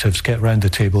 representatives get round the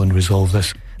table and resolve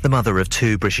this. The mother of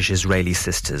 2 British-Israeli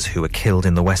sisters who were killed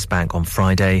in the West Bank on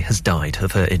Friday has died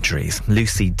of her injuries.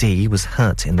 Lucy D was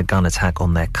hurt in the gun attack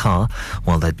on their car,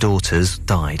 while their daughters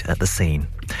died at the scene.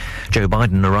 Joe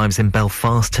Biden arrives in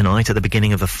Belfast tonight at the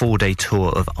beginning of a 4-day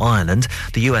tour of Ireland.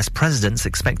 The US president's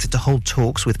expected to hold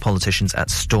talks with politicians at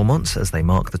Stormont as they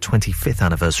mark the 25th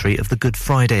anniversary of the Good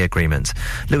Friday Agreement.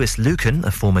 Lewis Lucan,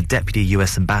 a former deputy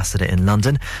US ambassador in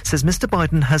London, says Mr.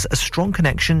 Biden has a strong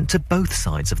connection to both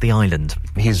sides of the island.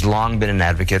 He's long been an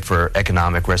advocate for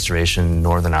economic restoration in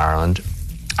Northern Ireland.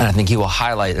 And I think he will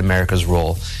highlight America's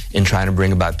role in trying to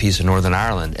bring about peace in Northern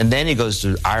Ireland. And then he goes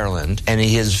to Ireland, and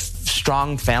he has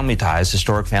strong family ties,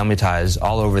 historic family ties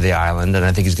all over the island, and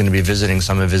I think he's going to be visiting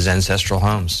some of his ancestral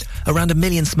homes. Around 1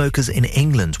 million smokers in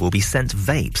England will be sent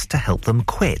vapes to help them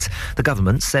quit. The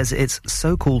government says its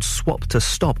so-called swap to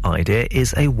stop idea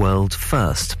is a world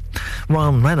first.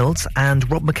 Ryan Reynolds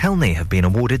and Rob McElhenney have been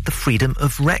awarded the Freedom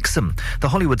of Wrexham. The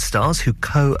Hollywood stars who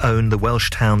co-own the Welsh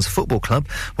Towns Football Club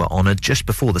were honoured just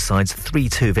before the side's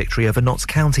 3-2 victory over Notts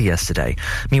County yesterday.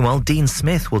 Meanwhile, Dean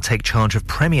Smith will take charge of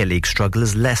Premier League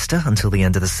strugglers Leicester until the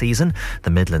end of the season.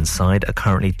 The Midlands side are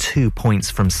currently 2 points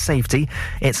from safety.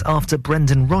 It's after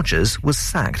Brendan Rodgers was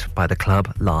sacked by the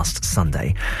club last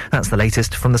Sunday. That's the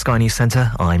latest from the Sky News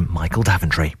Centre. I'm Michael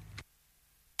Daventry.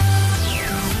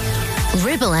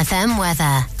 Ribble FM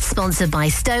weather, sponsored by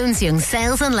Stones Young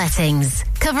Sales and Lettings,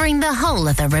 covering the whole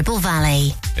of the Ribble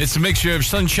Valley. It's a mixture of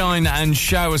sunshine and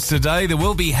showers today. There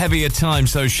will be heavy at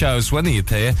times, those showers, when they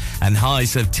appear, and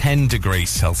highs of 10 degrees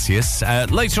Celsius.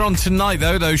 Later on tonight,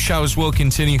 though, those showers will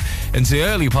continue into the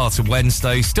early part of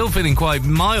Wednesday. Still feeling quite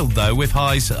mild, though, with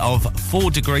highs of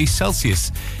 4 degrees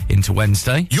Celsius into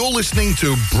Wednesday. You're listening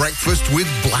to Breakfast with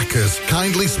Blackers,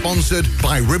 kindly sponsored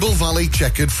by Ribble Valley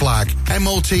Checkered Flag.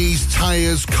 MOTs,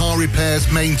 tyres, car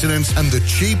repairs, maintenance, and the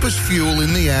cheapest fuel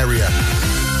in the area.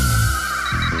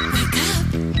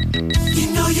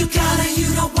 You know you gotta,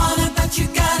 you don't wanna, but you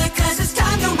gotta, 'cause it's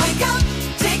time to wake up.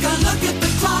 Take a look at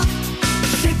the clock.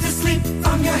 Shake the sleep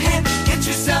from your head. Get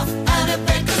yourself out of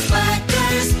bed, 'cause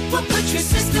Blackers will put your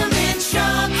system in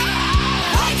shock.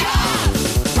 Wake up!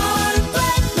 Ron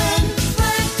Blackman,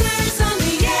 Blackers on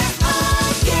the air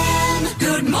again.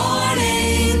 Good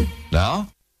morning. Now,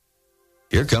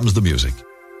 here comes the music.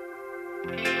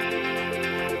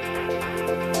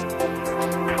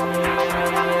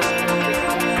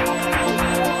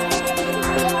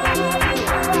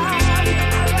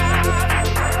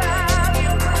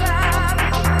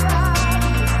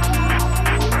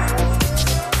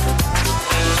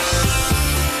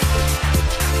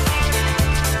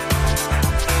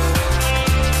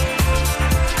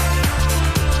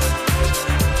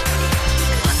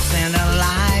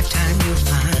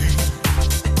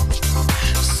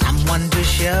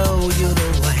 Show you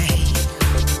the way,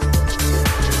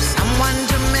 someone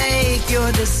to make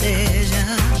your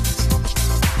decisions,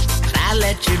 but I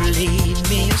let you lead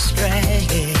me astray.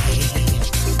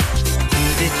 Who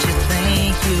did you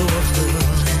think you were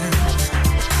fooling?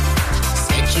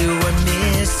 Said you were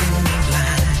missing me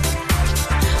blind,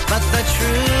 but the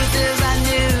truth is I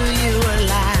knew you were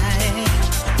lying.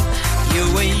 You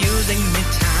were using me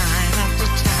time after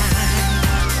time.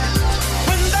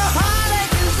 When the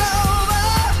heartache is over,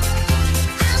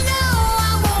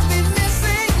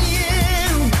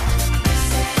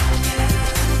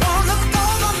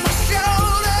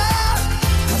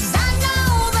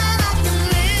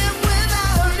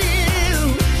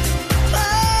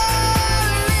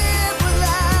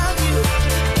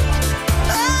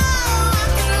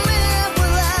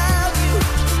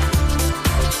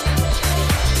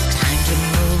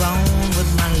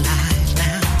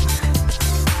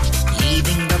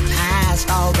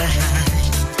 all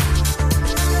behind.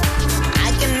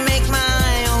 I can make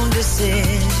my own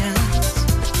decisions.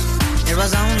 It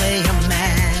was only a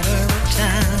matter of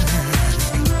time.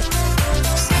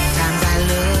 Sometimes I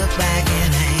look back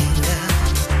in anger,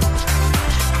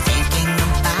 thinking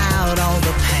about all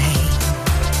the pain.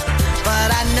 But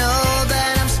I know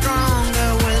that I'm stronger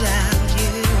without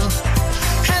you,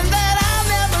 and that I'll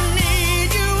never need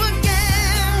you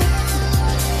again.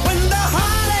 When the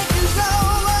heartache is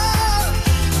over,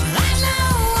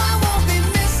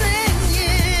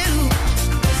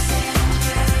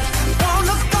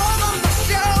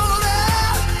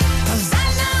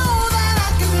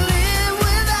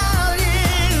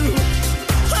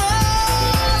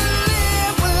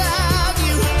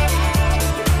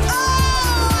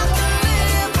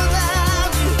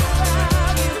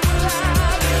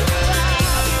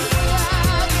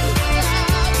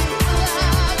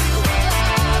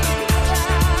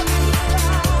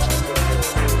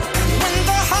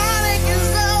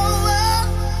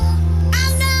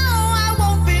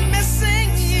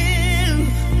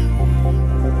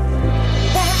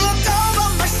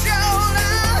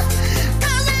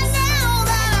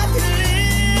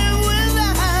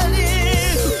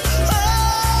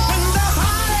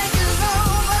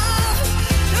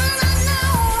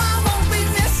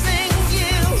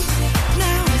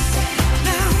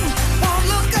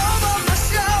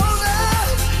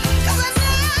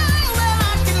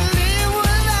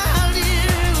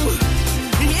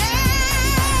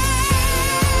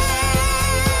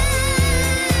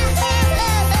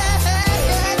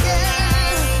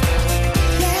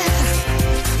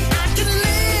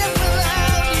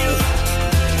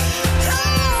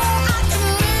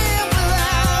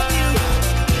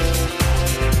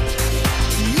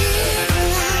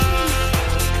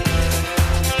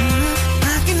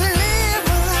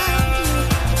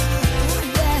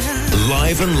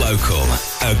 Live and local,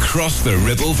 across the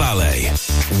Ribble Valley.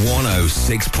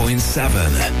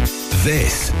 106.7.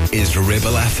 This is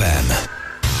Ribble FM.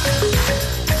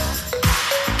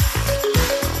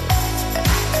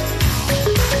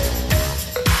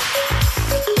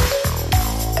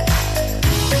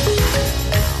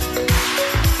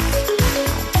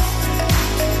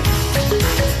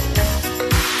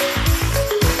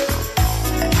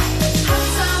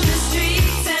 Out on the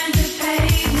streets and the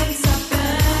pavements are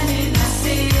burning. I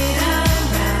sit up.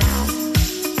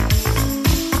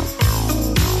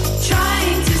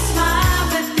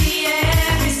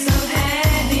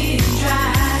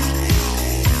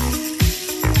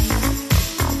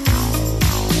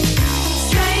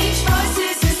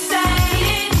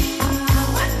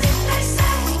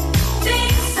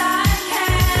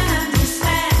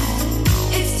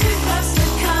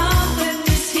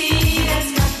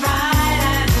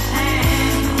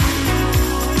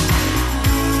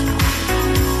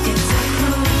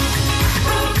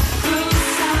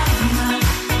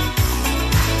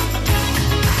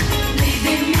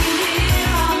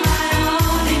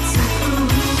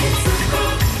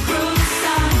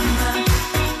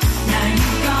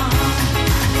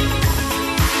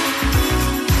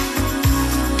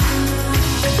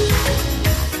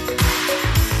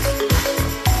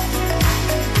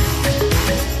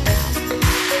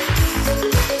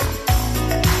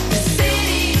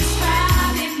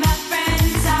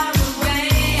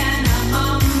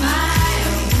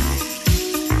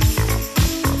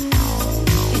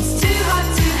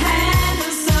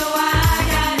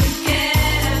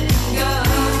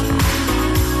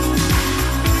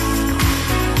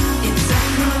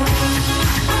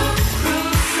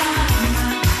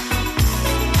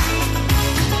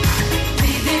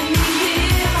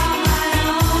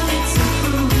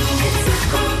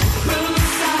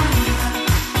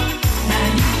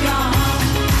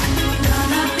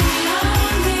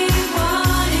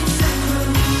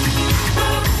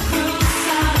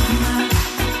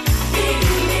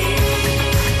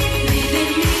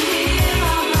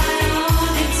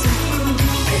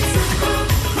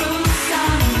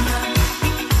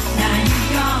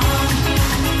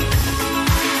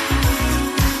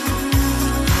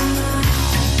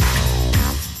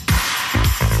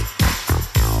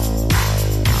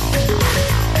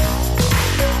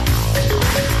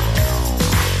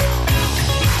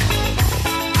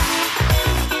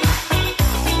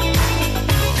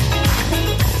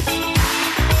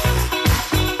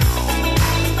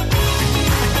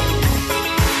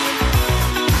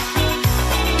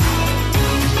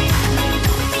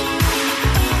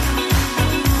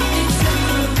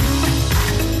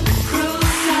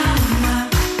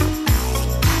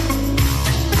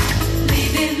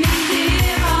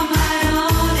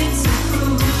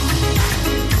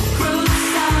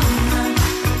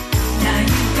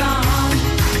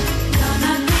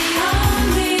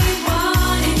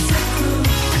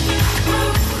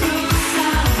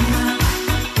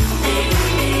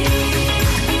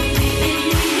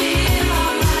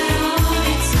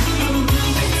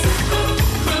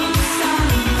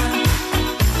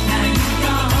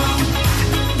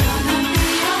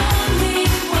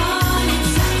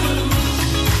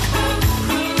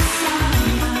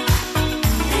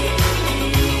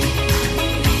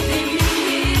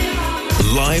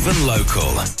 Live and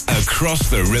local, across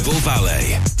the Ribble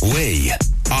Valley. We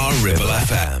are Ribble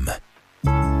FM.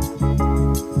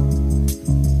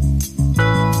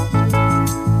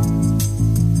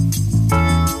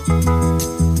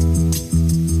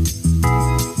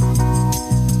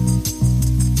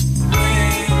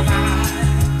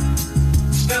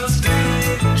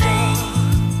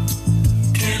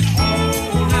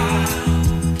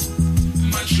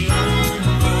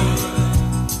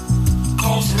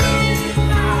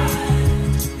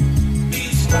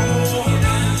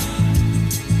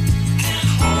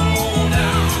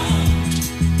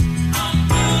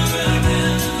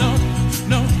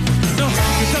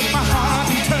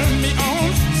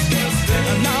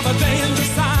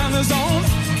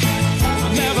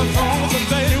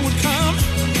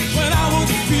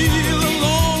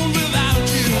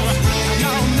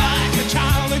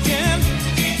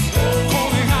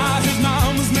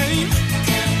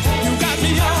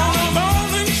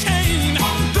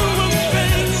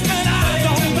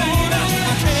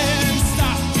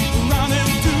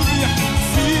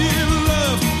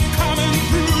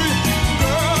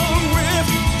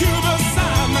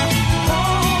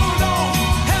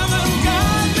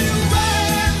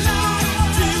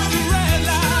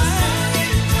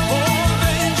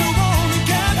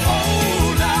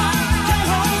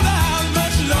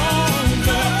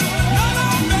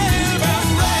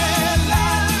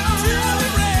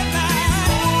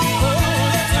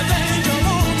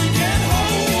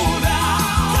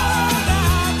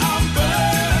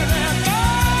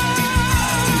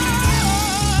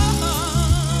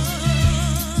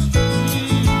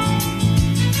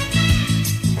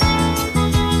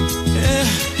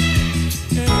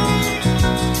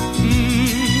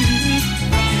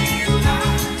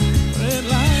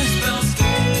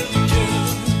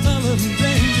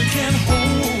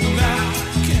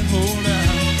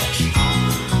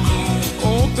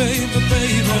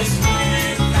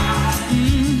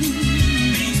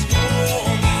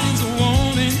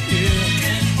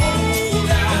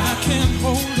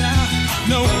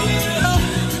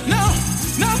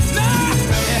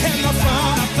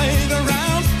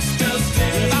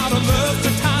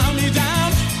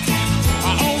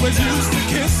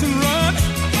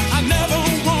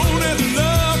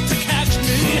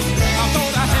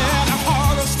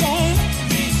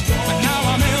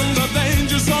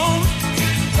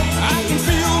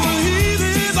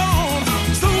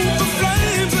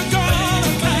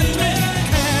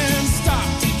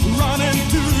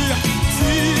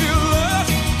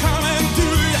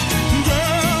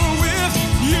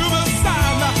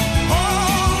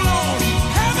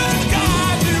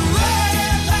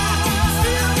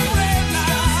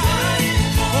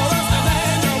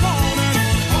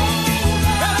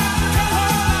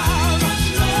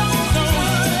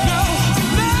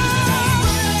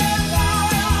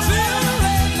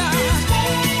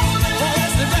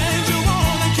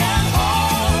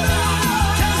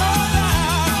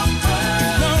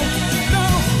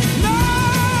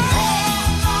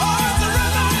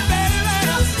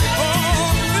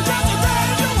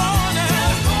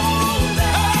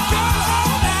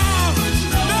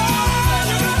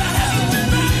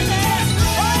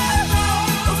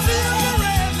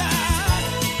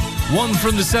 One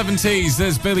from the 70s,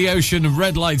 there's Billy Ocean,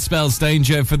 Red Light Spells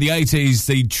Danger. For the 80s,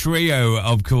 the trio,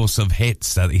 of course, of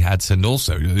hits that he had, and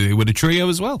also with a trio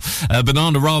as well.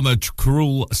 Bananarama,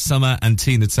 Cruel Summer, and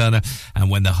Tina Turner,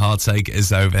 and When the Heartache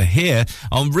Is Over, here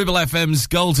on Ribble FM's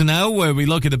Golden Hour, where we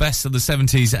look at the best of the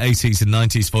 70s, 80s and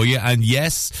 90s for you. And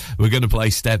yes, we're going to play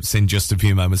Steps in just a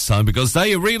few moments' time, because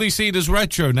they are really seen as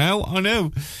retro now. I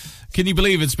know. Can you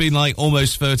believe it's been like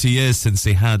almost 30 years since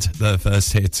he had their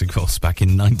first hit, of course, back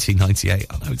in 1998.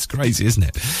 I know, it's crazy, isn't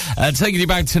it? Taking you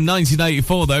back to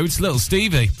 1984, though, it's Little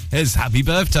Stevie. Here's Happy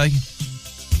Birthday.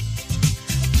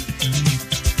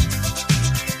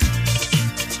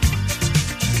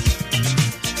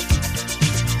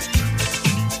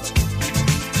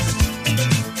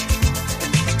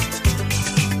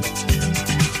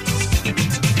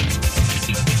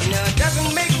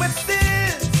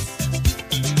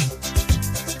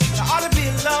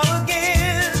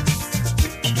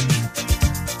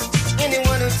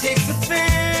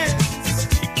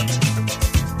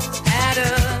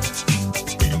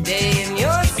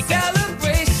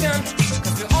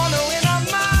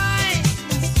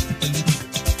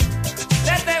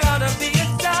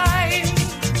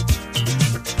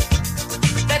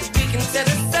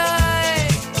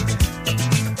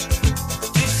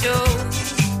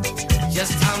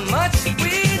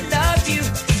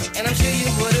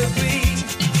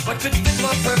 Could fit more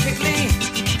perfectly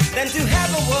than to have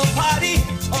a world party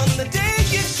on the day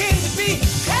you came to be.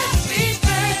 Happy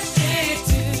birthday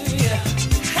to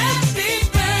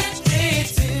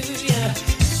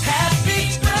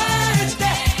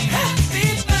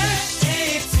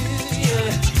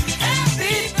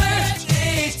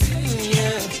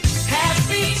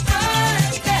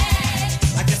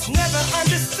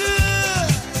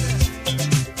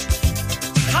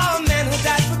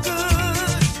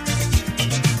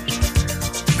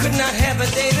could not have a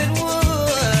David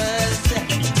Woods.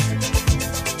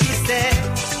 He said,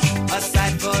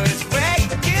 aside for his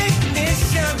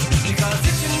recognition, because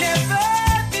it should never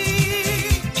be,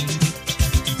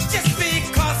 just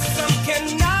because some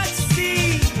cannot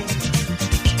see,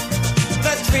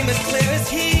 the dream is clear as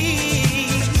he,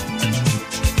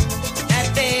 that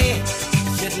they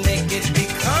should make it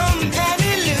become an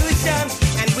illusion,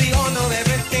 and we all know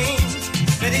everything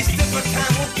that each different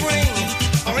time will bring,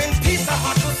 or in peace our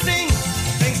heart will sing,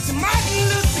 thanks to Martin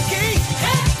Luther King.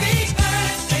 Happy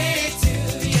birthday to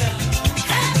you.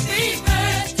 Happy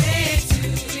birthday to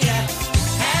you.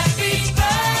 Happy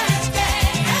birthday.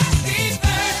 Happy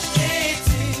birthday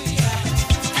to you.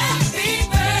 Happy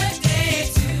birthday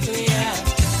to you.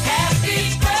 Happy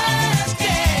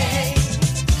birthday.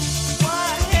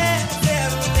 Why has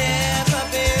there never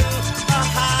been a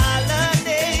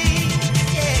holiday?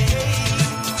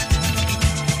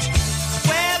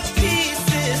 Where peace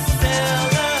is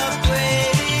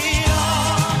celebrated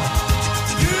all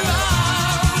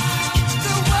throughout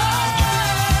the world.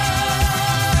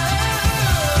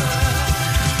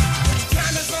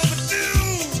 Time is overdue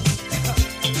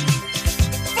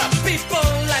for people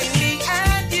like me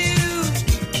and you,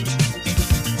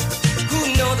 who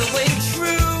know the way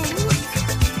true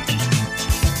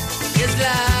is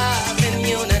love and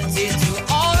unity to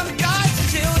all of God's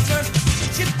children.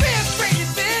 Should be a great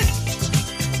event,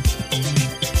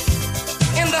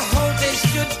 and the whole day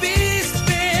should be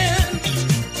spent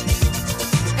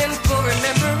in full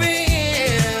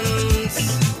remembrance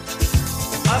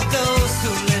of those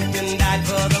who lived and died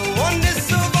for the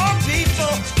oneness of all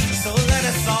people. So let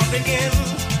us all begin.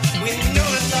 We know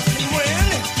that love can win.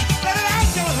 Let it out,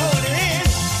 don't hold it in.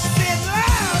 Say it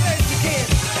loud as you can.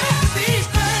 Happy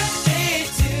birthday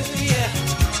to you.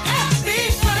 Happy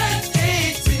birthday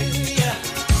to you.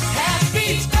 Happy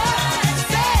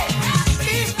birthday.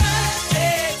 Happy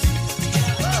birthday to you.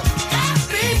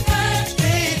 Happy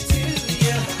birthday to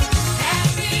you.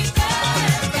 Happy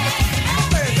birthday.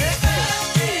 Happy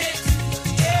birthday to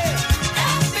you.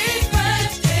 Happy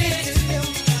birthday to you.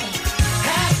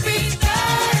 Happy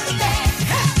birthday.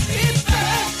 Happy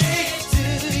birthday to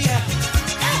you.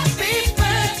 Happy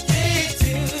birthday to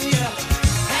you.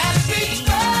 Happy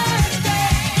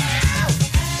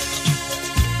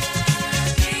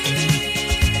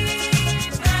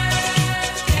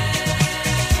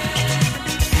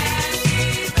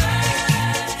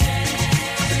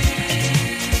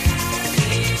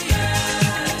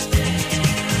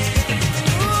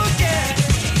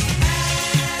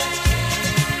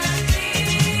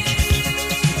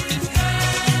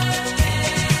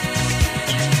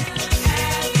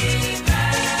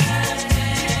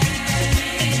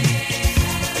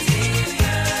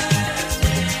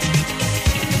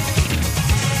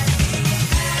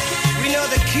We know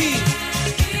the key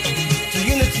to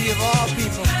unity of all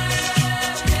people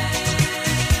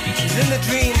is in the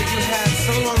dream that you had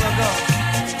so long ago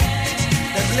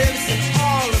that lives in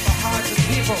all of the hearts of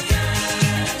people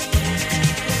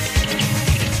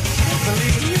who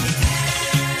believe in unity.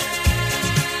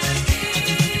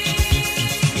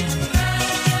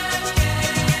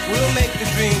 We'll make the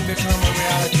dream become a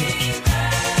reality.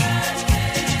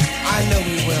 I know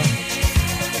we will,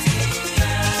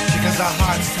 because our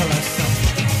hearts tell us so.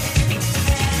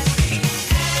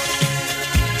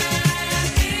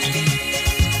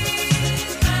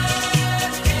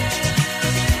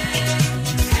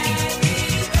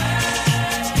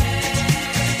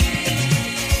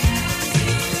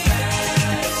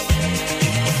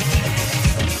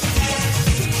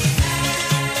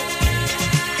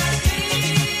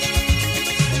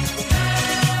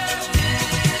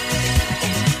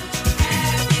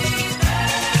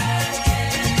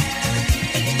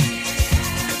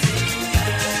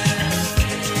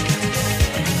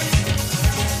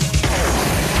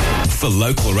 For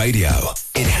local radio,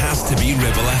 it has to be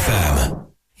Ribble FM.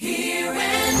 Here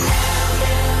and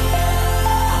now,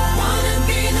 I wanna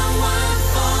be the one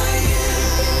for you,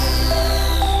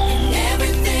 and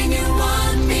everything you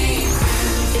want me to.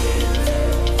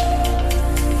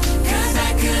 'Cause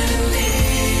I couldn't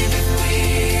live if we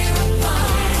were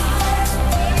apart.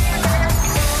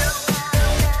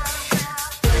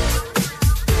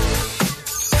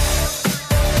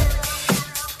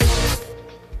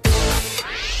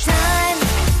 Time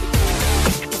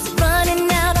is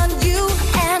running out on you.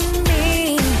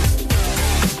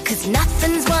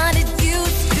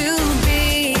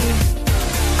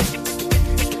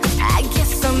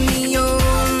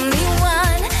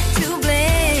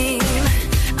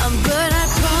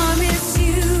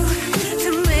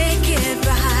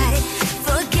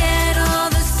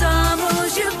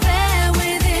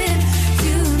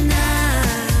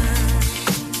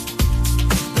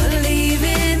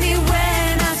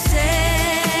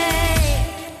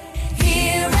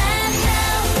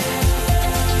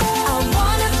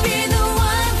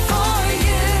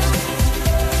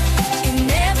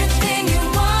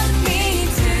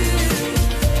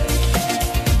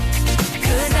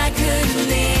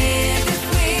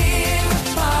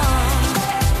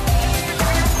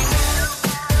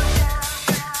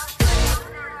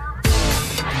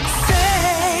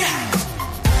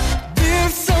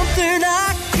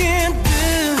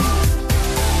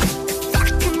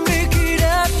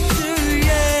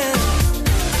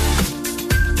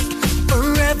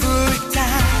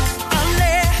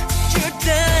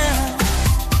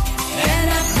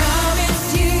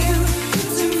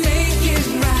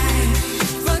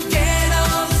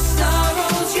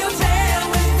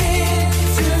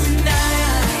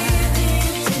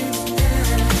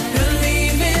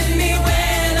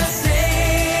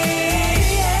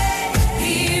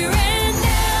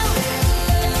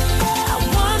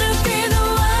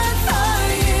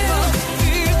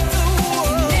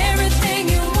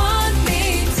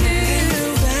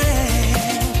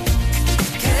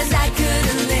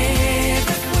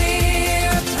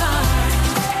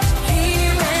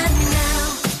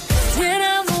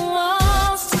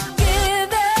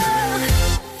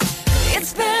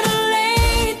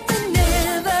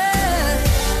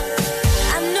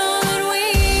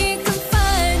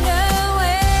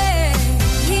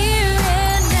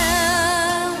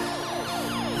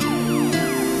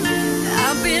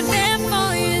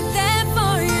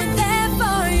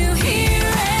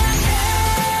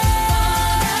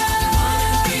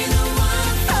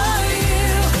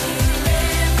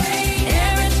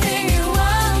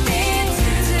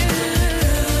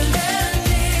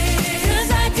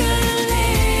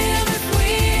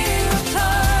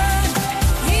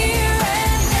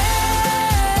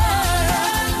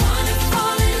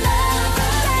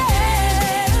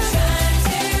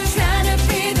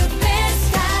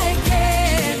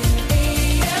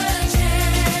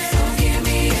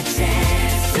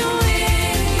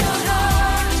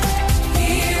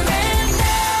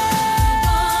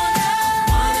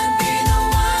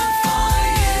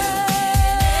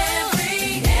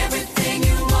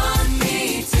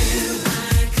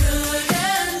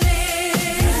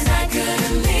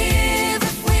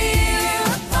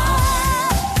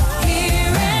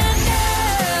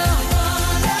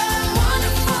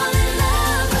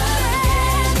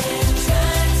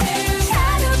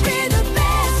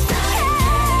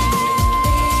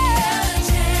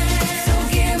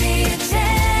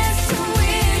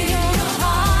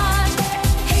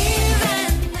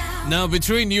 Now,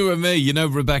 between you and me, you know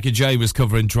Rebecca J was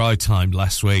covering Drive Time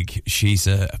last week. She's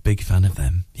a big fan of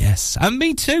them. Yes, and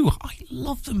me too. I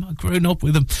love them. I've grown up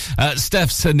with them.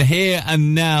 Steffson Here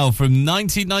and Now from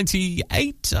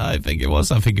 1998, I think it was,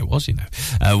 you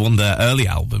know. One of their early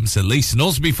albums, at least. And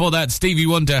also before that, Stevie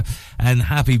Wonder and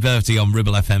Happy Birthday on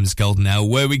Ribble FM's Golden Hour,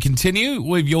 where we continue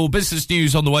with your business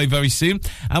news on the way very soon.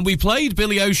 And we played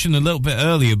Billy Ocean a little bit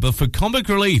earlier, but for comic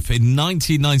relief in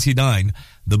 1999...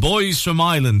 The Boys from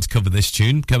Ireland cover this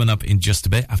tune, coming up in just a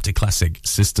bit after classic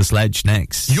Sister Sledge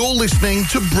next. You're listening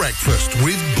to Breakfast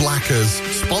with Blackers,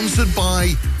 sponsored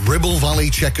by Ribble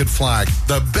Valley Checkered Flag,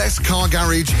 the best car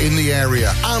garage in the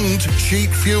area, and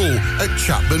cheap fuel at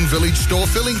Chapman Village Store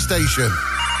Filling Station.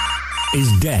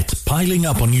 Is debt piling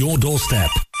up on your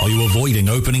doorstep? Are you avoiding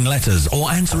opening letters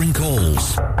or answering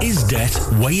calls? Is debt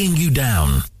weighing you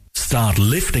down? Start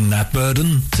lifting that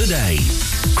burden today.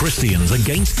 Christians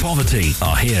Against Poverty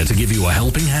are here to give you a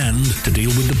helping hand to deal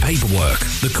with the paperwork,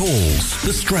 the calls,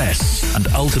 the stress, and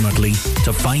ultimately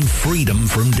to find freedom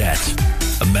from debt.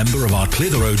 A member of our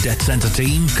Clitheroe Debt Centre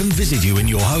team can visit you in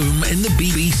your home in the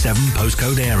BB7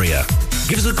 postcode area.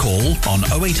 Give us a call on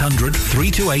 0800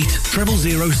 328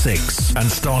 0006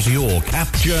 and start your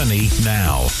CAP journey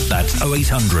now. That's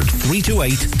 0800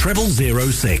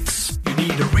 328 0006. You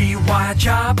need a rewire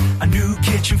job, a new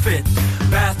kitchen fit,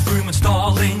 bathroom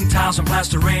installing, tiles and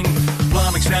plastering,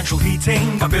 plumbing, central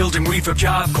heating, a building refurb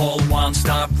job. Call One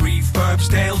Stop Refurbs,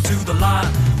 Dale to the lot.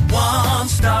 One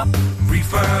Stop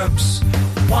Refurbs.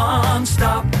 One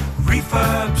Stop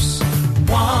Refurbs.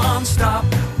 One Stop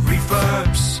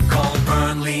Refurbs. Call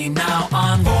Burnley now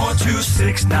on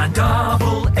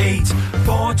 426-988.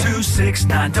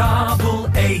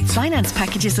 426-988. Finance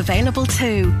packages available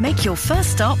too. Make your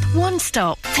first stop One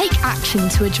Stop. Take action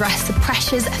to address the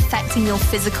pressures affecting your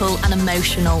physical and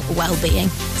emotional well-being.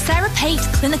 Sarah Pate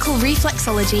Clinical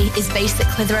Reflexology is based at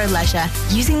Clitheroe Leisure.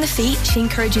 Using the feet, she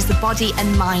encourages the body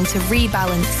and mind to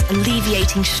rebalance,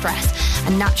 alleviating stress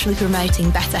and naturally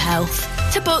promoting better health.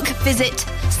 To book, visit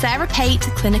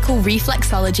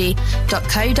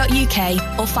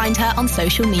sarahpateclinicalreflexology.co.uk or find her on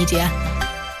social media.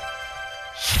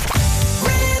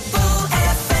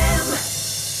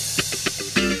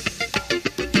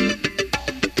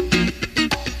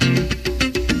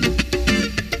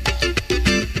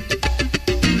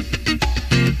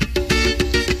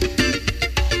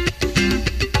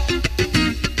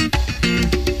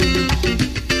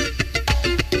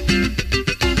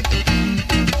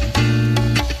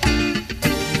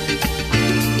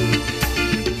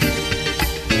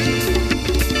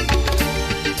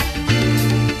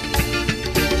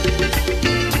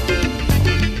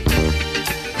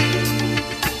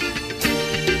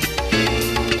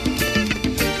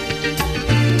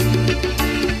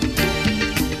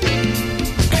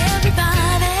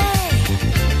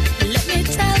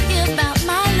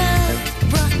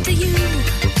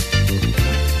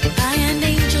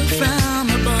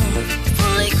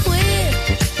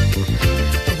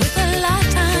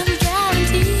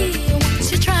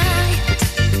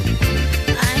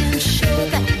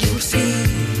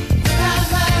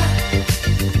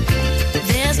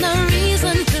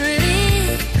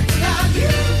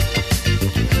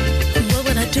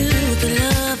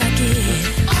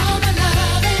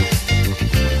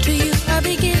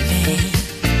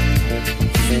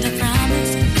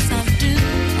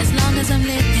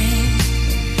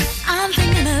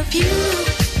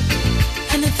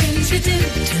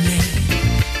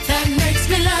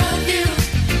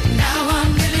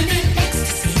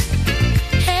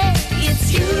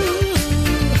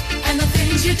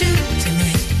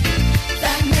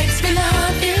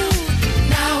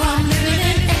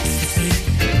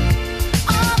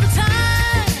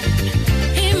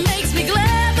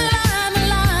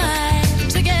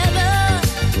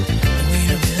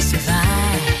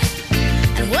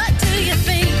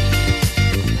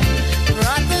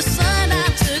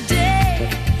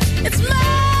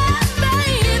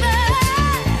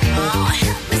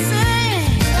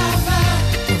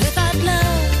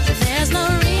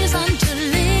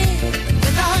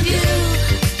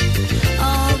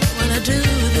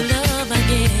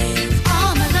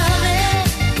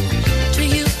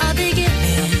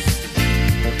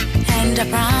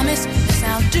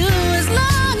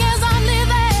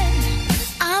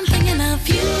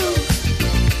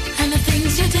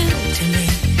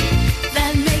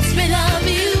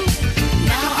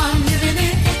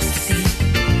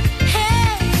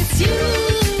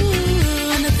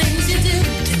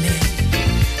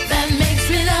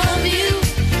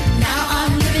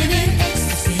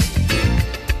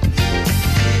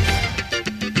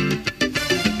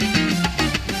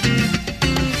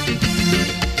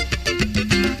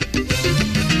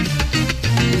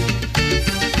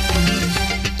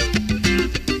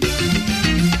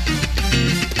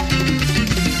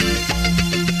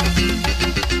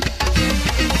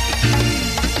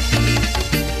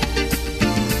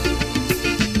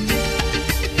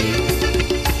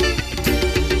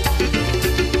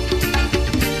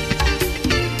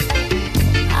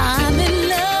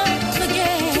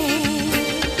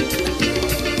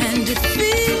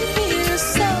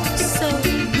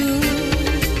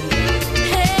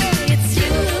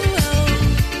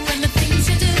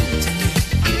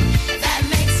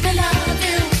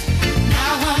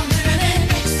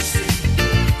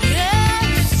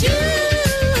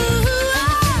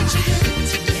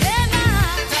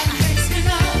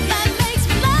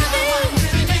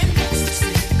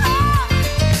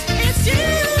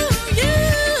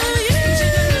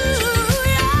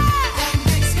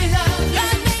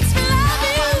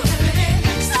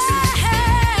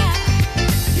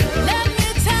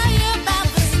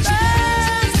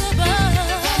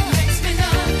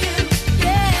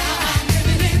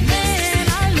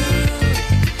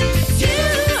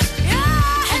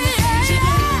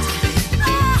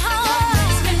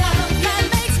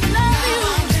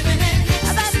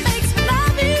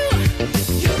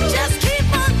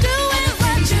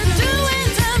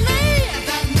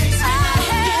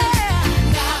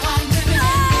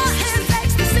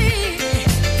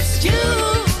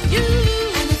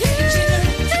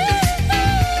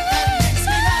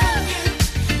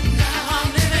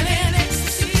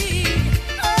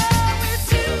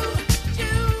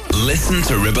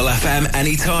 Listen to Ribble FM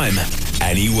anytime,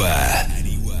 anywhere.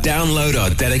 Download our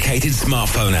dedicated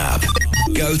smartphone app.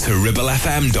 Go to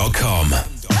ribblefm.com.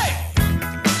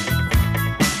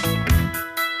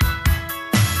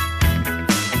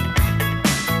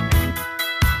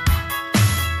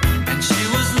 And she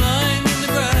was lying in the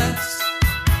grass,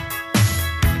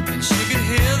 and she could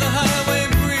hear the highway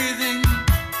breathing,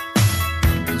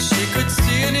 and she could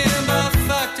see a nearby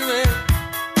factory.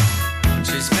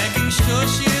 She's making sure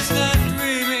she is not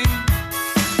dreaming.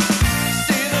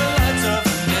 See the lights of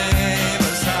the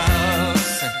neighbor's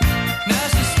house. Now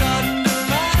she's starting to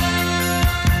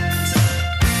rise.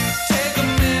 Take a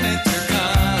minute to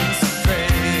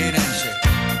concentrate, and she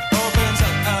opens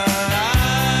up her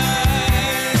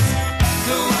eyes.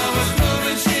 The world was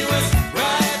moving, she was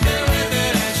right there with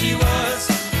it, and she was.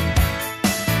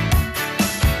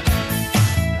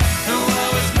 The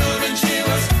world was moving, she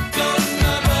was floating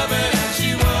above it, and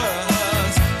she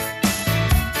was.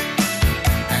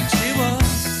 And she was.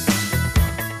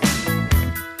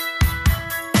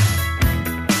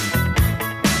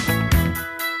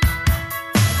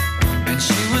 And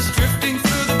she was drifting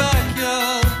through the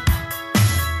backyard,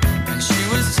 and she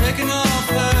was taking off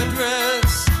her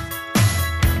dress,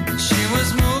 and she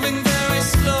was moving very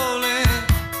slowly,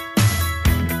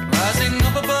 rising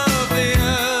up above the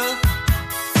earth,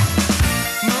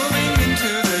 moving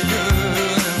into the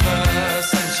universe,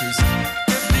 and she's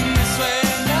drifting this way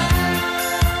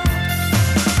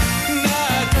and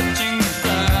not touching the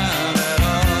ground at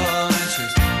all, and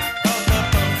she's up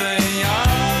above the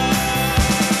yard.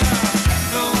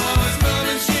 The world was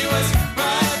moving, she was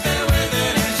right there with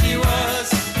it, and she was.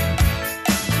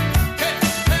 Hey,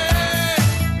 hey.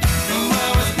 The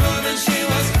world was moving, she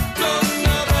was floating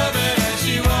above it, and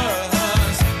she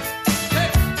was. Hey,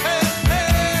 hey,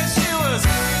 hey. She was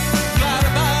glad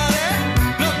about it,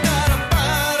 no doubt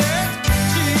about it.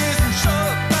 She isn't sure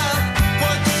about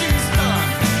what she's done.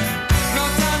 No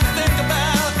time to think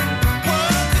about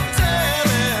what to tell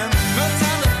him. No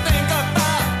time to think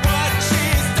about what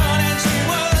she's done, and she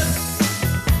was.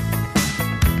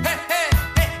 Hey, hey,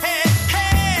 hey, hey,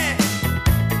 hey.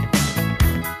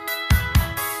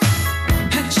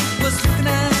 And she was looking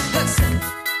at herself,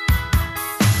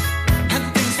 and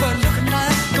things were looking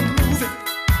like a movie.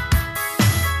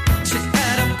 She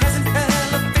had a pleasant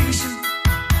elevation.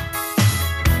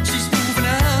 She's moving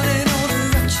out in all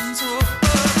directions. Oh,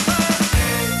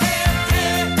 hey, hey,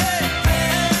 hey,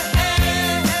 hey,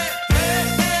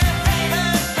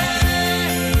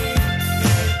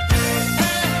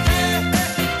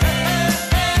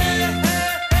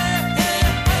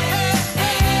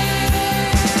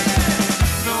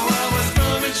 the world was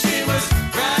moving, she was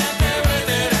right there with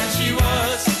it, and she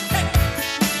was.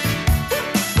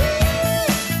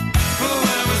 The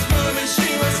world was moving, she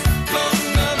was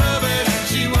floating above it, and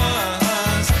she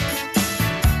was.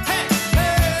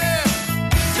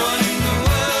 Joining the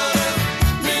world of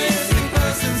missing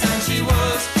persons, and she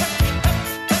was.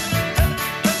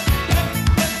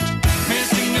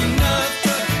 Missing enough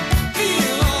to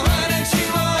feel alright, and she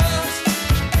was.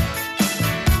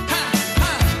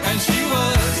 And she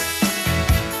was.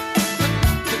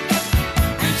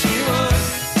 And she was.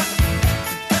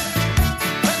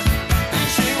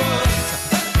 And she was.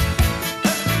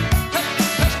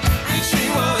 And she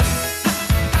was. And she was.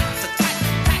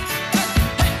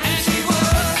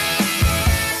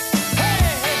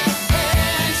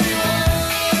 And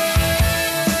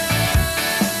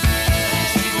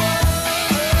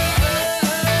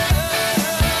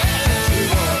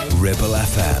she Ribble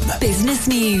FM. Business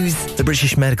news. The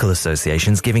British Medical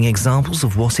Association's giving examples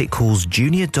of what it calls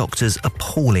junior doctors'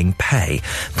 appalling pay,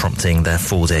 prompting their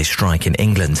 4-day strike in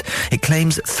England. It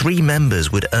claims 3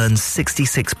 members would earn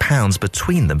 £66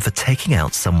 between them for taking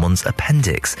out someone's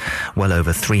appendix. Well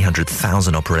over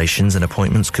 300,000 operations and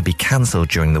appointments could be cancelled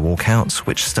during the walkout,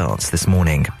 which starts this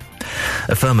morning.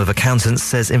 A firm of accountants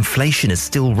says inflation is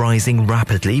still rising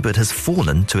rapidly but has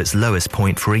fallen to its lowest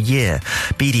point for a year.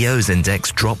 BDO's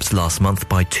index dropped last month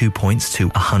by 2 points to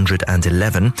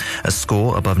 111. A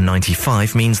score above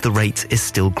 95 means the rate is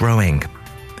still growing.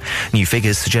 New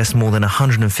figures suggest more than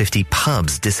 150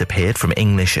 pubs disappeared from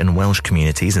English and Welsh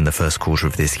communities in the first quarter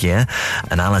of this year.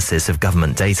 Analysis of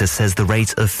government data says the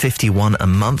rate of 51 a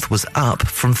month was up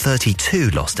from 32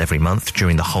 lost every month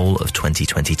during the whole of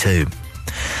 2022.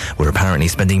 We're apparently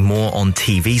spending more on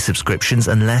TV subscriptions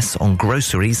and less on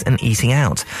groceries and eating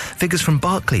out. Figures from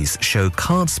Barclays show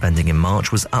card spending in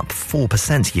March was up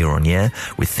 4% year on year,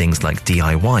 with things like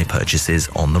DIY purchases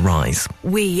on the rise.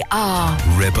 We are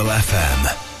Ribble FM.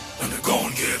 When the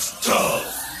going gets tough,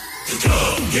 the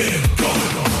tough get going.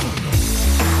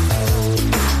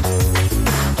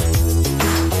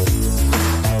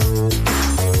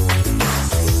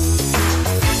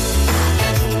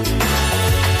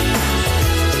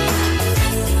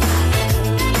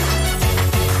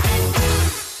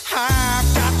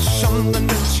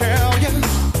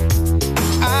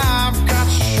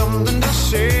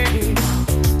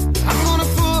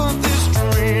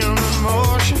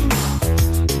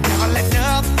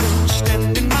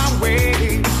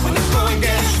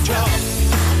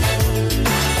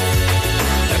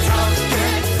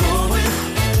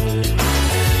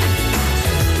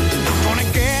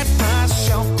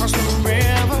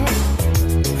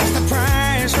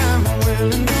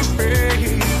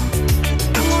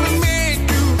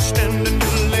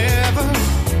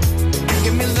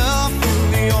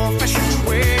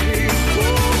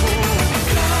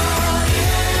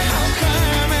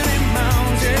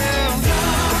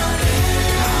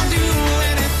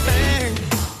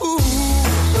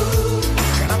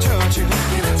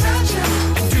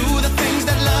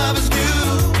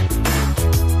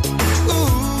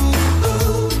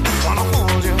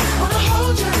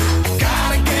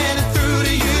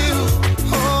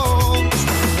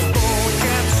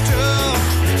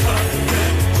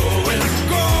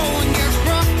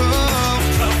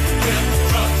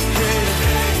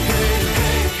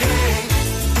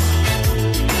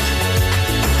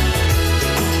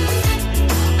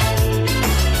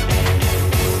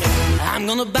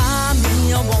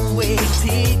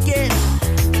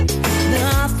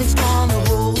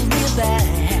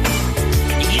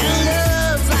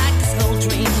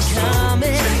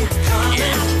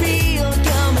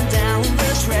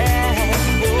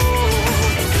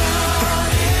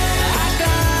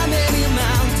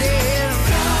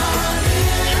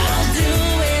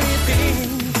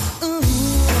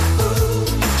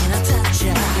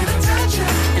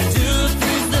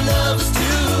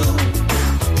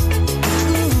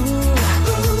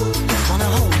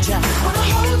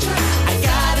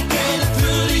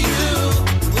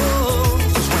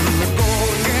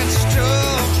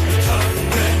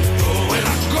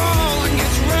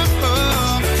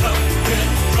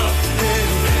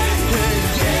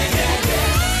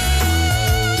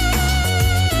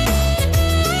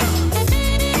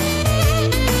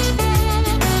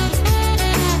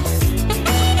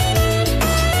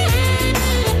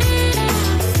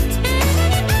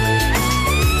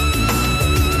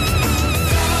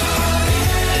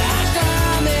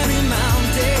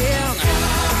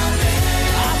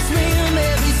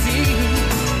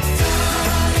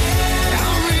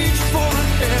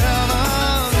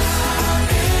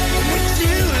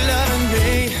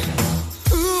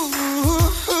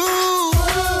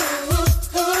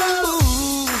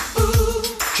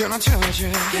 Can I touch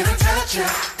you? Can I touch you?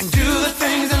 And do the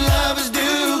things that lovers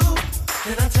do.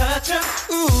 Can I touch you?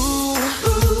 Ooh,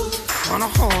 ooh. Wanna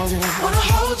hold you? Wanna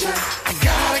hold you? I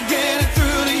gotta get it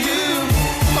through to you.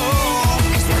 Oh,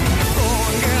 'cause when the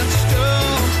going gets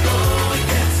tough, going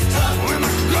gets tough. When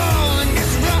the going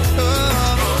gets rough,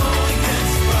 going gets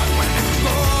rough. When the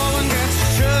going gets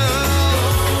tough,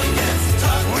 going gets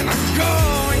tough. When the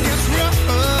going gets rough,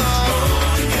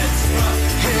 going gets rough.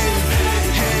 Hey, hey,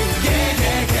 hey, yeah,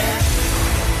 yeah, yeah.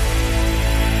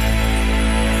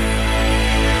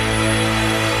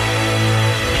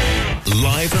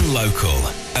 Live and local,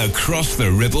 across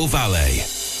the Ribble Valley.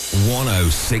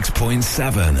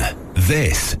 106.7.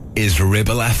 This is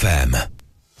Ribble FM.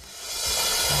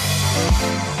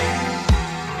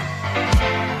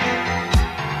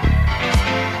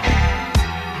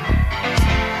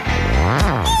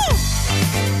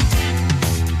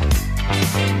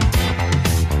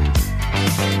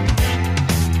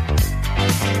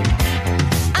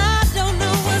 I don't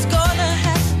know what's gonna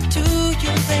happen to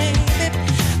you, baby,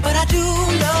 but I do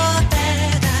know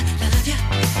that I love you.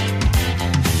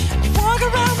 You walk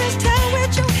around this town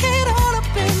with your head all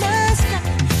up in the sky,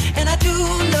 and I do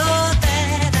know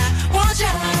that I want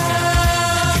you.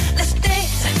 Let's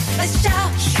dance, let's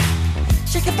shout,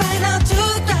 shake your body down to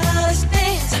the ground. Let's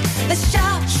dance, let's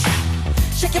shout,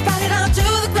 shake your body down to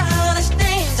the ground. Let's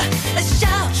dance, let's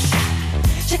shout,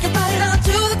 shake your body down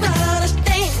to the ground. Let's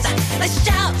dance, let's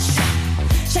shout,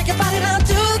 shake your body down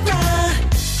to the ground.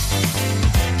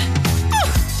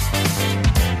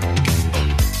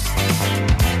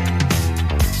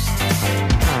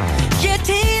 You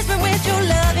tease me with your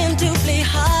loving doubly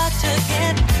hard to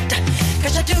get,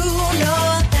 'cause I do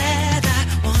know that I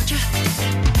want you.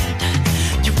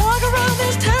 You walk around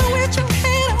this town with your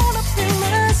head on up in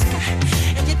the sky,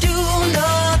 and you do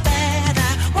know that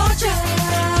I want you.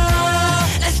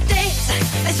 Let's dance,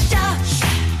 let's shout,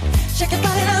 shake your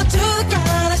body down to the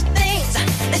ground. Let's dance,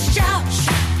 let's shout,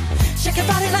 shake your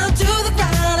body down to the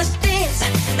ground. Let's dance,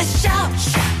 let's shout,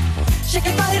 shake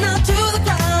your body down to the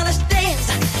ground. Let's dance,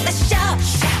 let's shout,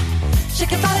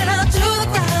 shake your body down to the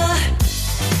ground.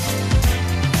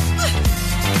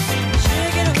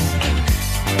 Shake it up.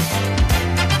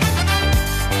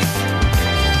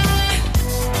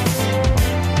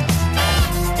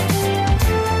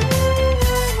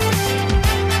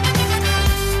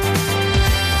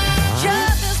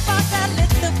 You're the spark that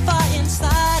lit the fire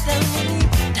inside of me,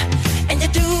 and you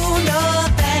do know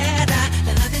that I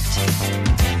love it.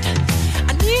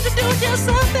 I need to do just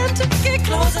something to get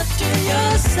closer to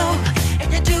your soul, and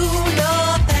you do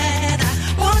know that I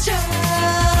want you.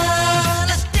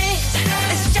 Let's dance,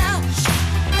 let's shout,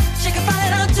 shake your body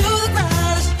down to the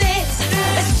ground. Let's dance,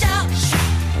 let's shout,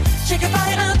 shake your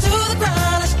body down to the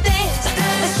ground. Let's dance,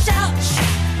 let's shout,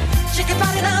 shake your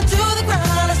body down to the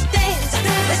ground. Let's dance,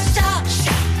 let's shout,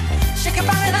 shake your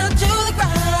body down to the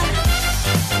ground.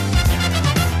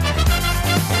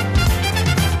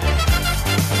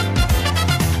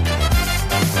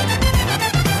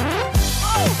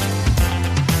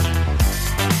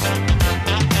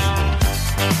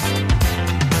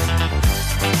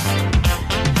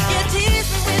 You tease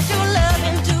me with your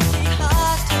loving doubly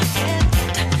hard to get,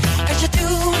 'cause you do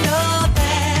know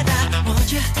that I want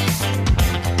you.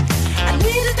 I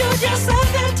need to do just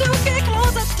something to get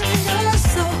closer to your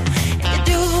soul, and you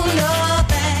do know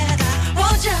that I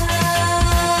want you.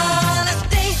 Let's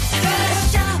dance, let's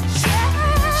shout,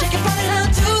 shake your body down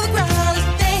to the ground.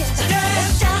 Let's dance,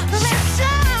 let's shout,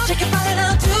 shake your body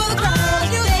down to the ground.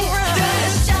 Let's dance,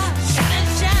 let's shout,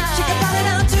 shake your body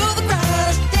down to the ground.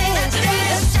 Let's dance,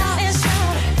 let's shout,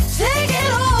 take it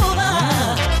over.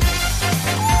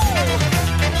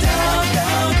 Down,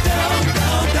 down, down,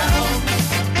 down, down.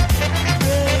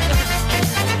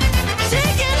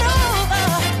 Take it over.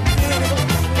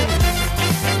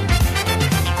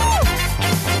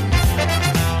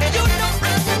 You know I'm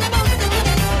supposed to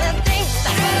dance,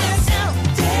 dance,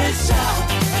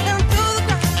 down to the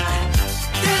ground.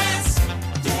 Dance.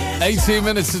 18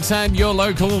 minutes to 10, your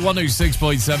local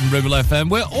 106.7 Ribble FM.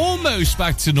 We're almost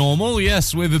back to normal.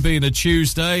 Yes, with it being a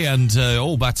Tuesday and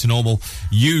all back to normal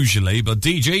usually, but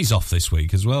DG's off this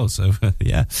week as well. So,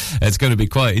 yeah, it's going to be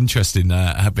quite interesting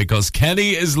because Kenny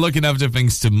is looking after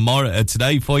things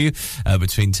today for you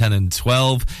between 10 and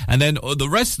 12. And then the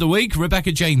rest of the week,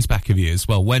 Rebecca Jane's back with you as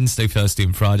well. Wednesday, Thursday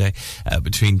and Friday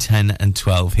between 10 and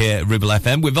 12 here at Ribble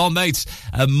FM with our mates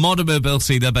Modern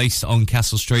Mobility. They're based on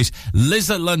Castle Street. Liz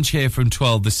at lunch here from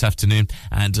 12 this afternoon,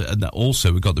 and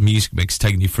also we've got the music mix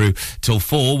taking you through till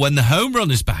 4 when the home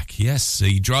run is back. Yes,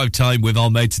 the drive time with our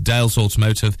mates Dale's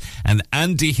Automotive and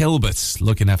Andy Hilbert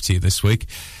looking after you this week.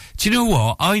 Do you know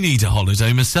what? I need a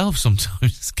holiday myself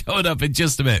sometimes. Coming up in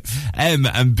just a bit. Em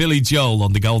and Billy Joel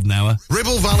on the Golden Hour.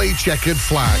 Ribble Valley Checkered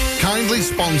Flag kindly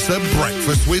sponsor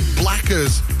Breakfast with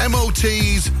Blackers.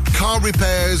 MOTs, car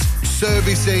repairs,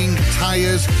 servicing,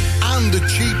 tyres, and the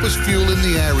cheapest fuel in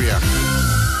the area.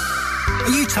 Are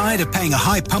you tired of paying a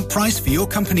high pump price for your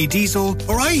company diesel?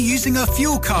 Or are you using a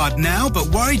fuel card now but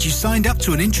worried you signed up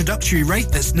to an introductory rate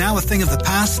that's now a thing of the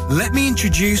past? Let me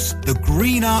introduce the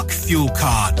Green Arc Fuel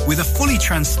Card. With a fully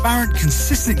transparent,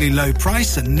 consistently low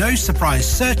price and no surprise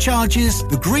surcharges,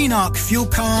 the Green Arc Fuel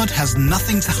Card has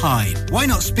nothing to hide. Why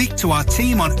not speak to our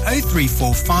team on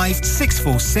 0345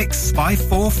 646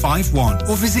 5451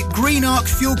 or visit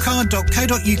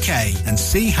greenarcfuelcard.co.uk and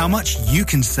see how much you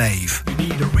can save. You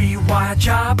need a rewire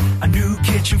job, a new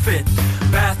kitchen fit,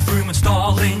 bathroom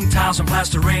installing, tiles and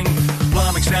plastering,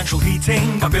 plumbing, central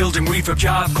heating, a building refurb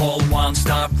job. Call One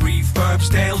Stop Refurbs,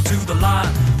 Dale to the lot.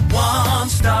 One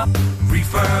Stop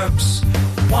Refurbs.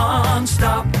 One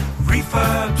Stop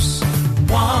Refurbs.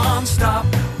 One Stop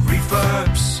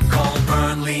Refurbs. Call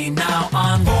Burnley now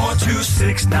on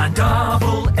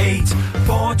 426-988.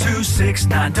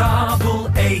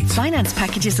 426-988. Finance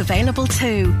packages available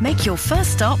too. Make your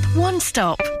first stop One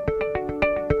Stop.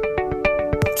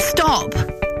 Stop!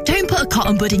 Don't put a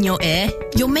cotton bud in your ear.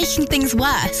 You're making things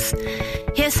worse.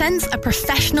 HearSense are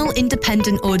professional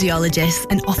independent audiologists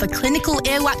and offer clinical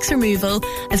earwax removal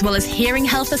as well as hearing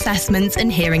health assessments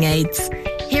and hearing aids.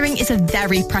 Hearing is a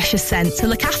very precious sense, so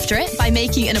look after it by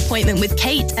making an appointment with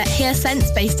Kate at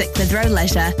HearSense based at Clitheroe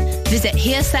Leisure. Visit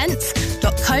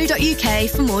hearsense.co.uk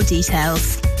for more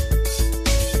details.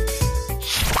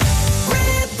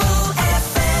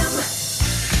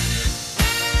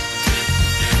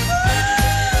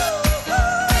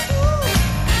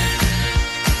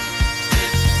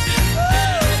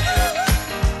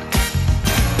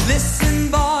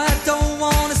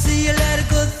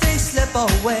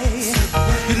 Away.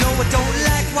 You know I don't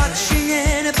like watching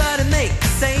anybody make the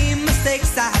same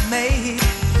mistakes I made.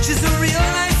 She's a real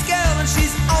nice girl and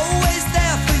she's always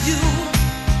there for you.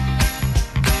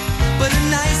 But a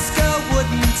nice girl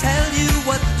wouldn't tell you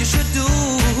what you should do.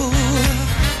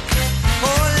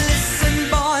 Oh, listen,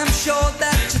 boy, I'm sure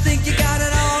that you think you got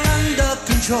it all under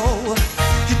control.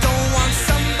 You don't want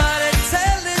somebody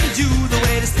telling you the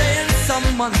way to stay in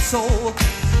someone's soul.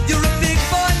 You're a big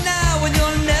boy now and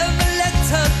you'll never let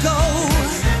her go.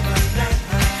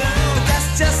 But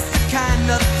that's just the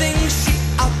kind of thing she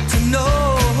ought to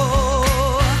know.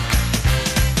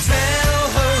 Tell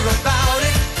her about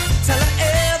it. Tell her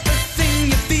everything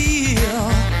you feel.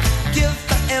 Give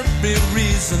her every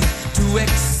reason to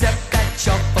accept that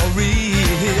you're for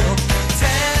real.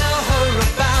 Tell her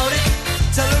about it.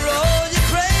 Tell her all your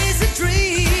crazy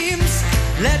dreams.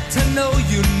 Let her know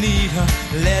you need her.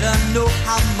 Let her know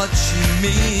how much she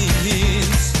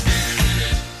means.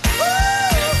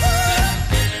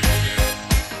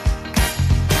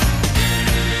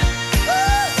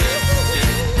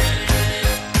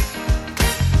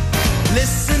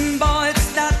 Listen, boy,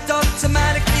 it's not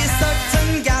automatically a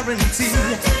certain guarantee.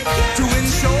 To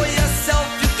ensure yourself,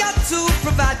 you got to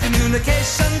provide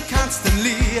communication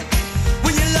constantly.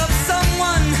 When you love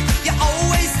someone, you're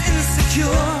always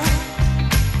insecure.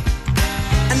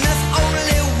 And there's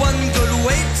only one good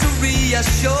way to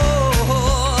reassure.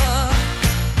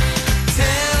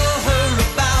 Tell her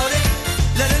about it.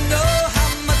 Let her know how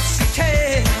much you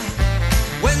care.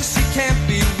 When she can't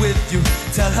be with you,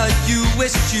 tell her you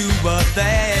wish you were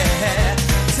there.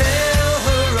 Tell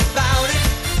her about it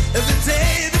every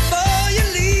day before you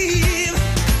leave.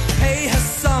 Pay her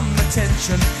some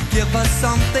attention, give her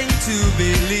something to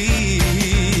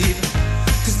believe.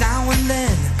 'Cause now and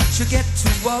then she'll get to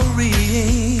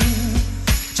worrying,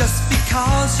 just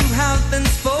because you have been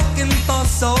spoken for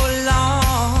so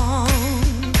long.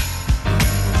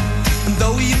 And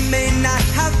though you may not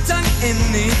have done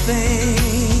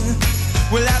anything,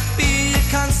 will that be a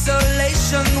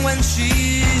consolation when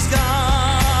she's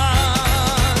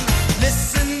gone?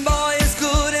 Listen, boy, it's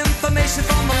good information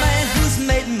from a man who's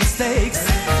made mistakes.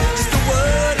 Just a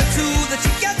word or two that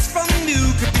she gets from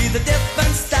you could be the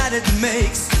difference that it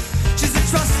makes. She's a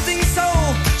trusting soul,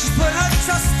 she's put her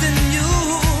trust in you.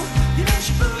 You know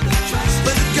she put her trust in you.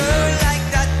 But a girl like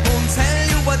that won't tell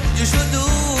you what you should do.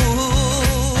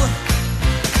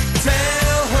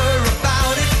 Tell her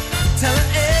about it, tell her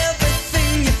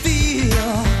everything you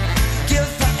feel. Give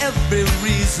her every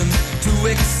reason to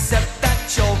accept that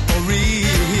you're for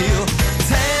real.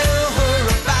 Tell her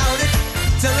about it,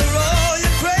 tell her all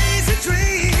your crazy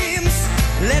dreams.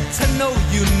 Let her know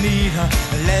you need her,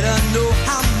 let her know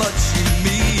how much she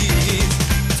means.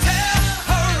 Tell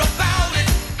her about it,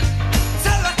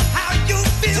 tell her how you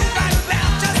feel.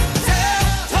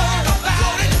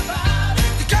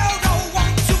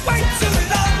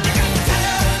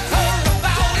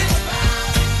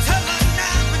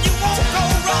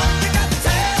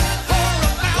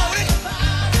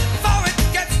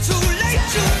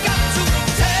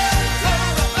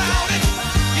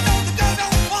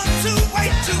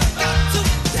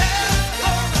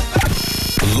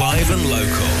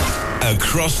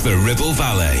 across the Ribble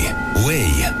Valley.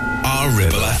 We are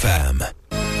Ribble FM.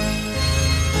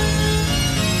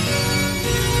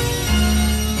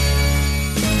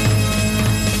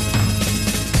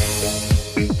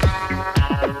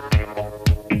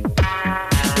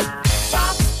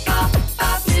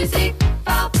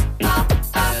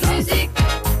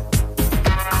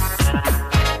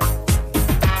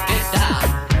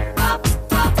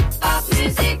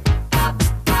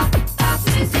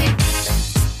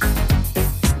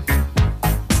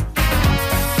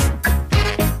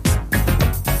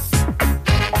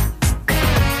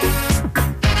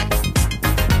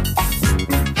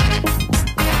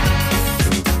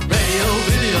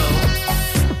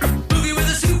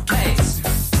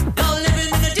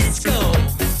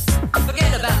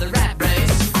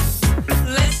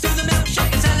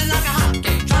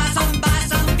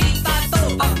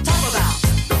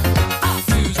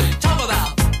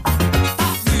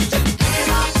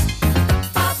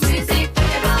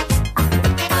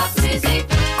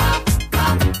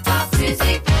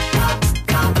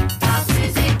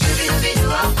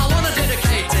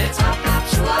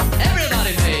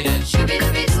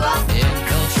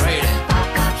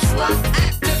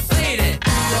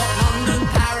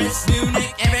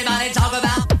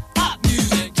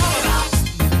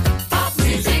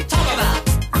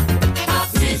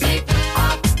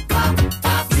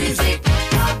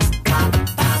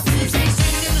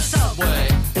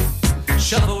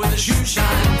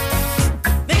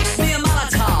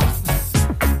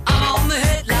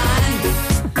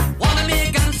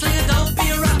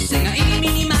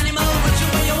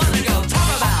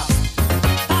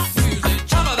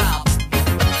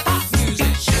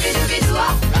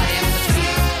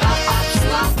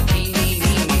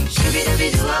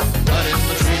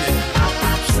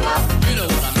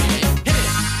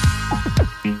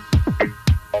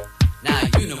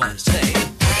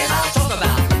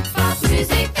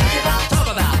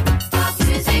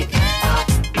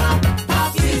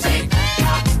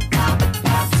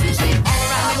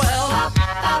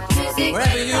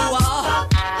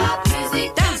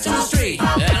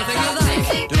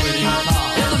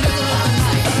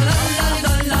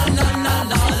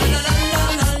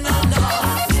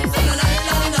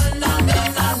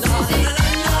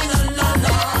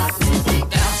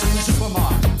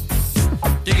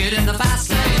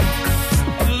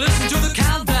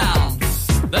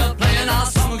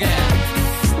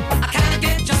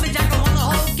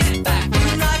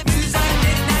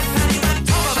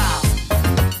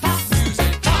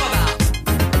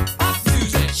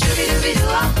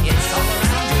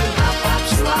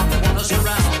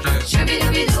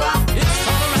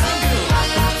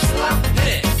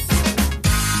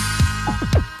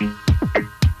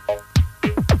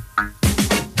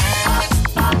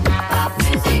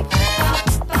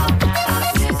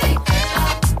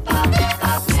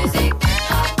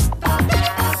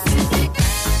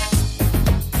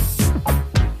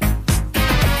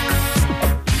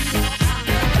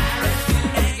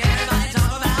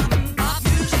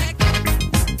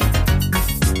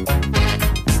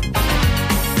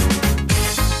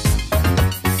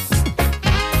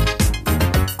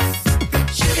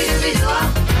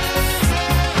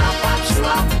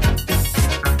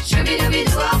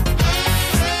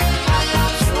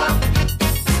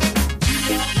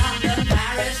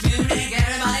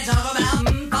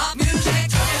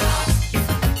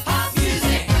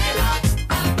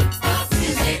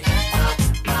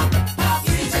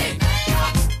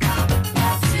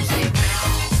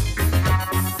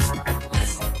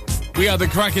 We had the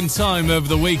cracking time over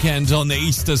the weekend on the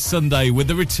Easter Sunday with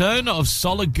the return of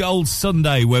Solid Gold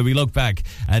Sunday, where we look back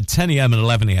at 10 a.m. and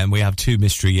 11 a.m. We have two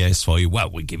mystery years for you. Well,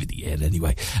 we'll give you the year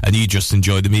anyway. And you just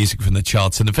enjoy the music from the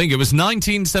charts. And I think it was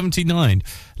 1979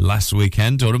 last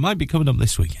weekend, or it might be coming up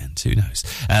this weekend. Who knows?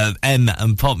 N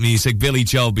and pop music. Billy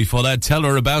Joel before that. Tell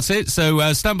her about it.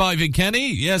 So stand by, Vic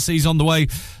Kenny. Yes, he's on the way.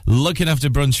 Looking after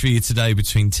brunch for you today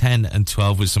between 10 and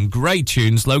 12 with some great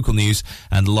tunes, local news,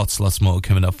 and lots more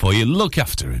coming up for you. Look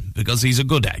after him because he's a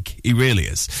good egg. He really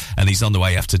is. And he's on the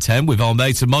way after 10 with our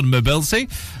mate of Modern Mobility.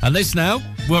 And this now,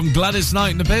 we're on Gladys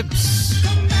Knight and the Pips.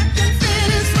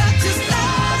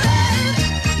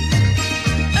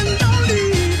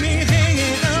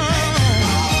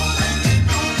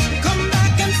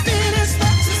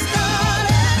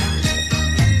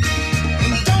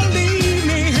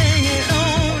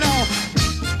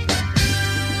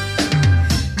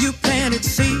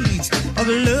 Of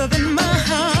love in my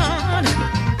heart,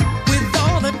 with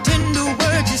all the tender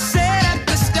words you said at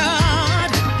the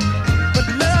start. But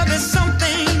love is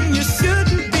something you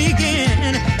shouldn't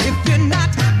begin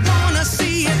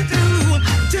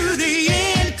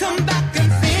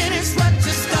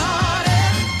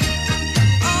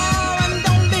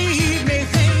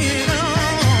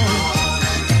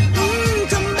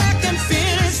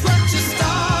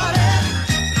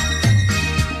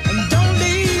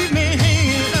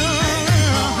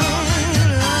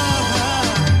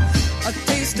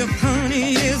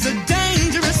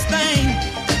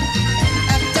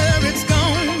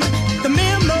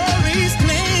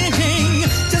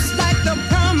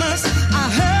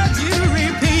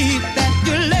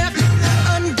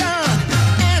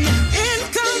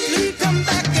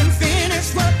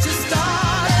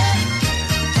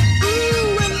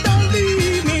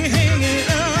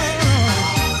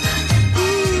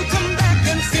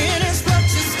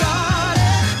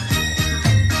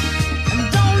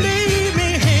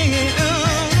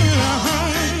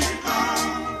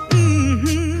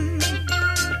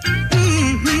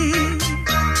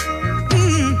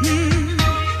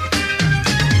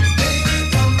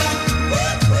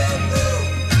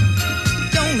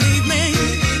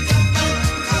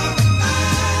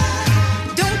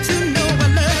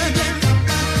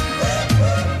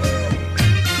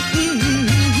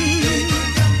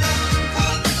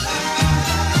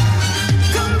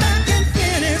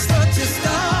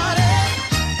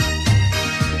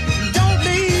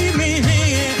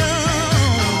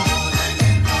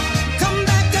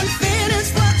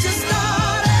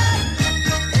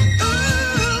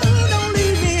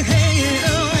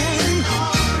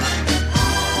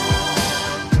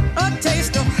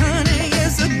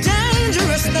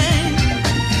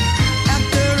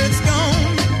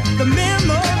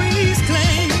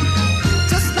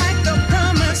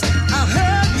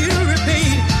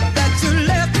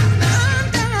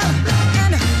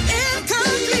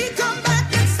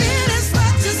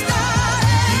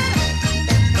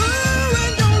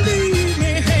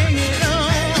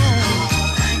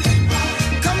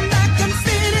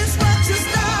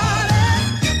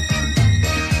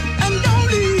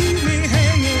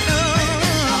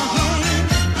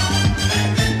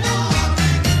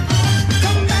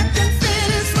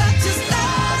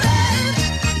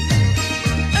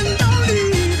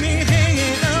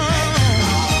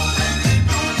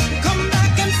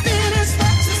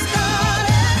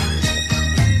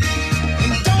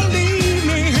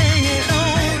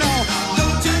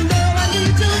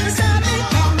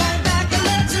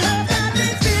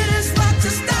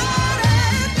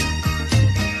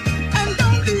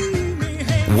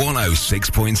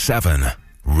 106.7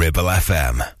 Ribble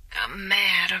FM. I'm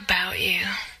mad about you.